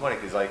control his money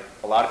because like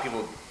a lot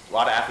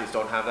of athletes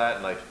don't have that,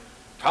 and like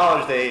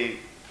college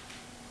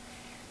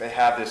they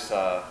have this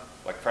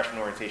like freshman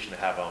orientation. They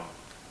have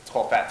it's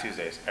called Fat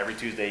Tuesdays. Every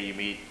Tuesday you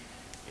meet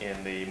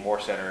in the Moore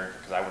Center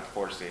because I went to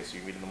Florida State, so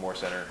you meet in the Moore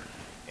Center,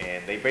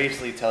 and they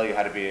basically tell you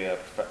how to be a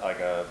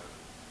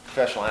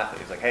professional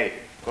athlete. It's like, hey,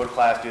 go to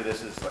class, do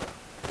this. It's like,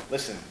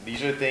 listen,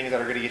 these are the things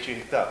that are going to get you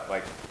hooked up.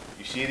 Like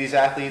you see these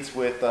athletes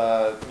with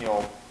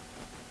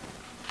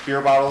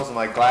beer bottles and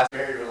like glass.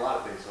 Married with a lot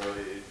of things. So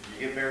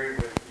you get married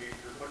with you're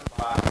putting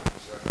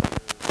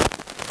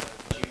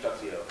cheap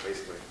tuxedo,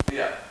 basically.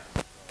 Yeah.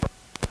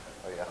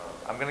 Oh yeah.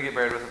 I'm gonna get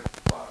married with him.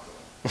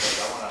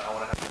 I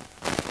wanna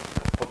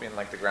have put me in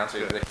like the ground so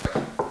he's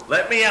like,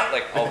 let me out.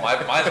 Like, oh,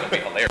 mine's gonna be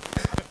hilarious.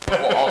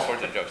 Well, all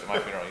sorts of jokes at my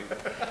funeral.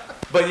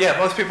 But yeah,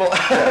 most people,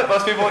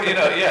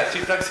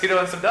 cheap tuxedo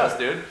and some dust,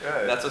 dude.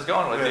 Yeah. That's what's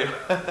going with you.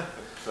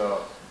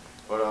 So,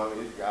 but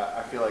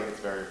I feel like it's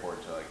very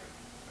important to like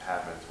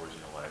have mentors in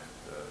your life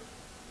to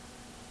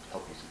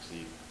help you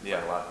succeed. Yeah.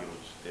 Like, a lot of people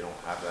they don't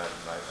have that,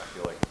 and I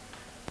feel like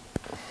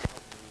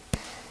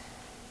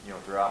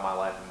throughout my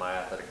life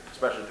and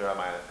especially throughout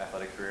my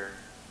athletic career,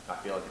 I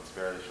feel like it's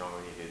fairly strong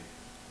when you could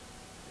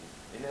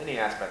in any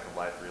aspect of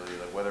life really,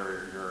 like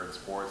whether you're in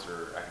sports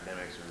or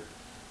academics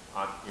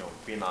or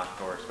being an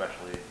entrepreneur,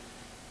 especially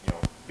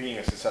being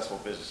a successful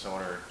business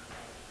owner,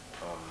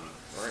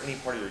 or any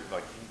part of your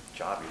like any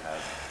job you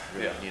have,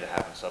 you really need to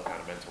have some kind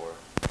of mentor.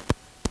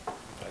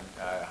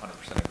 I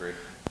 100% agree.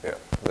 Yeah,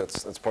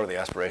 that's part of the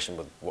aspiration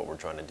with what we're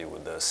trying to do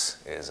with this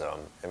is,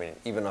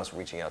 even us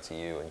reaching out to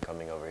you and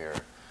coming over here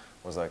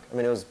was like,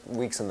 it was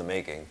weeks in the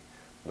making,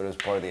 but it was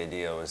part of the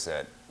idea was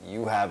that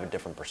you have a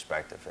different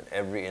perspective, and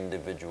every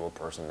individual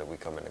person that we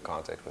come into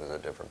contact with is a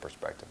different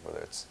perspective, whether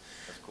it's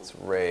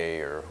Ray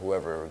or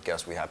whoever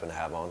guest we happen to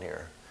have on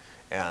here.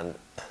 And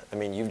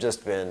you've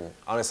just been,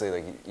 honestly,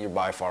 like you're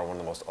by far one of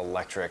the most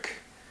electric,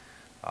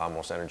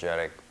 most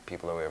energetic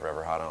people that we've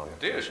ever had on.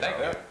 Dude, the show. thank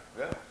you.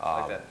 Yeah.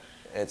 I like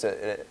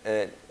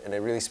that. And it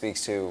really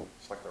speaks to.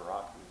 It's like The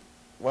Rock.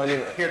 Well,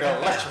 Here to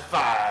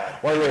electrify.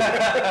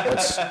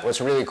 what's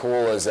really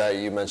cool is that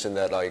you mentioned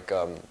that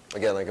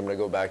again, I'm going to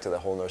go back to the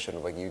whole notion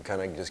of you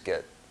kind of just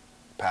get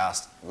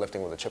past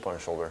lifting with a chip on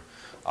your shoulder.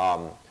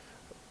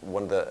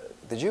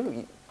 Did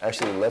you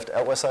actually lift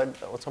at Westside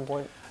at some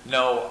point?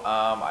 No,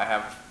 I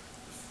have.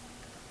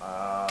 Okay,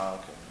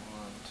 1,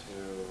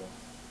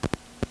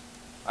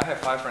 I have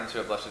 5 friends who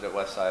have lifted at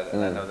Westside,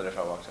 and I Mm. know that if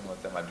I walked in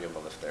with them, I'd be able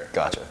to lift there.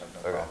 Gotcha. I have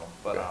no Okay. problem.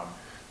 But Okay.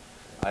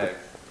 I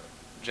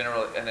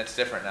generally, and it's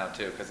different now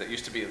too, because it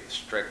used to be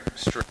strict,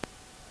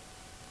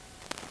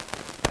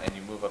 and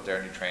you move up there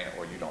and you train,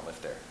 or you don't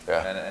lift there.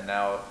 Yeah. And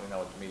now,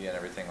 with the media and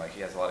everything, like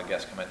he has a lot of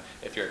guests come in.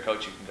 If you're a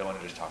coach, you can go in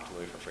and just talk to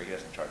Louis for free. He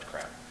doesn't charge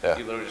crap. Yeah.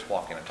 You literally just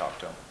walk in and talk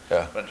to him.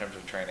 Yeah. But in terms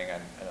of training, I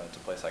know it's a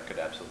place I could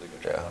absolutely go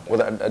train Yeah. one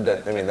day.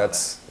 Well, I mean, And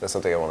that's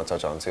something I want to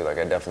touch on too. Like,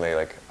 I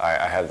definitely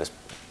I have this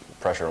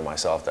pressure on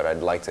myself that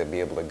I'd like to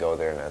be able to go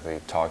there and actually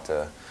talk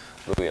to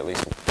Louis at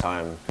least one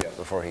time Yeah.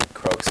 before he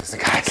croaks. Because the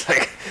guy's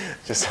like,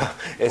 just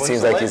it Well,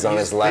 seems a like he's on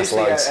his last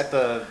basically legs. at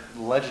the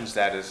legend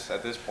status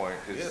at this point.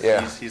 'Cause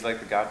Yeah. he's like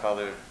the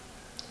godfather of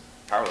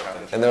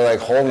powerlifting. And they're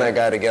like holding that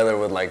guy together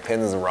with like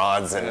pins and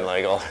rods and Yeah.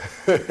 like all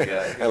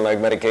Yeah. and like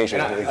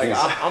medication. And Like, he's-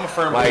 I'm a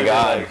firm my believer,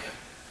 God.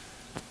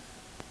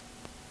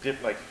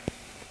 like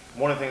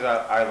one of the things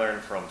I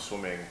learned from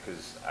swimming,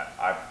 because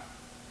I've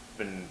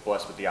been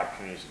blessed with the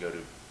opportunities to go to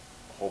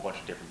a whole bunch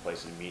of different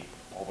places and meet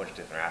a whole bunch of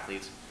different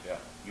athletes. Yeah.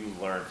 You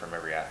learn from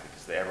every athlete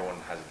because everyone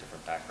has a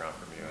different background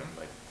from you. And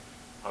like,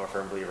 I'm a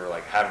firm believer,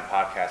 like having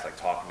podcasts, like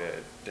talking to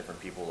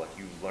different people, like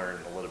you learn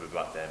a little bit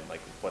about them,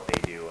 like what they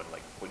do and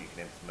like what you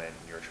can implement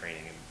in your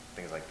training and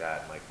things like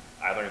that. And like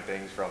I learned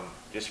things from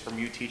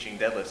you teaching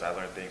deadlifts. I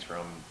learned things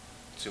from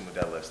sumo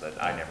deadlifts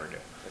that I never do.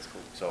 That's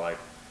cool. So like,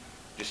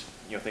 just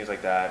things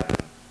like that.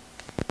 And,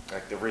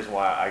 like the reason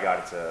why I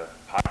got into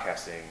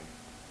podcasting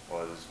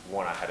was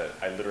one,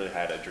 I literally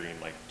had a dream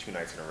like 2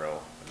 nights in a row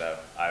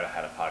that I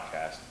had a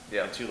podcast.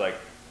 Yeah. And 2, like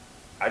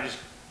I just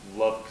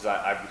love, because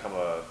I've become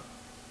a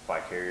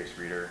vicarious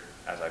reader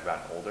as I've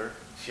gotten older.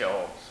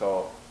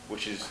 So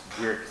which is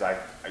weird because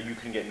you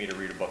couldn't get me to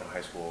read a book in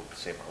high school to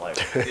save my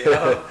life.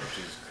 Yeah.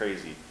 Which is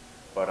crazy.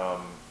 But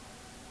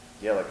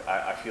yeah, like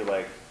I feel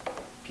like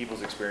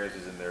people's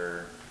experiences and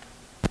their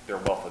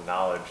wealth of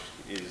knowledge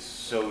is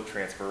so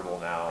transferable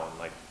now, and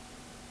like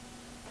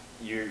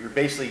you're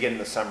basically getting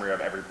the summary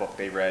of every book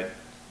they read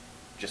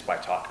just by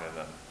talking to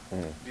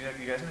them.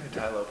 You guys know who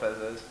Ty Lopez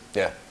is?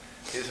 yeah.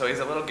 So he's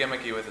a little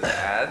gimmicky with his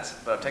ads,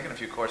 but I've taken a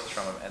few courses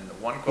from him,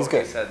 and one He's quote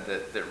good. he said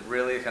that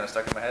really kind of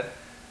stuck in my head.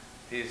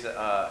 He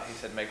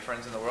said, "Make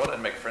friends in the world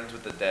and make friends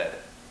with the dead,"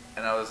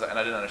 and I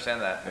didn't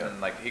understand that. Yeah. And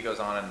then like he goes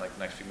on in like the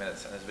next few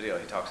minutes in his video,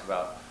 he talks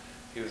about,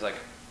 he was like,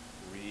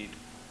 read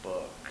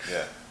books.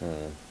 Yeah.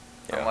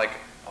 Yeah. I'm like,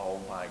 oh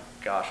my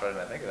gosh, why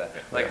didn't I think of that?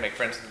 Like, Yeah. make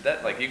friends with the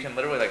dead. Like, you can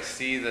literally like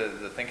see the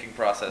thinking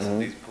process of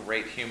these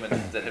great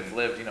humans that have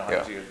lived,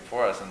 hundreds of years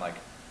before us, and like,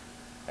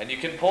 and you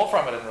can pull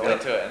from it and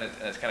relate to it, and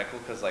it's kind of cool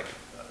because like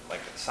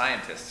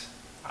scientists,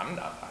 I'm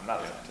not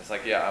a scientist.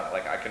 Like, yeah,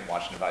 like I can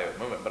watch and evaluate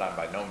movement, but I'm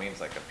by no means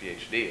like a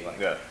PhD. Like,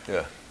 Yeah.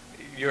 Yeah.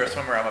 you're a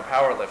swimmer, I'm a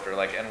power lifter,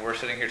 like, and we're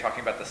sitting here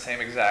talking about the same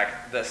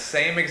exact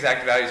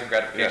values and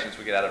gratifications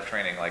we get out of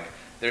training. Like,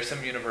 there's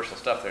some universal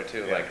stuff there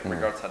too. Yeah. Like,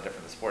 regardless how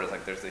different the sport is,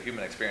 like, there's the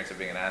human experience of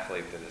being an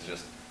athlete that is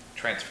just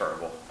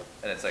transferable,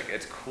 and it's like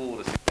it's cool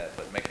to see that.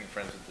 But making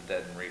friends with the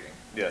dead and reading,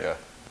 Yeah. Yeah.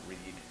 read.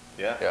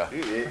 Yeah. Yeah.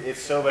 Dude,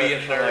 it's so Be a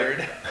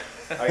beneficial.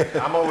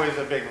 nerd. I'm always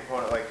a big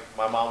proponent. Like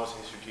my mom was a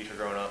history teacher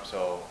growing up,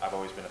 so I've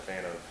always been a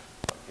fan of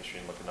history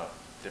and looking up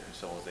different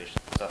civilizations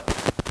and stuff.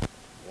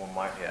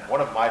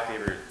 One of my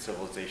favorite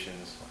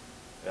civilizations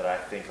that I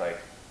think like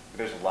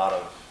there's a lot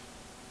of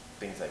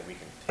things that we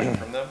can take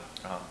from them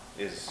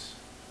is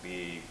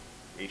the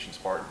ancient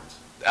Spartans.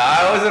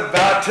 I was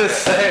about to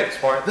say,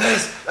 Spartans.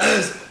 this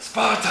is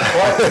Sparta.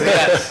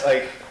 Yes.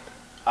 Like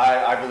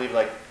I believe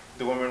like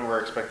the women were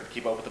expected to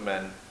keep up with the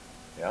men.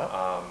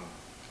 Yeah.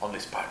 Only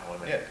Spartan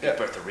women Yeah, give yeah.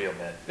 birth to real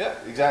men. Yeah,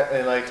 exactly.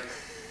 And like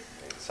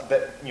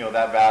that,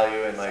 that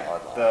value and like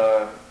Solid line.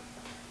 the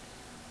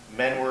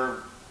men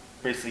were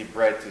basically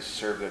bred to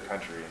serve their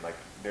country, and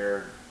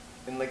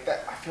like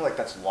that. I feel like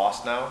that's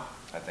lost now.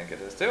 I think it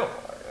is too.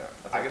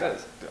 I think it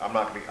is. I'm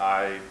not gonna be.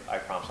 I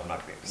promise I'm not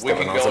gonna be. We Stepping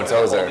can on go some into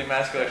toes the there. whole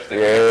demasculation thing.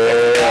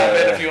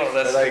 Yeah. If you want,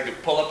 let's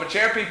Like- pull up a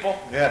chair, people.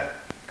 Yeah.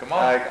 Come on.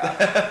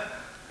 Like,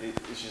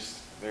 it's just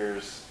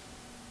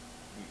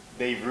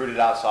they rooted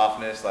out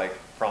softness like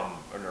from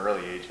an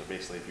early age. So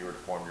basically, if you were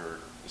deformed, you were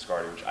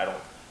discarded, which I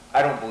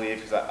don't believe,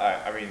 because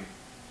I mean,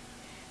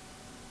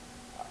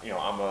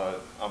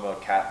 I'm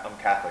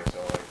Catholic, so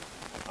like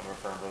I'm a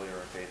firm believer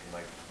in faith, and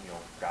like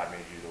God made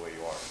you the way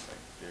you are.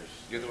 Like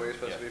You're the way you're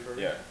supposed to be for a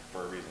reason. Yeah,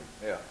 for a reason.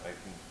 Yeah. Like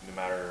no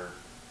matter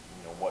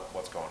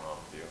what's going on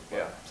with you. But,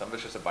 Yeah. Some of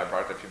it's just a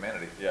byproduct of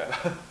humanity. Yeah.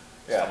 Some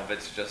Yeah. of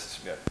it's just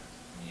Yeah.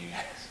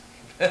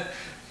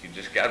 you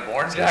just got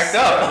born jacked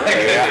up. Like,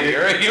 Yeah.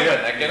 You're a human. Yeah.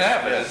 That can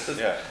happen. Yeah. It's just-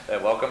 Yeah.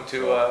 welcome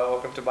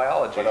to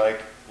biology. But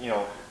like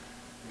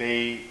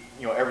they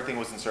everything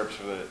was in service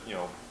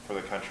for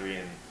the country,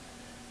 and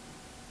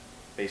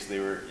basically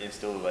were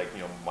instilled like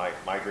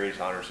my greatest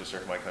honor is to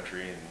serve my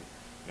country, and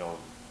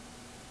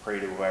pray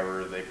to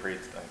whoever they prayed.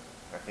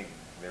 I think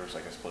there was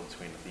like a split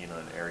between Athena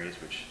and Ares,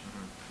 which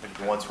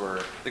the ones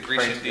were The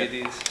Grecian praying to-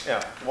 deities.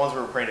 Yeah, the ones who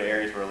were praying to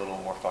Ares were a little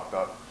more fucked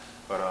up,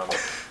 but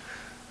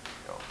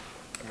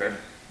Fair.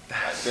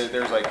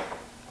 there's like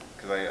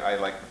because I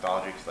like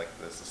mythology, because like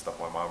this is stuff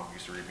my mom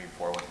used to read me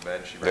before I went to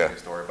bed. She read me a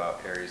story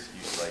about Ares. He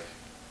used to like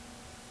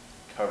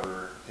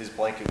cover, his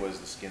blanket was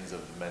the skins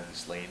of the men he's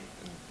slain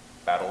in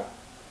battle.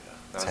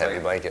 It's a heavy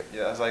blanket.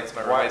 Yeah, I was like, It's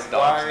my why, roommate's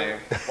dog's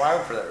why,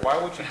 name. why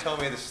would you tell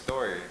me this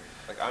story?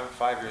 Like, I'm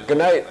 5 years old. Good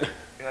night. Like,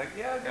 You're like,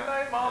 yeah, good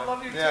night, mom,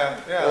 love you too.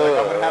 yeah, like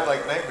I'm gonna have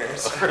like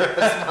nightmares for the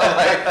rest of my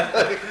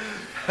life.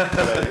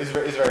 But he's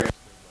very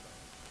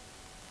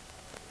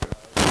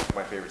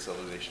my favorite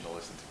civilization to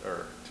listen to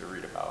or to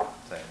read about.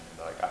 And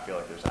like I feel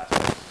like there's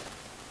aspects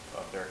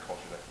of their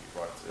culture that can be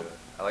brought to.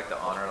 I like the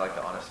honor, I like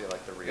the honesty, I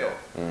like the real.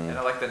 Yeah. And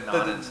I like the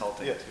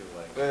non-insulting yeah.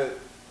 too. Like,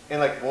 And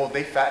like, well,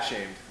 they fat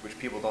shamed, which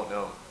people don't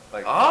know.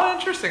 Like, oh,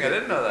 interesting, I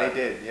didn't know that.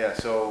 They did, yeah.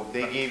 So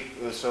they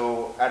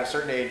so at a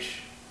certain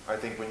age, I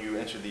think when you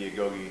entered the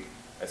Agoge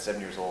at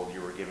 7 years old,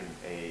 you were given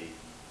a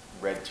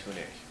red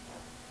tunic,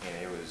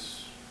 and it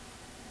was,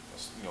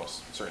 you know, a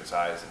certain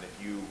size. And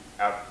if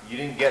you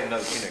didn't get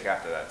another tunic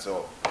after that.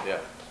 So Yeah.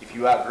 if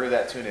you outgrew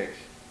that tunic,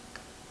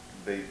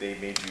 they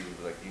made you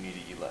like you need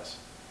to eat less,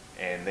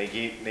 and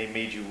they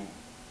made you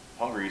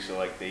hungry. So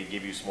like they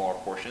gave you smaller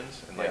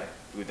portions and like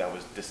food that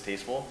was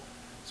distasteful.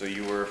 So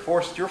you were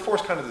forced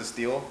kind of to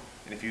steal,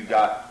 and if you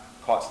got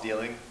caught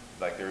stealing,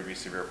 like there would be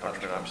severe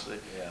punishment, obviously.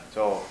 Yeah.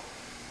 So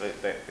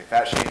they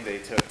fat shamed. They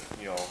took,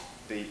 you know,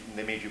 they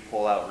made you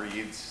pull out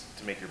reeds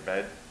to make your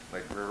bed,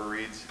 like river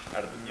reeds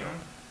out of the, you know,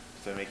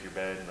 to make your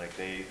bed, and like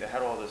they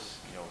had all this,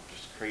 you know,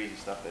 just crazy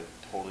stuff that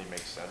totally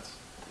makes sense.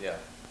 Yeah.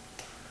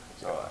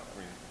 So I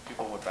mean,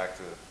 people went back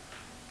to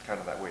kind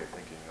of that way of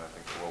thinking, and I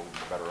think the world would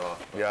be better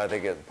off. Yeah, I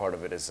think part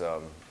of it is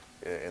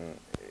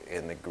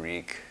in the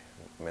Greek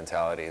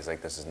mentality is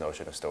like this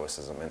notion of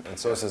stoicism, and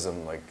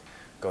stoicism like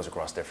goes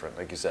across different,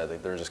 like you said,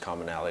 like there's just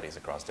commonalities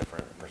across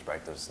different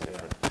perspectives and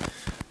different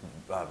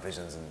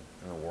visions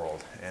in the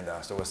world. And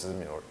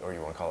stoicism, or you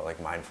want to call it like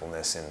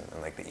mindfulness in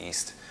like the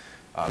East,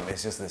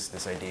 it's just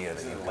this idea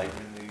that you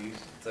enlightenment in the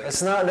East?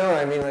 It's not, no,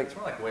 I mean like. It's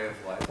more like way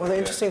of life. Well, the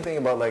interesting thing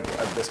about like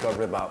I've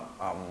discovered about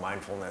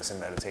mindfulness and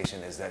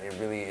meditation is that it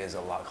really is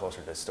a lot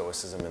closer to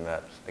stoicism in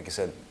that, like you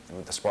said,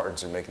 the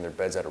Spartans are making their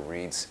beds out of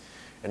reeds.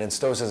 And in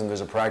stoicism,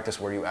 there's a practice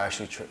where you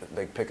actually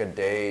like pick a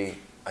day,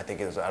 I think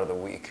it was out of the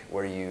week,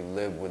 where you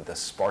live with the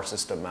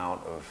sparsest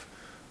amount of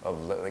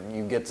like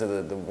you get to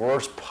the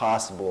worst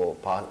possible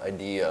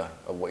idea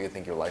of what you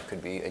think your life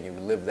could be, and you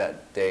live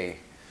that day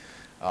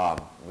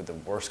with the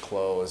worst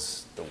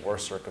clothes, the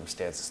worst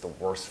circumstances, the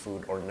worst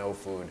food or no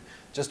food,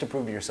 just to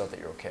prove to yourself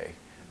that you're okay.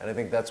 And I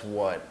think that's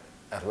what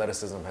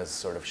athleticism has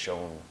sort of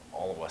shown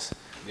all of us,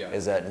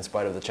 is that in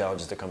spite of the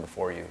challenges that come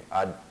before you,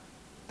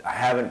 I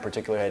haven't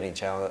particularly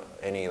had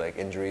any like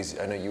injuries.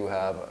 I know you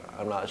have.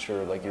 I'm not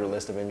sure like your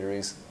list of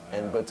injuries,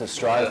 but to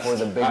strive for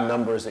the big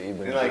numbers that you've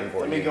been doing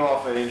for. Let me go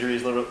off of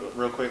injuries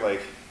real quick,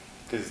 like,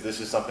 because this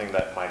is something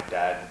that my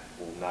dad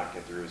will not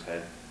get through his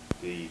head.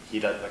 He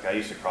does, like, I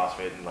used to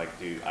CrossFit, and like,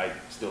 dude, I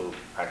still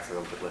practice a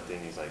little bit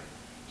lifting. He's like,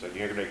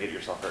 you're gonna get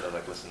yourself hurt. I was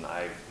like, listen,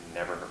 I've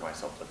never hurt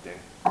myself lifting.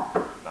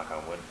 Knock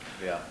on wood.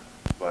 Yeah.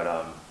 But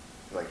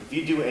like, if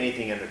you do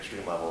anything at an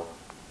extreme level,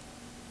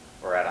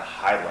 or at a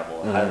high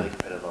level, a highly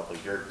competitive level,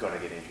 you're gonna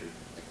get injured.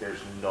 Like, there's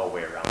no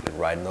way around it. You're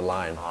riding the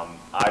line.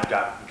 I've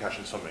got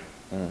concussion swimming.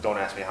 Don't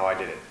ask me how I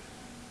did it.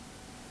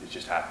 It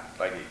just happened.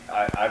 Like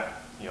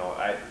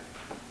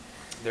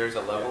There's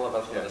a level of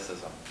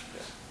athleticism.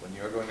 Yeah. When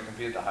you're going to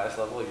compete at the highest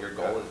level, your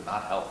goal is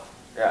not health.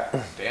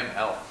 Yeah. Damn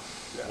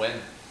health. Yeah. Win.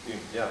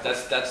 Yeah.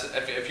 That's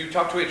if you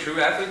talk to a true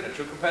athlete, a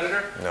true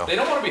competitor, No. they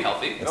don't want to be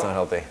healthy. It's not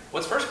healthy.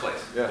 What's first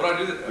place? Yeah. What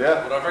do I do?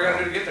 Yeah. What have I got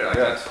to do to get there? Like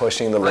Yeah. that's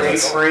Pushing the For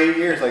limits. 8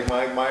 years, like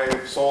my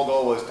sole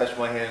goal was touch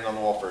my hand on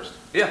the wall first.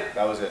 yeah.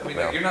 That was it. I mean,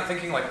 Yeah. like, you're not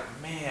thinking like,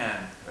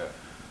 man,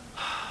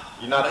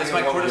 You're not is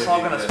my thinking cortisol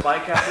longevity, going to man.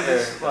 spike after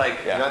this?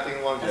 Like, You're not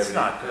thinking longevity. that's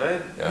not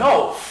good. Yeah.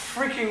 No,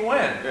 freaking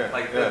win. Yeah.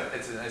 Like Yeah.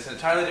 it's an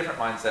entirely different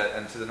mindset,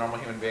 and to the normal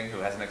human being who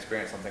hasn't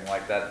experienced something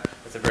like that,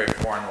 it's a very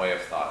foreign way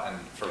of thought.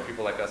 And for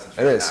people like us, it's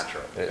It very is.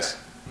 natural. It is.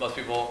 Most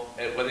people,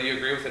 whether you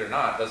agree with it or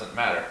not, doesn't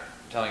matter.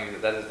 I'm telling you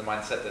that is the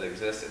mindset that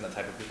exists in the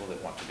type of people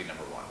that want to be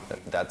number one.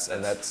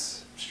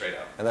 That's straight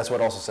up. And that's what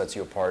also sets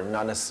you apart.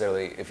 Not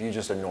necessarily if you're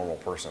just a normal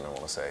person, I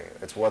want to say.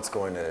 It's what's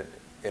going to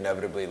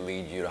inevitably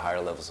lead you to higher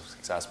levels of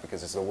success,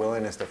 because it's the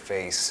willingness to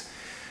face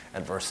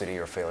adversity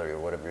or failure or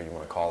whatever you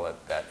want to call it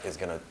that is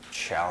going to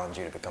challenge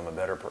you to become a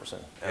better person.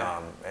 Yeah.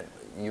 And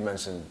you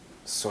mentioned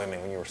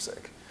swimming when you were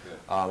sick.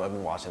 Yeah. I've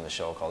been watching the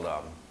show called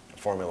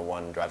Formula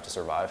One Drive to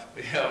Survive.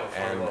 Yeah,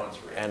 Formula One's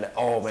real. And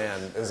oh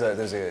man, there's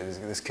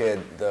this kid,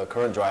 the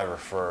current driver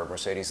for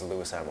Mercedes,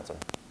 Lewis Hamilton,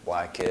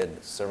 black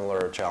kid,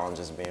 similar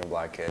challenges being a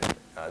black kid,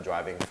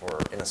 driving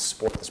in a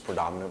sport that's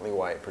predominantly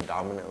white,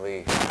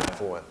 predominantly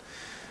affluent.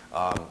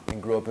 He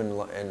grew up in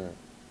London.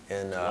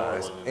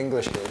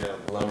 English kid,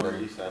 Yeah, London.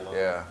 Lower East Side London.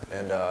 Yeah,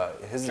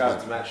 and his Shout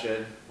out to Matt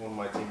Shedd, one of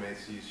my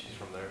teammates. She's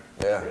from there.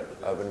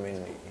 yeah, I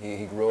mean,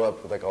 he grew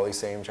up with like all these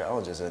same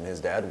challenges, and his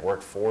dad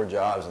worked 4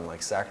 jobs and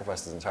like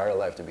sacrificed his entire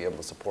life to be able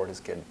to support his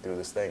kid through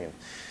this thing. And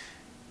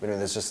I mean,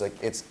 it's just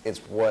like it's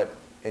what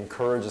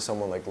encourages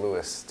someone like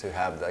Lewis to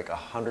have like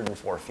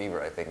 104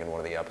 fever, I think, in one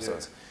of the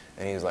episodes.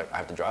 And he was like, I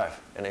have to drive.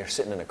 And they're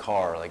sitting in a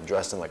car, like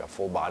dressed in like a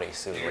full body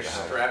suit. You're like a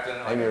helmet. strapped in.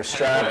 Like And a you're 10-foot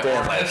strapped in,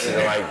 harness. and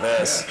you're like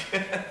this.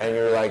 And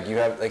you're like, you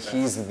have, like,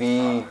 he's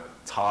the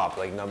top,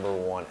 like,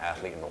 #1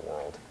 athlete in the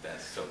world.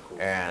 That's so cool.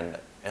 And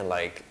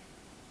like,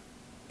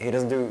 he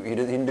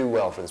didn't do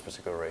well for this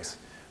particular race.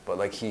 But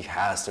like, he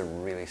has to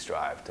really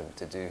strive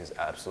to do his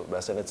absolute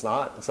best. And it's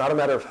not a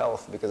matter of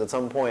health, because at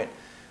some point,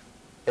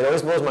 it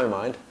always blows my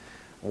mind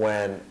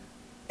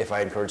if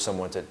I encourage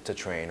someone to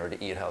train or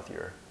to eat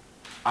healthier.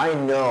 I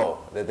know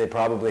that they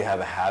probably have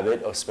a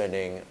habit of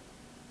spending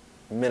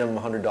minimum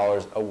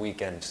 $100 a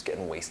weekend just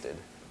getting wasted.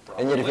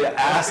 And yet if you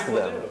ask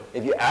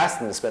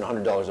them to spend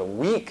 $100 a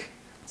week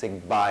to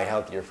buy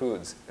healthier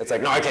foods, it's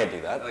like, no, I can't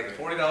do that. Like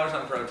 $40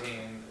 on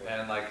protein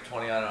and like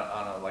 20 on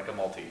a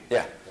multi.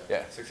 Yeah.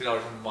 $60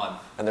 a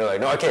month. And they're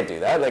like, no, I can't do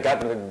that. Like,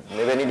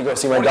 maybe I need to go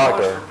see my $40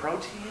 doctor. for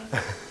protein?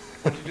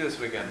 What'd you do this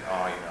weekend?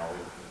 Oh, you know.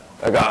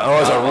 I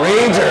was a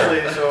rager.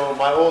 Actually, so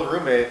my old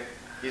roommate,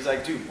 he's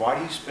like, dude, why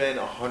do you spend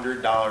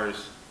 $100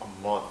 a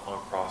month on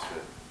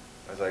CrossFit?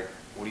 I was like,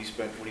 what do you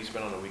spend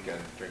on the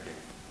weekend drinking?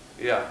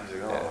 Yeah. He's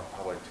like, oh, I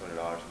have like $200.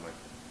 I'm like,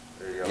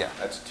 there you go. Yeah.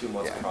 That's 2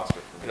 months of CrossFit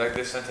for me. You're like,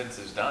 this sentence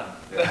is done.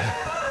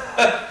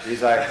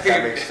 He's like,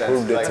 that makes sense.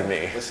 Proved He's it like, to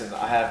me. Listen,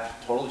 I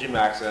have total gym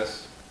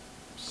access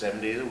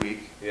 7 days a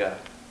week. Yeah.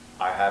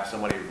 I have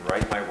somebody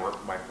write my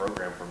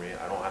program for me.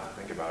 I don't have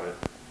to think about it.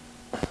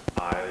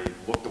 I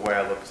look the way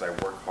I look because I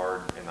work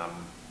hard, and I'm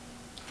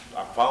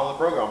following the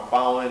program. I'm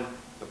following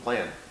the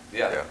plan.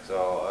 Yeah.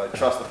 So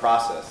trust the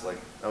process. Like,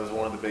 that was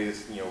one of the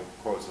biggest,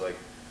 quotes. Like,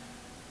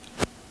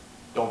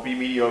 don't be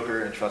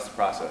mediocre and trust the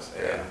process.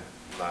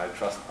 And I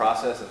trust the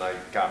process, and I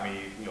got me,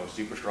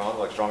 super strong,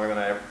 like stronger than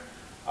I ever.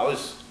 I would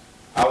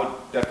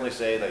definitely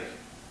say, like,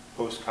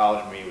 post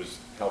college me was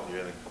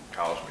healthier than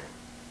college me.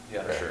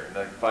 Yeah. For sure. And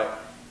like,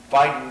 if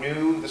I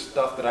knew the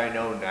stuff that I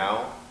know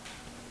now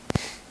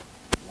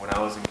when I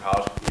was in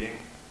college competing,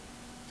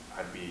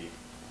 I'd be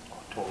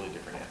a totally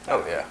different athlete.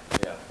 Oh yeah.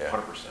 Yeah.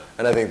 100%.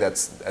 And I think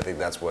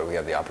that's what we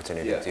have the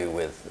opportunity Yeah. to do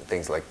with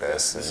things like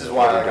this. This and is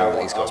why what like, we're I doing want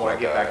with East Coast to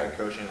get back Mecca. in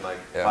coaching. Like,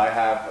 Yeah. if I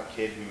have a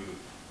kid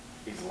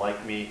who is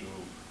like me, who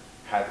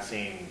had the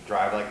same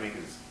drive like me,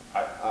 because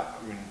I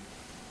mean,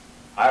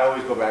 I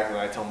always go back and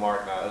I tell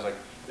Mark now, I was like,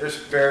 there's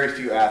very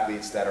few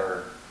athletes that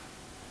are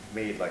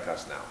made like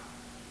us now.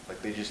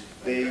 Like,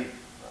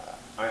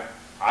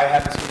 I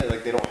haven't seen it,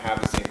 like, they don't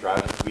have the same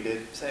drive as we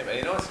did. Same. And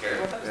you know what's scary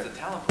about that is the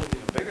talent pool is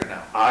even bigger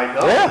now. I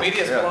know. Yeah. The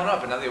media's blown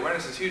up, and now the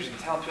awareness is huge, and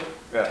the talent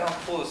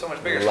pool is so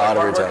much bigger. A So lot like,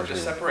 of hard work retention.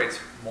 just separates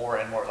more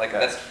and more. Like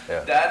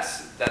Yeah.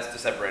 that's the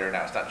separator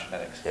now. It's not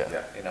genetics.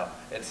 Yeah. You know,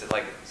 it's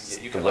like you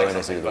The can like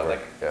willingness to something, do the but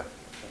work. like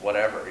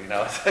whatever. You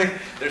know, it's like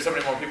there's so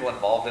many more people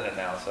involved in it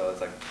now. So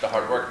it's like the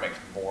hard work makes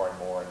more and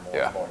more and more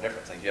Yeah. and more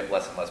difference. Like you have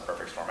less and less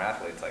perfect storm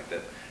athletes like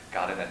that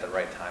got in at the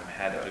right time,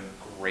 had a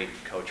great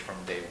coach from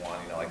day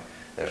one. You know, like.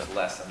 There's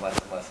less and less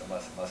and less and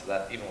less and less of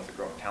that, even with the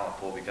growing talent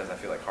pool, because I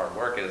feel like hard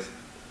work is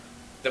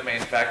the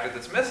main factor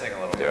that's missing a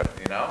little bit,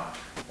 you know?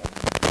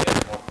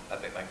 I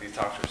think like these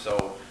talks are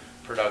so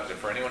productive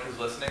for anyone who's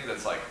listening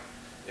that's like,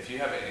 if you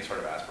have any sort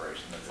of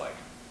aspiration that's like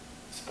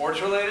sports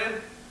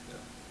related,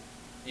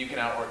 you can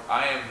outwork.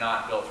 I am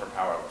not built for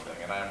powerlifting,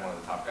 and I am one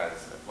of the top guys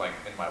like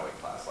in my weight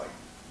class. Like,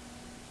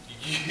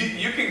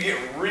 you can get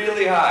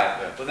really high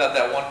without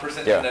that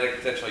 1% genetic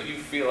potential you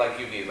feel like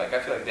you need. Like, I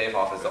feel like Dave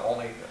Hoff is the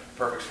only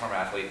perfect storm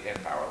athlete in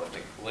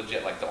powerlifting.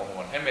 Legit, like the only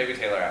one. Him, maybe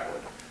Taylor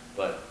Atwood.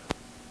 But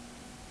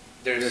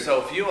there's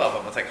so few of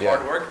them. It's like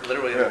hard work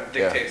literally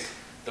dictates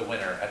the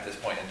winner at this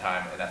point in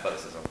time in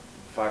athleticism.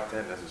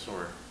 5'10" as a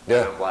sword.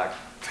 Yeah. I'm black.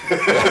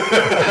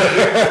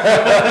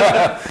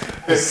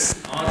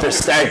 They're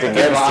stacked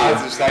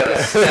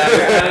against you.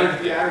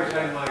 The average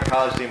height in my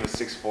college team was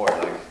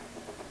 6'4". Like,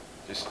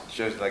 just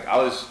shows like I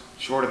was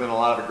shorter than a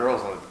lot of the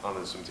girls on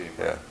the swim team.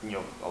 Yeah. You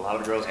know, a lot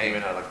of the girls came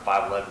in at like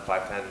 5'11",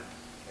 5'10".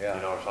 Yeah.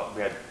 You know, or something.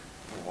 We had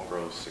one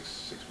girl who was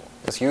 6'1".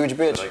 That's huge,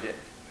 bitch. Like,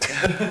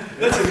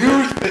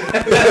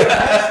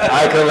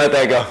 I couldn't let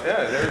that go.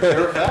 yeah, they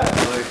were fast.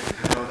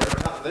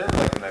 Like, they were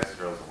like the nicest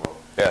girls in the world.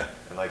 Yeah.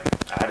 And like,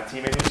 I had a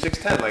teammate who was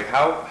 6'10". Like,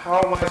 how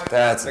am I?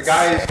 That's the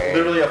guy is insane.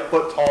 literally a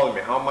foot taller than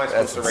me. How am I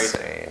That's supposed to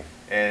race him? insane.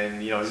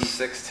 And he's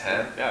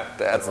 6'10". Yeah.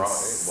 That's wrong.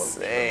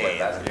 insane.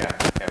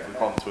 Yeah. We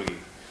call him Twiggy.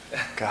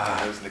 God.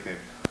 That was his nickname.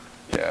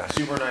 Yeah.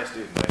 Super nice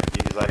dude.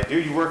 Like, he's like,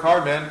 dude, you work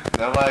hard, man.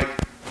 And I'm like,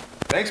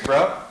 thanks,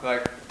 bro.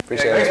 Like,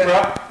 Appreciate thanks, it.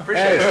 bro.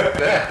 Appreciate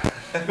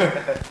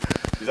it.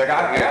 He's like,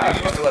 I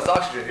You're used to less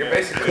oxygen. You're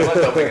basically blood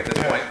doping at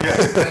this point.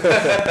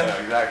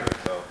 yeah, exactly.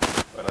 So,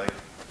 but like,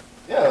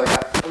 yeah,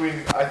 like I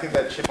mean, I think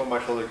that chip on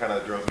my shoulder kind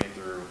of drove me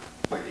through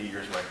like 8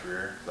 years of my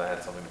career because I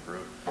had something to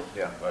prove.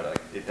 Yeah. But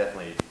like, it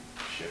definitely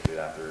shifted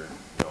after,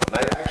 and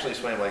I actually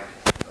swam like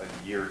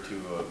a year or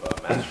two of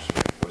master's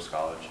swimming post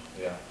college.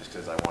 Yeah. Just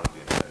because I wanted to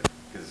be in it,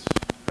 because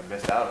I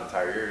missed out an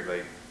entire year,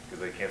 like because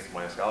they canceled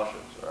my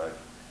scholarships. Or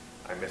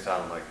I missed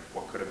out on like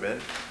what could have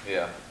been.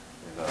 Yeah.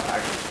 And I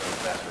actually spent a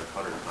semester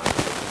 100 times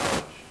in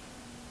college.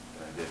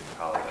 And did in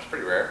college. That's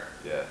pretty rare.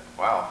 Yeah.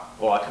 Wow.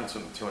 Well, I couldn't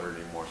swim the 200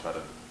 anymore, so I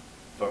had to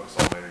focus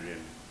all my energy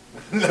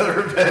in another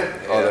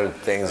event. Other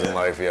things in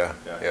life, yeah.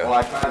 Yeah. Well,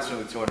 I tried to swim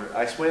the 200.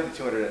 I swam the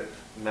 200 at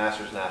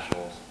Masters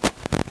Nationals,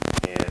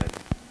 and it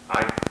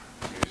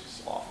was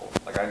just awful.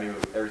 Like I knew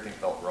everything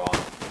felt wrong.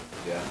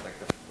 Yeah.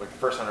 Like the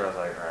first 100, I was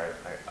like, all right,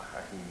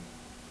 I can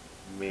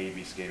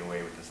maybe skate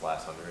away with this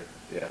last 100.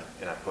 Yeah.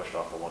 And I pushed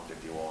off the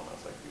 150 wall, and I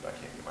was like, dude, I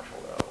can't get my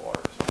shoulder out of the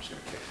water, so I'm just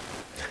gonna kick.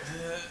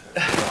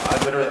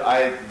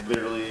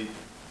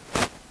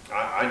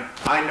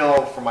 I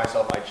know for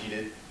myself I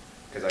cheated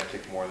because I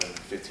kicked more than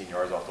 15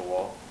 yards off the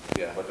wall.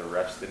 Yeah. But the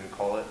refs didn't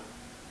call it.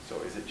 So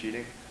is it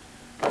cheating?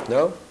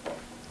 No?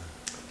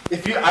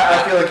 If you,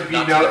 I feel like if you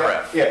Not to know, the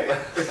ref.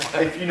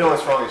 yeah, if you know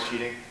it's wrong, it's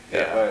cheating.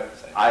 Yeah. But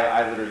Same.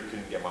 I literally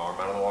couldn't get my arm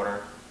out of the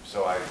water,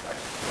 so I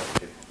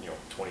kicked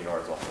 20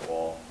 yards off the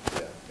wall. Yeah.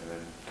 And then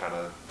kind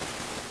of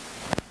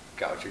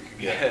Got what you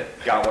could Yeah,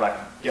 get. got what I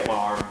could get my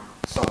arm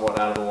somewhat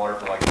out of the water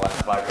for like the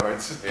last 5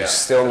 yards. Yeah. You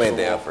still made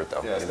the effort,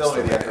 though. Yeah, You still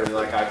made the made effort.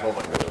 Like I told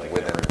my coach, like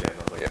Within- never again.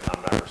 I was like, yeah.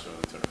 I'm never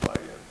swimming the 200 fly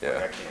again. Yeah.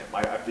 Like, I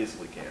can't. I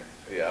physically can't.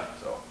 Yeah.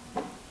 So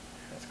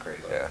That's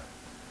crazy. Yeah.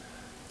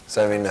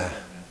 So, I mean,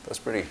 that's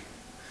pretty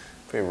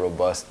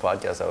robust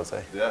podcast, I would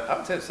say. yeah, I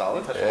would say it's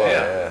solid. Yeah,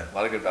 yeah. A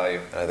lot of good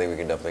value. I think we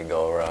can definitely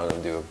go around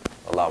and do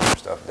a lot more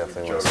stuff.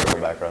 Definitely want to Joe circle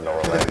Rogan. back around to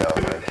Orlando.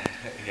 And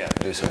Yeah.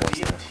 do some more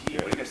stuff. DMT,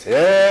 what do you guys say?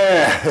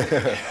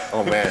 Yeah!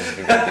 Oh, man.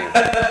 You got deep.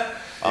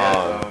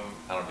 I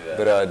don't do that.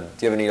 But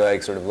do you have any,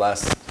 like, sort of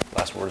last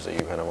words that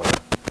you kind of want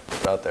to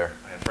put out there?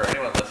 And for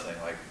anyone listening,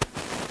 like,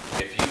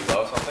 if you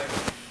love something,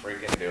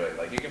 freaking do it.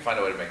 Like, you can find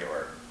a way to make it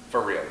work.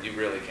 For real, you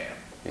really can.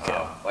 You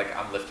can. Like,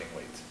 I'm lifting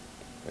weights.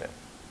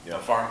 Yeah. I'm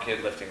a farm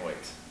kid lifting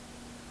weights.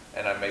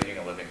 And I'm making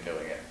a living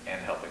doing it and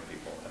helping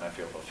people, and I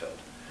feel fulfilled.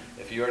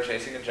 If you are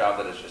chasing a job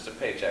that is just a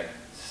paycheck,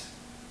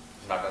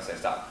 I'm not going to say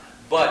stop.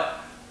 But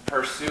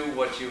pursue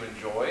what you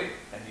enjoy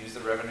and use the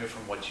revenue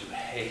from what you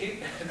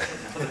hate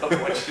and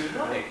what you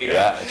like.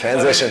 Yeah,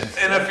 transition.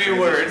 I mean, in a few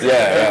words.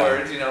 Yeah.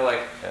 Words,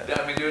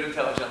 I mean, do it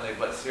intelligently,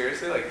 but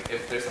seriously, like,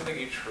 if there's something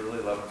you truly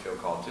love and feel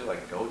called to,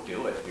 like, go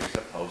do it. You're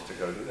supposed to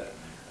go do that.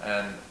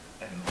 And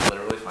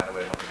literally find a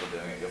way to help people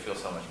doing it. You'll feel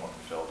so much more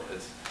fulfilled.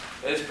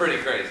 It's pretty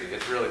crazy.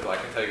 It's really cool. I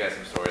can tell you guys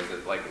some stories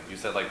that, like you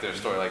said, like there's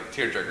story, like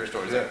tearjerker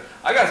stories. Yeah.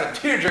 Like, I got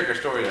some tearjerker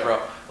stories, Yeah.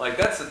 bro. Like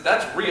that's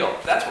real.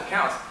 That's what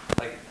counts.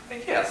 Like,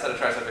 yeah, a set of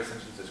tricep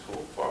extensions is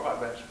cool. 4 or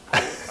 5 bench,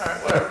 cool. All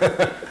right,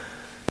 whatever.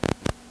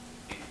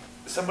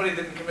 Somebody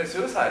didn't commit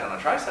suicide on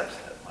a tricep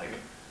set. Like,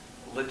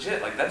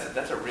 legit. Like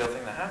that's a real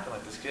thing that happened.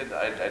 Like this kid,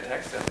 I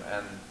texted him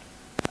and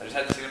I just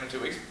hadn't seen him in 2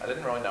 weeks. I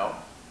didn't really know.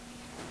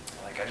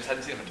 Like I just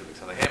hadn't seen him in 2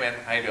 weeks. I was like, hey man,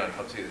 how you doing?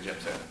 Hope to see you at the gym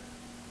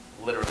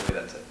soon. Literally,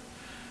 that's it.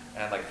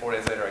 And like 4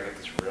 days later, I get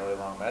this really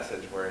long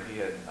message where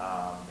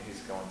he's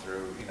going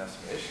through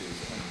some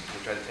issues and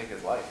he tried to take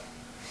his life.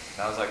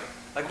 And I was like,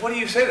 what do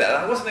you say that?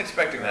 I wasn't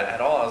expecting that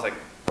at all. I was like,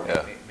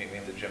 Yeah. meet me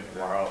at the gym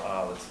tomorrow.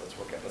 Let's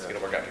work out. Let's get a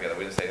workout together.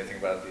 We didn't say anything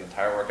about the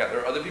entire workout.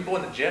 There are other people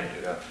in the gym,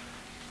 dude. yeah.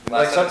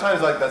 Like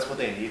sometimes, like that's what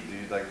they need,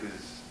 dude. Like,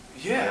 'cause,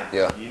 Yeah.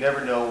 Yeah. You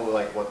never know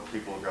like what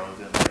people are going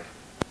through. Like,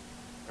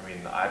 I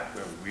mean,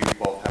 we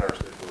both had our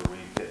stuff where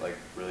we hit like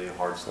really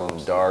hard Some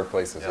slumps. dark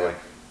places, Yeah, yeah.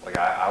 like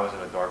I was in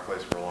a dark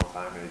place for a long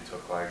time, and it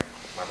took like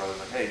my brother's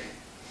like, hey,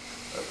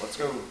 let's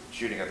go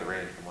shooting at the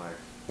range. I'm like,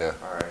 Yeah.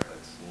 all right,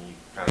 and he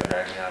kind of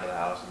dragged me out of the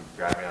house and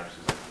grabbed me out.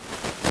 He's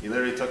like, he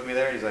literally took me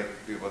there. He's like,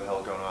 dude, what the hell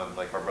is going on?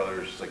 Like my brother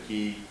was just like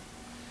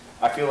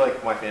I feel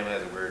like my family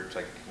has a weird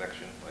like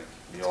connection. Like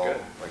That's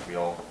good. we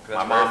all.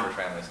 That's My rare mom, for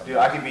families sometimes. dude,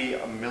 I could be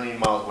a million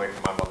miles away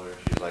from my mother.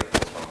 She's like,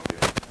 what's wrong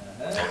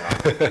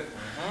with you?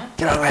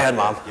 Get out of my head,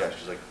 Mom. Yeah,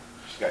 she's like,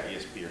 she's got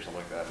ESP or something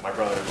like that. My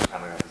brother was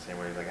kind of got the same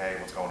way. He's like, hey,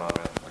 what's going on,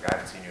 man? Like, I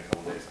haven't seen you in a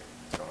couple days. Like,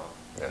 what's going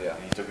on? Yeah.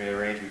 And he took me to the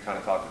range. We kind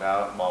of talked it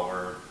out while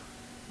we're,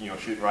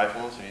 shooting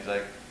rifles. And he's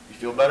like, you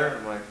feel better?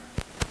 I'm like,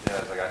 yeah.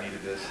 It's like, I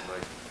needed this. And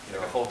like, Take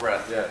a full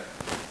breath. Yeah.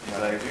 He's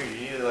like, dude,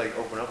 you need to like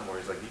open up more.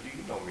 He's like,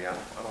 you know me. I don't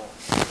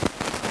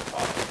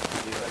talk.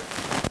 He's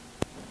like,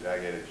 dude, I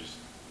get it. Just,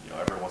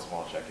 every once in a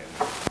while check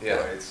in. Yeah.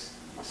 It's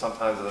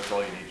sometimes that's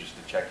all you need, just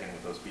to check in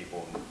with those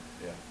people and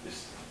Yeah.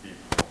 just be,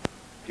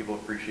 people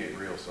appreciate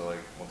real. So like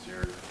once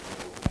you're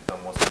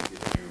done, once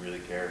you really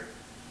care,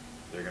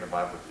 they're gonna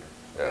vibe with you.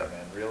 Yeah.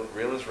 Man,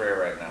 real is rare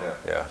right now. Yeah.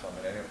 Yeah. So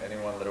I mean,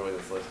 anyone literally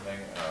that's listening,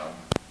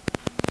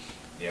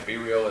 be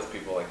real with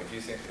people. Like if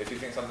you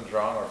think something's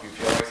wrong, or if you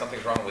feel like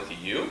something's wrong with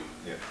you,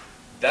 Yeah.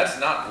 that's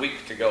not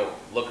weak to go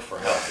look for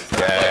help. It's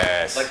not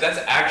Yes. like that's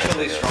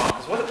actually Yes. strong.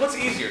 Because what's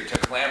easier, to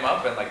clam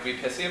up and like be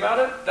pissy about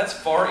it? That's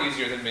far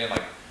easier than being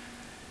like,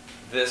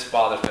 this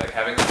bothers me. Like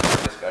having this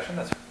hard discussion,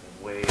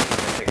 it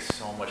takes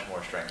so much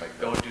more strength. Like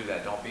go do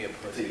that. Don't be a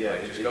pussy. Yeah,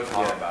 like just go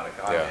talk yeah. about it.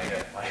 God Yeah. dang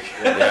it. Like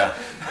Yeah.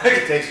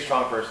 It takes a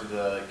strong person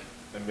to like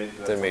admit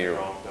that To admit something's you're-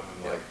 wrong with them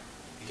and yeah. like.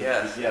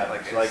 yes. Yeah.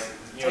 Like so, like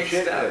take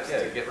shit. steps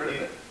Yeah. to get rid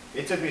of it.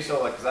 It took me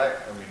so like, cause I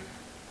mean,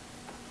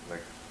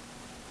 like,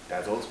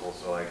 dad's old school,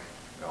 so like,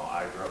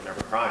 I grew up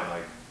never crying.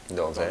 Like,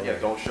 Don't say yeah,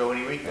 anything. don't show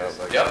any weakness.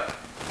 Yep. Like, Yep.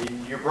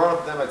 you're brought up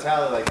with that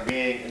mentality, like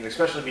being, and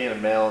especially being a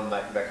male in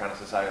that kind of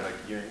society, like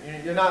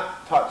you're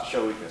not taught to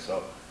show weakness.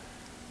 So,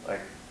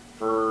 like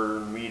for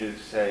me to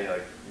say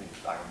like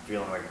I'm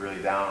feeling like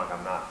really down, like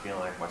I'm not feeling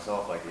like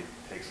myself, like it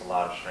takes a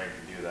lot of strength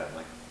to do that. And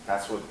like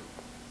that's what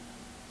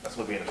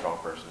being a strong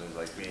person is,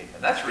 like being.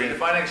 And that's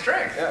redefining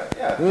strength. Yeah.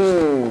 Yeah.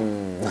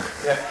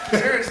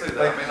 Seriously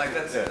though, Like, I mean, like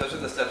those are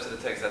the steps that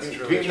it takes. That's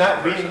truly Being a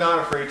strong being person. not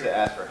afraid to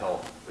ask for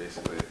help,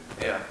 basically.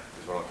 Yeah.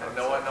 Is what I'm trying to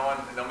No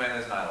say. no man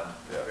is an island.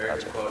 Yeah. Very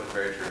Gotcha. good quote,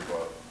 very true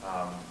quote.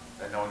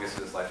 And no one gets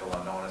to this life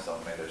alone. No one is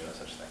self-made. There's no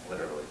such thing,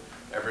 literally.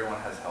 Everyone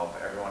has help.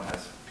 Everyone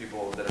has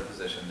people that are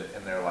positioned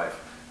in their life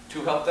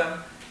to help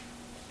them.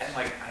 And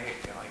like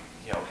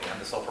okay, I'm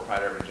the sole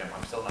proprietor of a gym.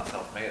 I'm still not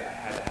self-made. I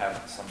had to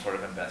have some sort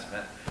of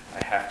investment.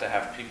 I have to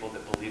have people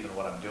that believe in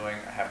what I'm doing.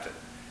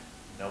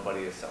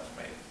 Nobody is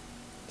self-made.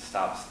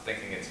 Stop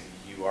thinking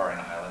you are an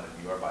island and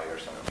you are by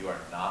yourself. You are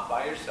not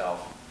by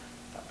yourself.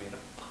 Stop being a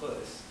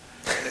puss.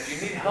 And if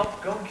you need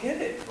help, go get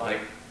it.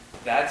 Like,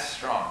 that's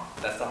strong.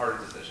 That's the harder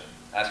decision.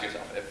 Ask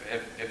yourself,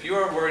 if you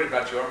are worried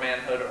about your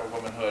manhood or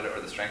womanhood or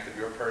the strength of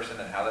your person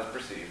and how that's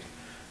perceived,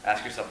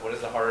 ask yourself, what is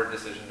the harder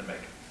decision to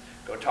make?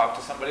 Go talk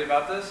to somebody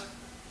about this,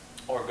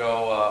 or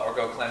go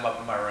climb up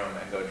in my room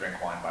and go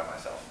drink wine by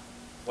myself.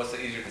 What's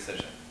the easier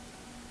decision?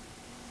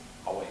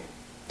 I'll wait.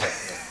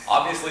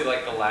 Obviously,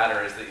 like the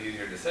latter is the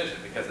easier decision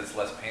because it's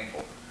less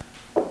painful.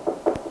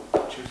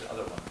 Choose the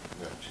other one.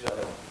 Yeah. Choose the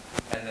other one,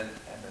 and then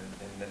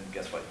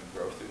guess what? You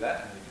grow through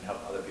that, and you can help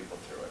other people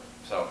through it.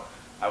 So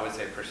I would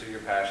say pursue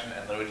your passion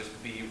and literally just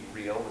be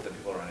real with the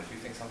people around. If you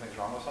think something's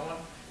wrong with someone,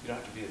 you don't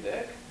have to be a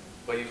dick,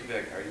 but you can be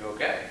like, "Are you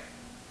okay?"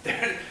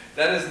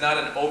 That is not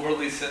an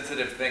overly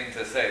sensitive thing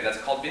to say. That's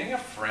called being a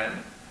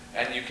friend,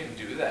 and you can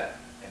do that,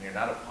 and you're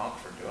not a punk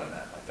for doing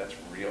that. Like that's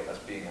real. That's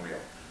being real.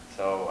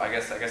 So I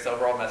guess the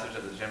overall message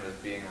of the gym is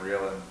being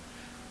real and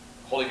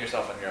holding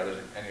yourself and your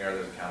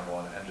others accountable,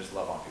 and just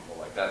love on people.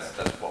 Like that's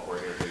what we're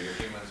here to do. You're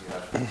humans. You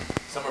have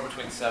somewhere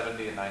between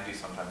 70 and 90,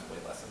 sometimes way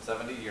less than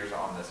 70 years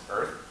on this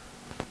earth.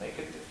 Make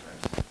a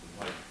difference.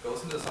 Like go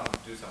listen to the song,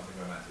 do something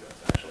by Matthew X.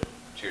 Actually,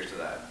 cheers to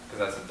that because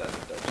that's a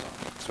dope song.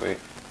 Sweet.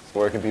 So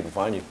where can people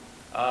find you?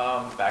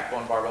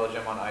 Backbone Barbell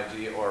Gym on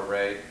IG or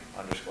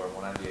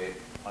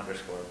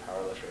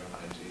Ray_198_powerlifter on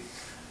IG.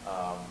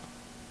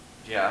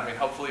 Yeah, I mean,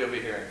 hopefully you'll be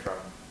hearing from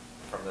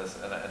this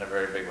in a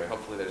very big way.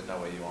 Hopefully there's no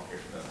way you won't hear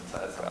from this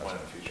at some point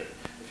in the future.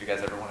 If you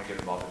guys ever want to get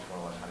involved, if you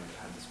want to learn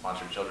how to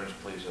sponsor children's,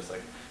 please just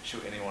like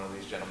shoot any one of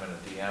these gentlemen a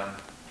DM.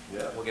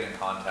 Yeah. We'll get in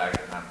contact,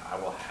 and I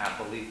will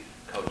happily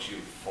coach you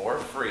for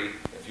free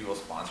if you will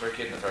sponsor a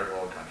kid in a third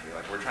world country.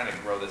 Like we're trying to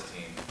grow this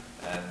team,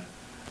 and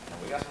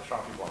we got some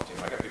strong people on the team.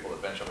 I got people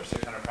that bench over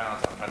 600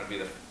 pounds. I'm trying to be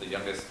the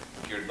youngest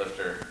geared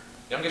lifter,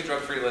 youngest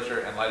drug-free lifter,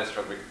 and lightest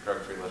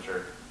drug-free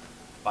lifter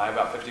by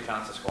about 50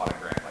 pounds to squat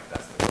and grand. Like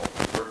that's the goal.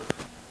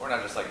 We're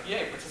not just like,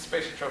 yay,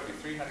 participation trophy,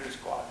 300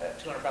 squat at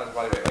 200 pounds of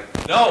body weight.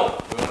 Like, no,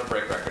 we want to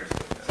break records.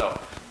 So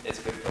it's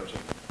good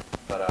coaching,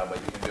 but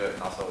you can do it,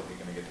 and also you're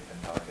gonna get to pin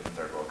power kid in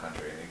third world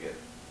country, and you get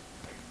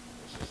like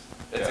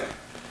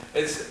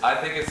I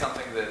think it's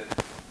something that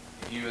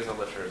you as a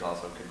lifter is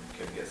also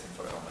could get some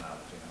fulfillment out of.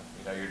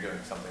 You know, you're doing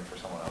something for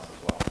someone else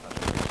as well.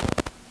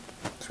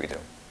 Sweet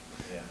deal.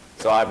 Yeah.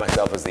 So I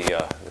myself, as the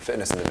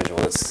fitness individual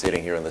that's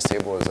sitting here on this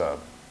table, is you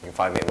can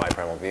find me at My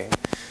Primal Being.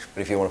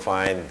 But if you want to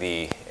find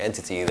the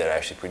entity that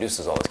actually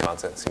produces all this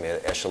content, it's going to be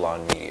at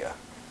Echelon Media.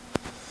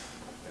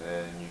 And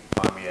then you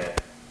can find me at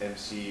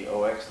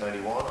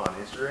MCOX91 on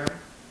Instagram.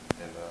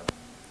 And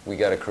We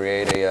got to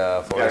create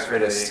a Florida's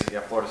Fittest.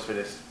 Florida's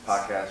Fittest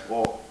podcast.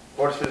 Well,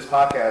 Florida's Fittest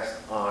podcast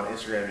on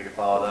Instagram. You can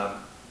follow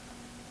them.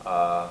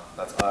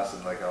 That's us,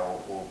 and like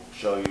we'll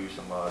show you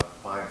some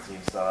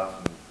behind-the-scenes stuff,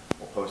 and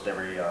we'll post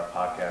every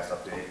podcast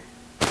update.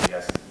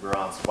 Yes, we're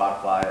on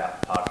Spotify,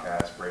 Apple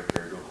Podcasts,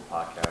 Breaker, Google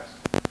Podcasts,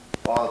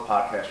 all the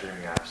podcast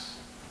streaming apps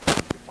you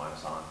can find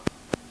us on.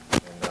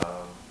 And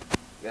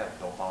yeah,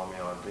 don't follow me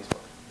on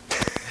Facebook.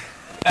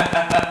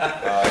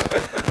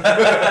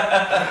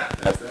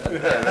 That's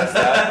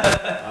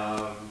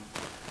that.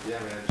 Yeah,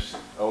 man, just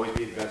always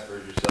be the best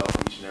version of yourself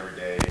each and every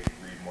day.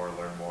 Read more,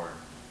 learn more,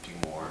 do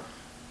more.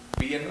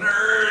 Be a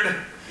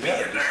nerd. Be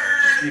a nerd.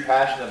 Just be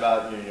passionate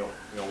about you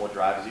know what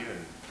drives you,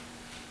 and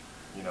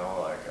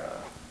like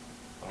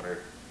I'm gonna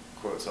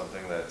quote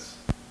something that's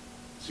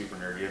super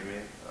nerdy of me.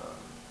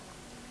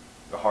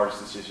 The hardest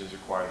decisions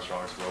require the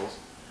strongest wills,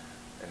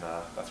 and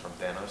that's from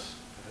Thanos.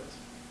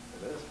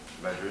 It is.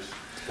 Avengers.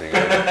 It's pretty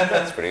good.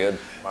 That's pretty good.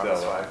 Marvel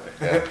So, swag.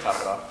 yeah. Top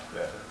it off.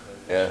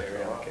 Yeah.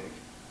 Cherry on cake.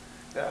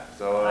 Yeah.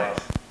 So Nice.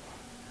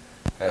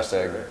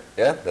 Hashtag.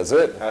 Yeah, that's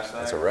it. hashtag,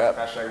 That's a wrap.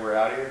 Hashtag we're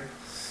out of here.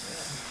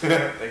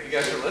 Thank you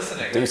guys for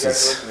listening.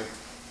 Deuces. Thank you guys for listening.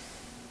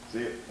 See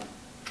you.